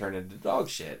kind of turned into dog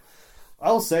shit.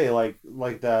 I'll say, like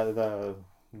the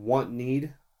Want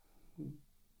Need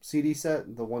CD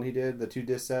set, the one he did, the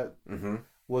 2-disc set,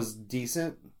 was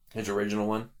decent. His original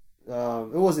one? It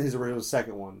wasn't his original, it was the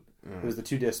second one. It was the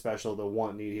 2-disc special, the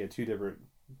Want Need. He had 2 different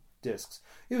discs.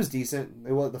 It was decent.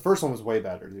 The first one was way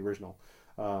better, the original.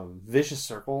 Vicious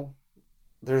Circle,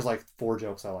 there's like 4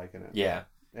 jokes I like in it. Yeah.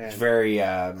 And it's very...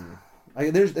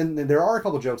 there are a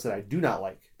couple jokes that I do not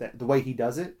like, that the way he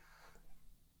does it,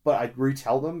 but I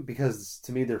retell them because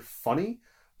to me they're funny,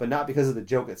 but not because of the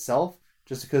joke itself,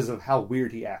 just because of how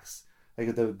weird he acts.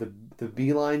 Like the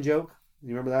beeline joke.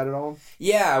 You remember that at all?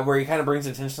 Yeah, where he kind of brings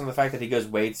attention to the fact that he goes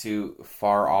way too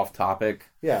far off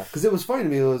topic. Yeah, because it was funny to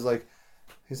me. It was like,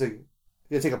 he's like,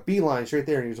 you take a beeline straight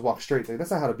there and you just walk straight. Like, that's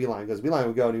not how the beeline goes. Beeline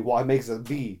would go and he makes a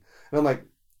B. And I'm like,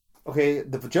 okay,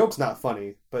 the joke's not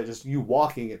funny, but just you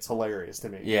walking, it's hilarious to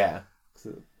me. Yeah.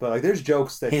 But like, there's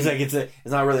jokes that he's like, it's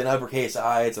not really an uppercase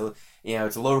I, it's a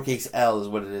lowercase L is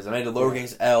what it is. I made a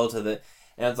lowercase L to the,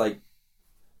 and it's like,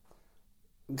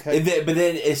 okay. But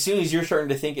then as soon as you're starting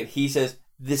to think it, he says,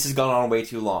 "This has gone on way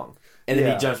too long," and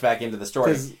then he jumps back into the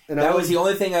story. That was the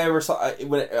only thing I ever saw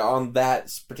on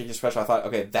that particular special. I thought,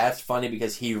 okay, that's funny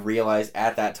because he realized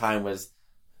at that time was,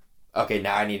 okay,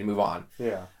 now I need to move on.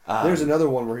 Yeah. There's another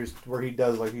one where he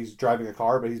does, like, he's driving a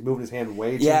car, but he's moving his hand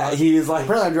way too much. He's like...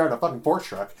 Apparently I'm driving a fucking fork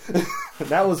truck.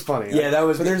 That was funny. Yeah, that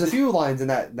was... But there's a few lines in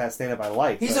that stand-up I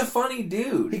like. He's a funny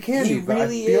dude. He can be, but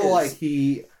really I feel like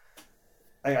he...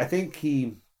 I think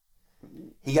he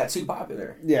got too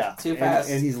popular. Yeah. Too fast.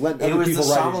 And he's letting other people write his jokes.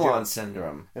 It was the Shyamalan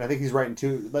syndrome. And I think he's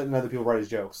letting other people write his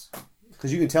jokes.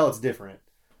 Because you can tell it's different.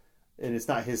 And it's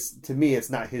not his. To me, it's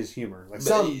not his humor. Like,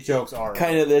 some jokes are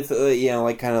kind of. It's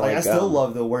like I still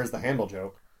love the "Where's the handle"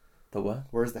 joke. The what?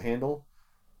 Where's the handle?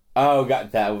 Oh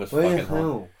God, that was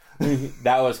fucking.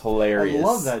 That was hilarious. I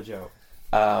love that joke.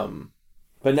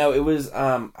 But no, it was.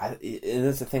 And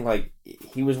that's the thing. Like,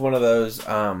 he was one of those.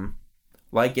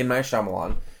 Like M. Night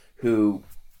Shyamalan, who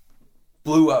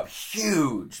blew up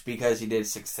huge because he did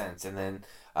Sixth Sense and then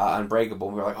Unbreakable.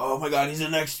 And we were like, oh my god, he's the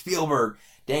next Spielberg.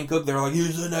 Dan Cook, they were like,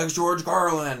 he's the next George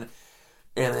Carlin.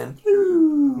 And then...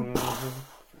 Mm-hmm.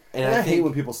 And I hate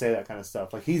when people say that kind of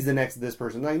stuff. Like, he's the next this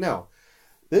person. Like, no.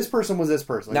 This person was this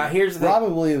person. Like, now, here's the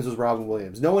Robin Williams was Robin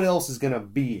Williams. No one else is going to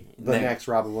be the next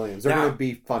Robin Williams. They're going to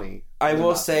be funny. I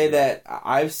will say that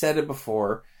I've said it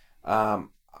before.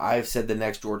 I've said the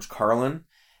next George Carlin.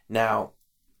 Now,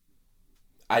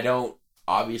 I don't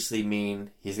obviously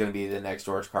mean he's going to be the next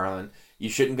George Carlin. You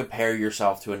shouldn't compare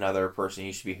yourself to another person.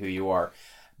 You should be who you are.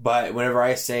 But whenever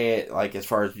I say it, like, as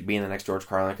far as being the next George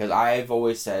Carlin, because I've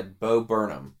always said Bo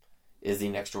Burnham is the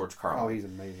next George Carlin. Oh, he's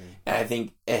amazing. And I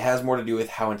think it has more to do with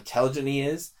how intelligent he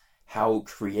is, how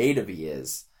creative he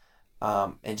is,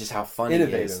 and just how funny he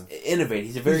is. Innovative.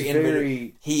 He's a very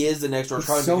innovative. He is the next George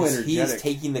Carlin. So energetic.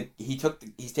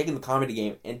 He's taking the comedy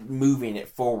game and moving it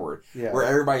forward. Yeah. Where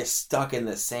everybody's stuck in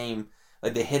the same,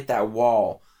 like, they hit that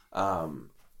wall,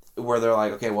 where they're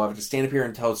like, okay, well, I have to stand up here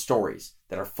and tell stories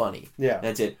that are funny. Yeah. And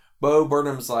that's it. Bo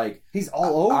Burnham's like, he's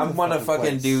all over. I want to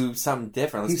fucking do something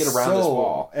different. Let's get around this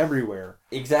wall. Everywhere.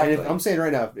 Exactly. And I'm saying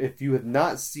right now, if you have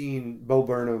not seen Bo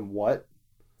Burnham,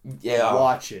 yeah,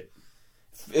 watch it.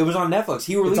 It was on Netflix.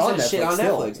 He released that shit on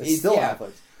Netflix. It's still on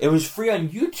Netflix. It was free on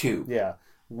YouTube. Yeah,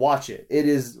 watch it. It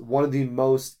is one of the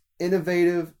most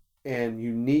innovative and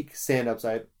unique stand-ups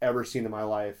I've ever seen in my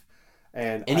life.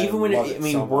 And even when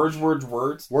Words was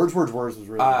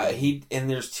really good. And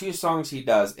there's 2 songs he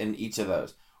does in each of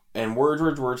those. And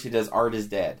Words, he does Art is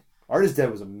Dead. Art is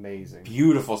Dead was amazing.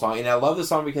 Beautiful song. And I love the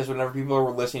song because whenever people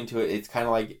are listening to it, it's kind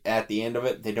of like at the end of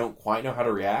it, they don't quite know how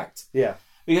to react. Yeah.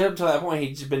 Because up to that point,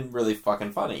 he'd just been really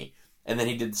fucking funny. And then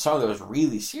he did the song that was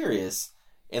really serious.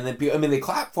 And then people, they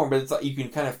clap for him, but it's like you can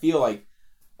kind of feel like,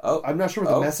 oh. I'm not sure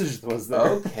what the message was there.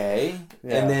 Okay.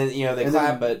 Yeah. And then, they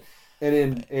clap, but...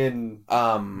 And in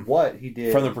what he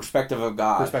did... From the perspective of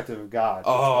God.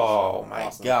 Oh, my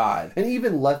awesome. God. And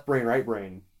even Left Brain, Right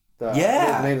Brain. The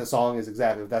name of the song is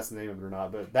exactly if that's the name of it or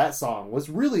not. But that song was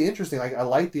really interesting. Like, I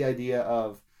like the idea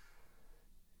of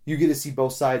you get to see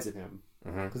both sides of him.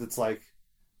 Because it's like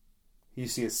you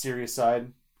see a serious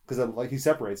side. Because like he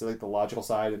separates it, like the logical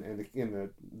side and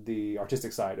the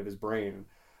artistic side of his brain.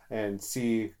 And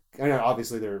see... I know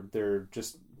obviously they're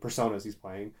just personas he's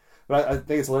playing. But I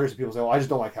think it's hilarious when people say, well, I just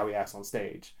don't like how he acts on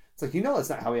stage. It's like, that's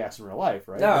not how he acts in real life,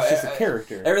 right? No, it's just a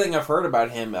character. Everything I've heard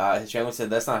about him, his family said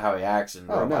that's not how he acts in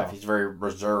real life. He's a very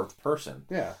reserved person.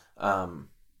 Yeah.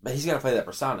 But he's got to play that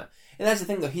persona. And that's the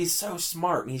thing, though. He's so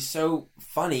smart and he's so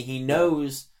funny. He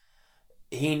knows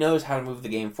how to move the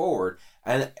game forward.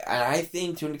 And I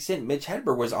think, to an extent, Mitch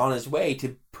Hedberg was on his way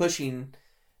to pushing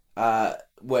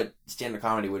what stand-up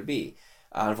comedy would be.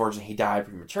 Unfortunately, he died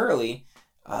prematurely.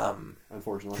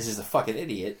 Unfortunately. Because he's a fucking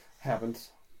idiot. Happens.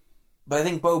 But I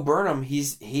think Bo Burnham,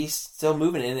 he's still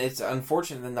moving, and it's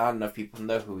unfortunate that not enough people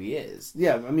know who he is.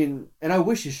 Yeah, and I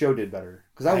wish his show did better.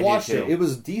 Because I watched it. It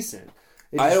was decent.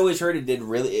 I always heard it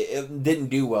didn't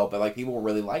do well, but like people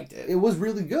really liked it. It was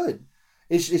really good.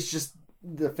 It's just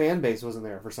the fan base wasn't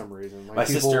there for some reason. Like, my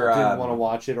people sister didn't want to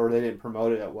watch it, or they didn't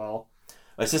promote it well.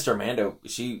 My sister Amanda,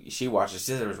 she watched it.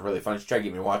 She said it was really fun. She tried to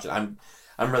get me to watch it.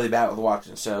 I'm really bad with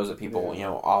watching shows that people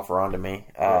offer onto me.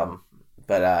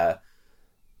 But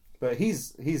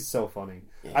he's so funny.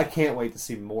 Yeah. I can't wait to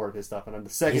see more of his stuff. And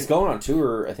he's going on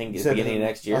tour, I think, at the beginning of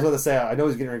next year. I was going to say, I know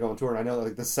he's getting ready to go on tour, and I know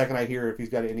like the second I hear if he's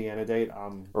got an Indiana date,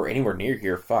 or anywhere near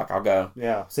here, I'll go.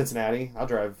 Yeah, Cincinnati. I'll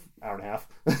drive an hour and a half.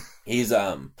 He's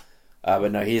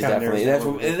but no, he's definitely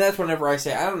that's whenever I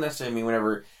say, I don't necessarily mean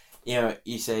whenever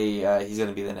you say he's going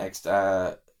to be the next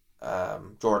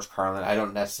George Carlin. I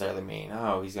don't necessarily mean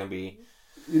he's going to be.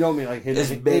 You don't mean like his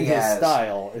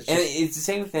style. It's the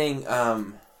same thing.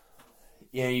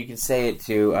 You can say it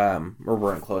to. We're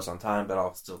running close on time, but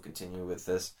I'll still continue with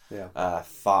this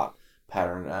thought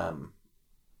pattern.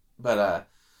 But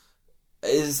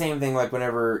it's the same thing. Like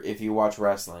if you watch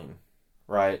wrestling,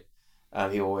 right?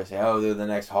 People always say, "Oh, they're the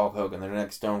next Hulk Hogan. They're the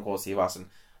next Stone Cold Steve Austin."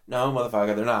 No,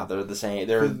 motherfucker, they're not. They're the same.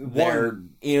 They're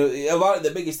a lot of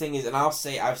the biggest thing is, and I've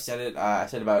said it. I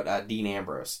said about Dean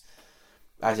Ambrose.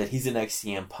 I said he's the next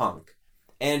CM Punk,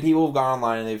 and people have gone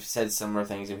online and they've said similar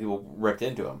things, and people ripped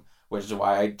into him, which is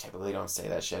why I typically don't say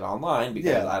that shit online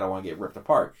because I don't want to get ripped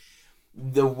apart.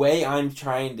 The way I'm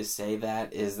trying to say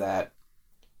that is that,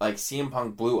 like, CM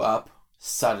Punk blew up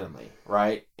suddenly,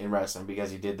 right, in wrestling because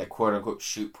he did the quote unquote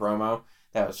shoot promo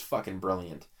that was fucking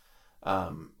brilliant.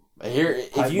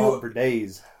 For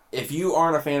days. If you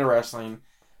aren't a fan of wrestling,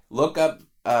 look up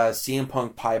CM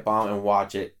Punk pipe bomb and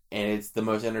watch it, and it's the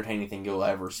most entertaining thing you'll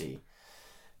ever see.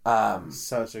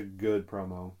 Such a good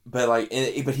promo. But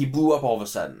but he blew up all of a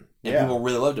sudden, and people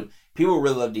really loved him. People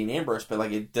really love Dean Ambrose, but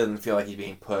it doesn't feel like he's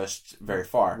being pushed very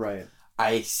far. Right.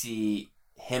 I see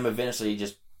him eventually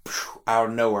just out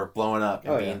of nowhere blowing up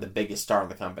and being the biggest star of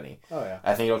the company. Oh yeah.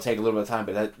 I think it'll take a little bit of time,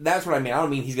 but that's what I mean. I don't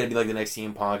mean he's going to be like the next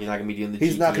CM Punk. He's not going to be doing the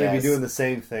He's not going to be doing the the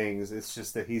same things. It's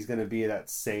just that he's going to be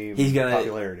that same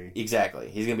popularity. Exactly.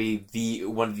 He's going to be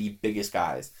one of the biggest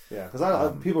guys. Yeah,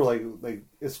 because people are like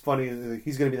it's funny.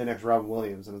 He's going to be the next Robin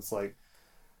Williams, and it's like.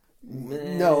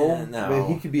 No. But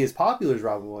he could be as popular as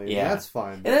Robin Williams. Yeah, that's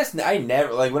fine. And I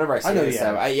never whenever I say this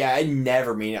stuff, I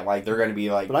never mean it like they're going to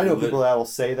be like. But I know people that will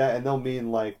say that, and they'll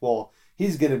mean like, well,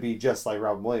 he's going to be just like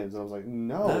Robin Williams, and I was like,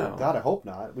 no, God, I hope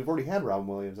not. We've already had Robin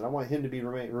Williams, and I want him to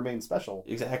remain special.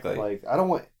 Exactly. Like I don't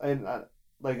want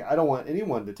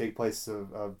anyone to take place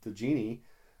of the genie.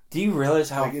 Do you realize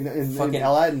how in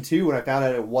Aladdin 2, when I found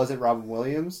out it wasn't Robin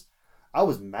Williams, I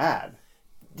was mad.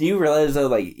 Do you realize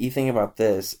though, you think about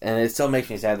this, and it still makes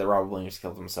me sad that Robin Williams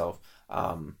killed himself.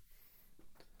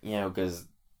 Because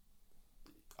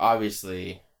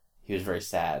obviously he was very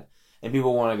sad, and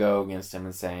people want to go against him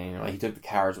and saying he took the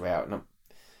coward's way out. And I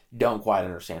don't quite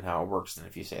understand how it works. Then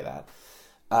if you say that,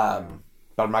 but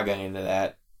I'm not getting into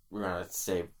that. We're gonna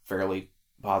stay fairly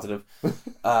positive.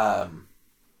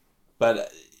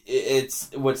 But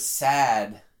it's what's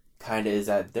sad, kind of, is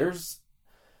that there's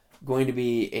going to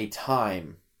be a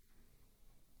time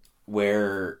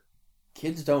where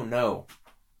kids don't know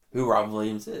who Robin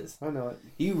Williams is. I know it.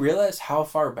 You realize how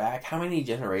far back, how many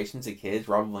generations of kids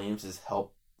Robin Williams has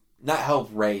not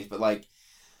helped raise, but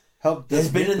has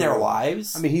been in their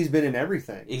lives. I mean, he's been in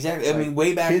everything. Exactly. I mean,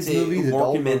 way back kids to movies,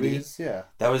 Mork and Mindy. Movies, yeah.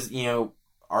 That was,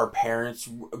 our parents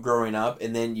growing up,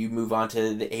 and then you move on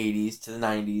to the 80s, to the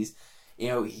 90s.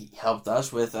 He helped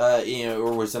us with,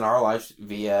 or was in our lives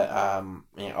via,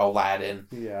 Aladdin,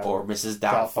 or Mrs.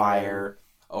 Doubtfire,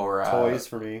 or Toys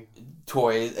for me.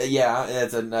 Toys,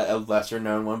 that's a lesser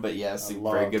known one, but yes, a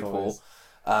very good pull.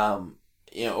 Or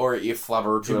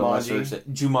Flubber to a lesser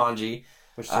extent. Jumanji,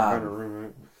 which they're going to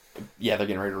remake. Yeah, they're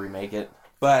getting ready to remake it,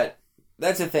 but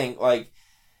that's the thing.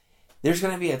 There's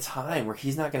going to be a time where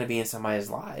he's not going to be in somebody's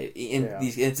life.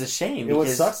 It's a shame. And what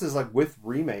sucks is with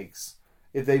remakes.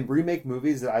 If they remake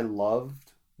movies that I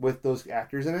loved with those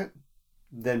actors in it,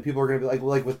 then people are going to be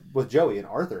like with Joey and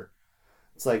Arthur.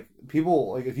 It's like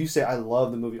people, if you say I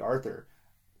love the movie Arthur,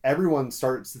 everyone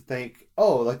starts to think,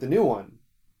 oh, the new one.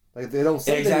 They don't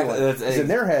say the new one. Because in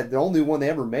their head, the only one they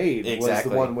ever made was the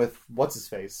one with what's his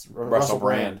face, Russell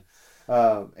Brand.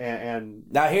 And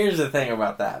now here's the thing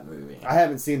about that movie. I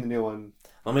haven't seen the new one.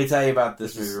 Let me tell you about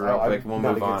this movie real quick. We'll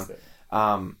move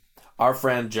on. Our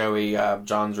friend Joey,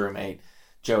 John's roommate,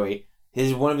 Joey,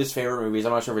 one of his favorite movies.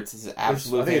 I'm not sure if it's his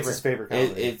absolute favorite. It's his favorite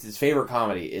comedy. It's his favorite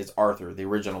comedy is Arthur, the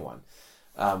original one,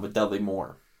 with Dudley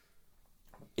Moore.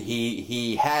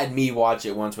 He had me watch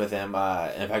it once with him. In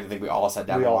fact, I think we all sat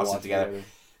down and watched it together.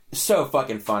 So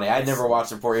fucking funny. I'd never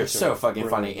watched it before. It was so fucking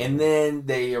funny. And then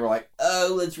they were like,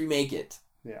 oh, let's remake it.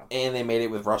 Yeah. And they made it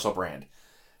with Russell Brand.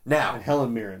 Now. And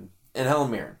Helen Mirren.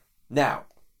 Now,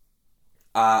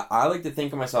 I like to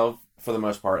think of myself, for the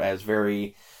most part, as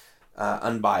very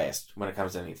unbiased when it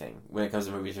comes to anything. When it comes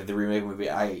to movies. If they remake a movie,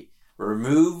 I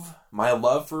remove my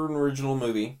love for an original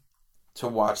movie to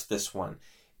watch this one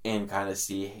and kind of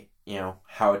see,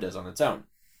 how it does on its own.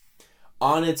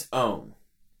 On its own,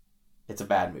 it's a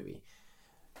bad movie.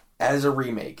 As a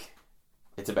remake,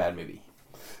 it's a bad movie.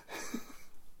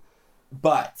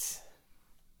 But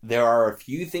there are a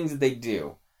few things that they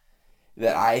do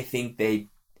that I think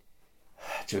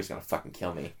Joey's gonna fucking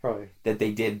kill me. Probably. That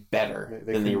they did better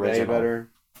than the original. Better.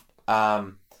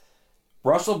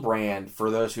 Russell Brand,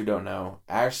 for those who don't know,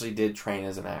 actually did train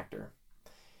as an actor.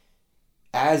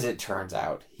 As it turns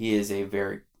out, he is a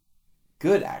very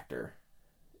good actor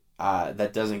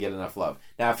that doesn't get enough love.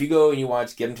 Now, if you go and you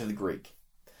watch Get Him to the Greek,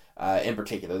 in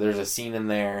particular, there's a scene in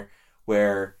there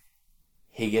where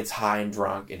he gets high and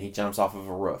drunk and he jumps off of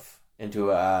a roof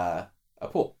into a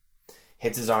pool,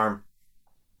 hits his arm,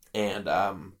 and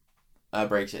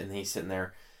breaks it, and he's sitting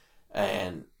there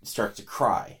and starts to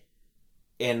cry,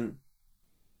 and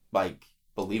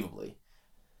believably.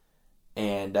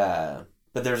 And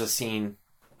but there's a scene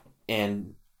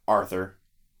in Arthur.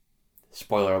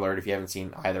 Spoiler alert if you haven't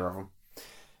seen either of them.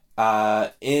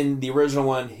 In the original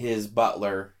one, his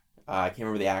butler, I can't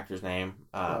remember the actor's name.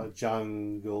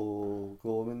 John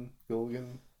Gulligan.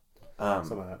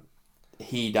 Something like that.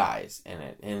 He dies in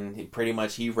it, and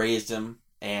he raised him,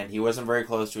 and he wasn't very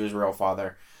close to his real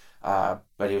father,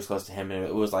 but he was close to him, and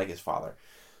it was like his father.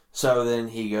 So then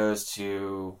he goes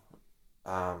to,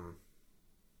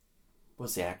 what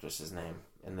what's the actress's name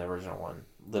in the original one?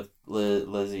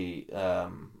 Lizzie,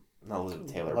 not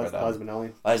Elizabeth Taylor, but Liza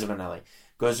Minnelli. Liza Minnelli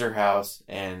goes to her house,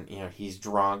 and he's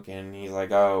drunk, and he's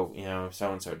like, "Oh,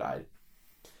 so and so died,"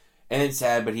 and it's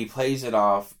sad, but he plays it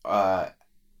off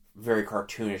very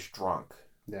cartoonish drunk.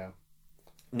 Yeah.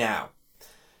 Now,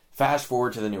 fast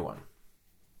forward to the new one.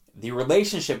 The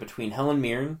relationship between Helen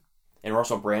Mirren and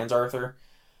Russell Brand's Arthur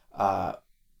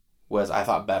was, I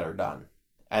thought, better done.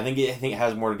 I think it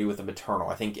has more to do with the maternal.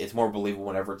 I think it's more believable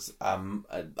whenever it's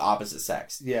opposite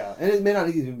sex. Yeah, and it may not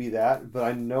even be that, but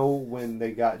I know when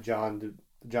they got John,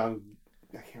 I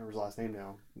can't remember his last name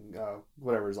now.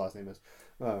 Whatever his last name is,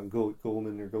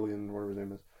 Goulman or Gullion, whatever his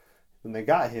name is. When they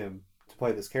got him to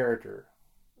play this character,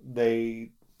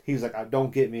 he was like,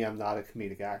 "Don't get me, I'm not a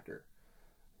comedic actor."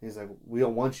 He's like, "We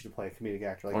don't want you to play a comedic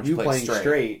actor. Like, you playing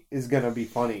straight is gonna be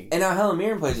funny." And now Helen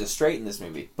Mirren plays it straight in this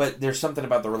movie, but there's something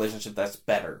about the relationship that's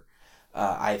better.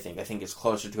 I think it's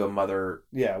closer to a mother.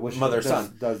 Yeah, which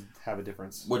son does have a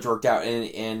difference, which worked out.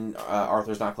 And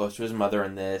Arthur's not close to his mother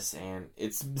in this, and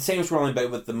it's the same storyline, but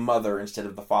with the mother instead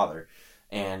of the father,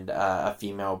 and a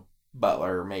female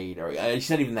butler maid, or she's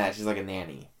not even that. She's like a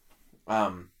nanny.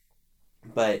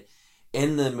 But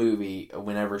in the movie,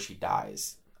 whenever she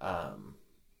dies,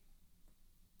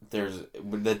 there's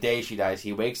the day she dies,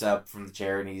 he wakes up from the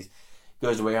chair and he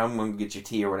goes away. I'm going to get you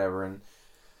tea or whatever, and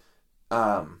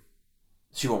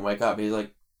she won't wake up. He's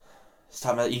like,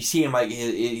 "Stop!" You see him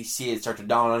you see it start to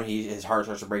dawn on him. His heart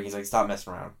starts to break. He's like, "Stop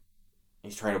messing around."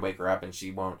 He's trying to wake her up and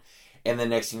she won't. And the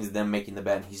next thing is them making the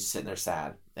bed and he's just sitting there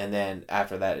sad. And then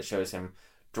after that, it shows him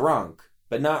drunk,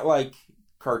 but not like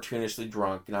cartoonishly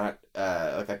drunk, not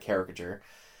like a caricature.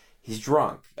 He's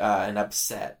drunk and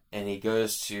upset, and he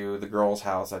goes to the girl's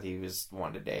house that he was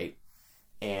wanting to date,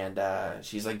 and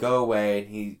she's like, "Go away," and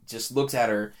he just looks at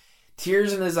her,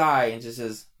 tears in his eye, and just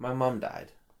says, "My mom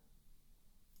died."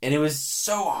 And it was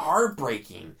so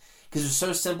heartbreaking, because it was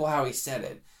so simple how he said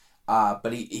it,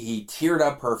 but he teared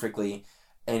up perfectly,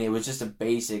 and it was just a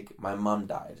basic, "My mom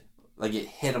died." Like, it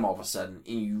hit him all of a sudden,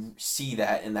 and you see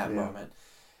that in that moment.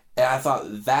 And I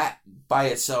thought that by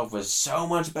itself was so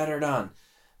much better done,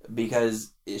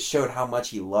 because it showed how much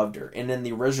he loved her. And in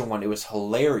the original one, it was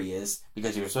hilarious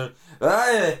because he was so,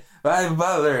 "My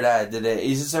mother died today."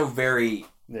 He's just so very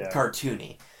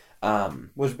cartoony.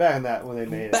 Which back in when they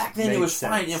made it, back then it was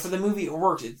sense. Fine. And for the movie, it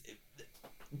worked.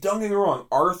 Don't get me wrong,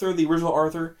 Arthur, the original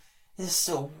Arthur, is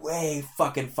still way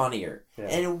fucking funnier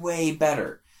and way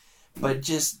better. But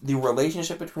just the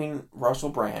relationship between Russell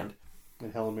Brand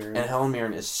and Helen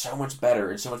Mirren is so much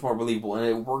better and so much more believable, and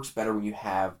it works better when you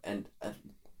have an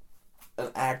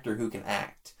actor who can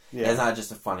act. Yeah. It's not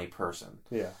just a funny person.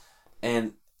 Yeah.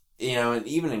 And and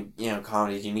even in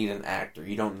comedies, you need an actor.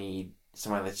 You don't need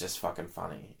somebody that's just fucking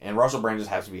funny. And Russell Brand just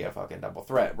has to be a fucking double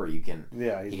threat where he can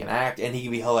act and he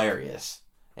can be hilarious,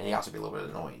 and he also be a little bit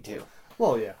annoying too.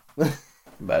 Well, yeah.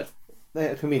 But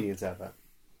comedians have that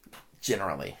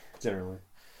generally.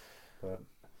 But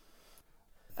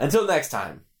until next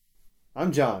time,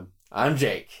 I'm John. I'm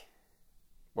Jake.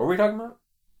 What were we talking about?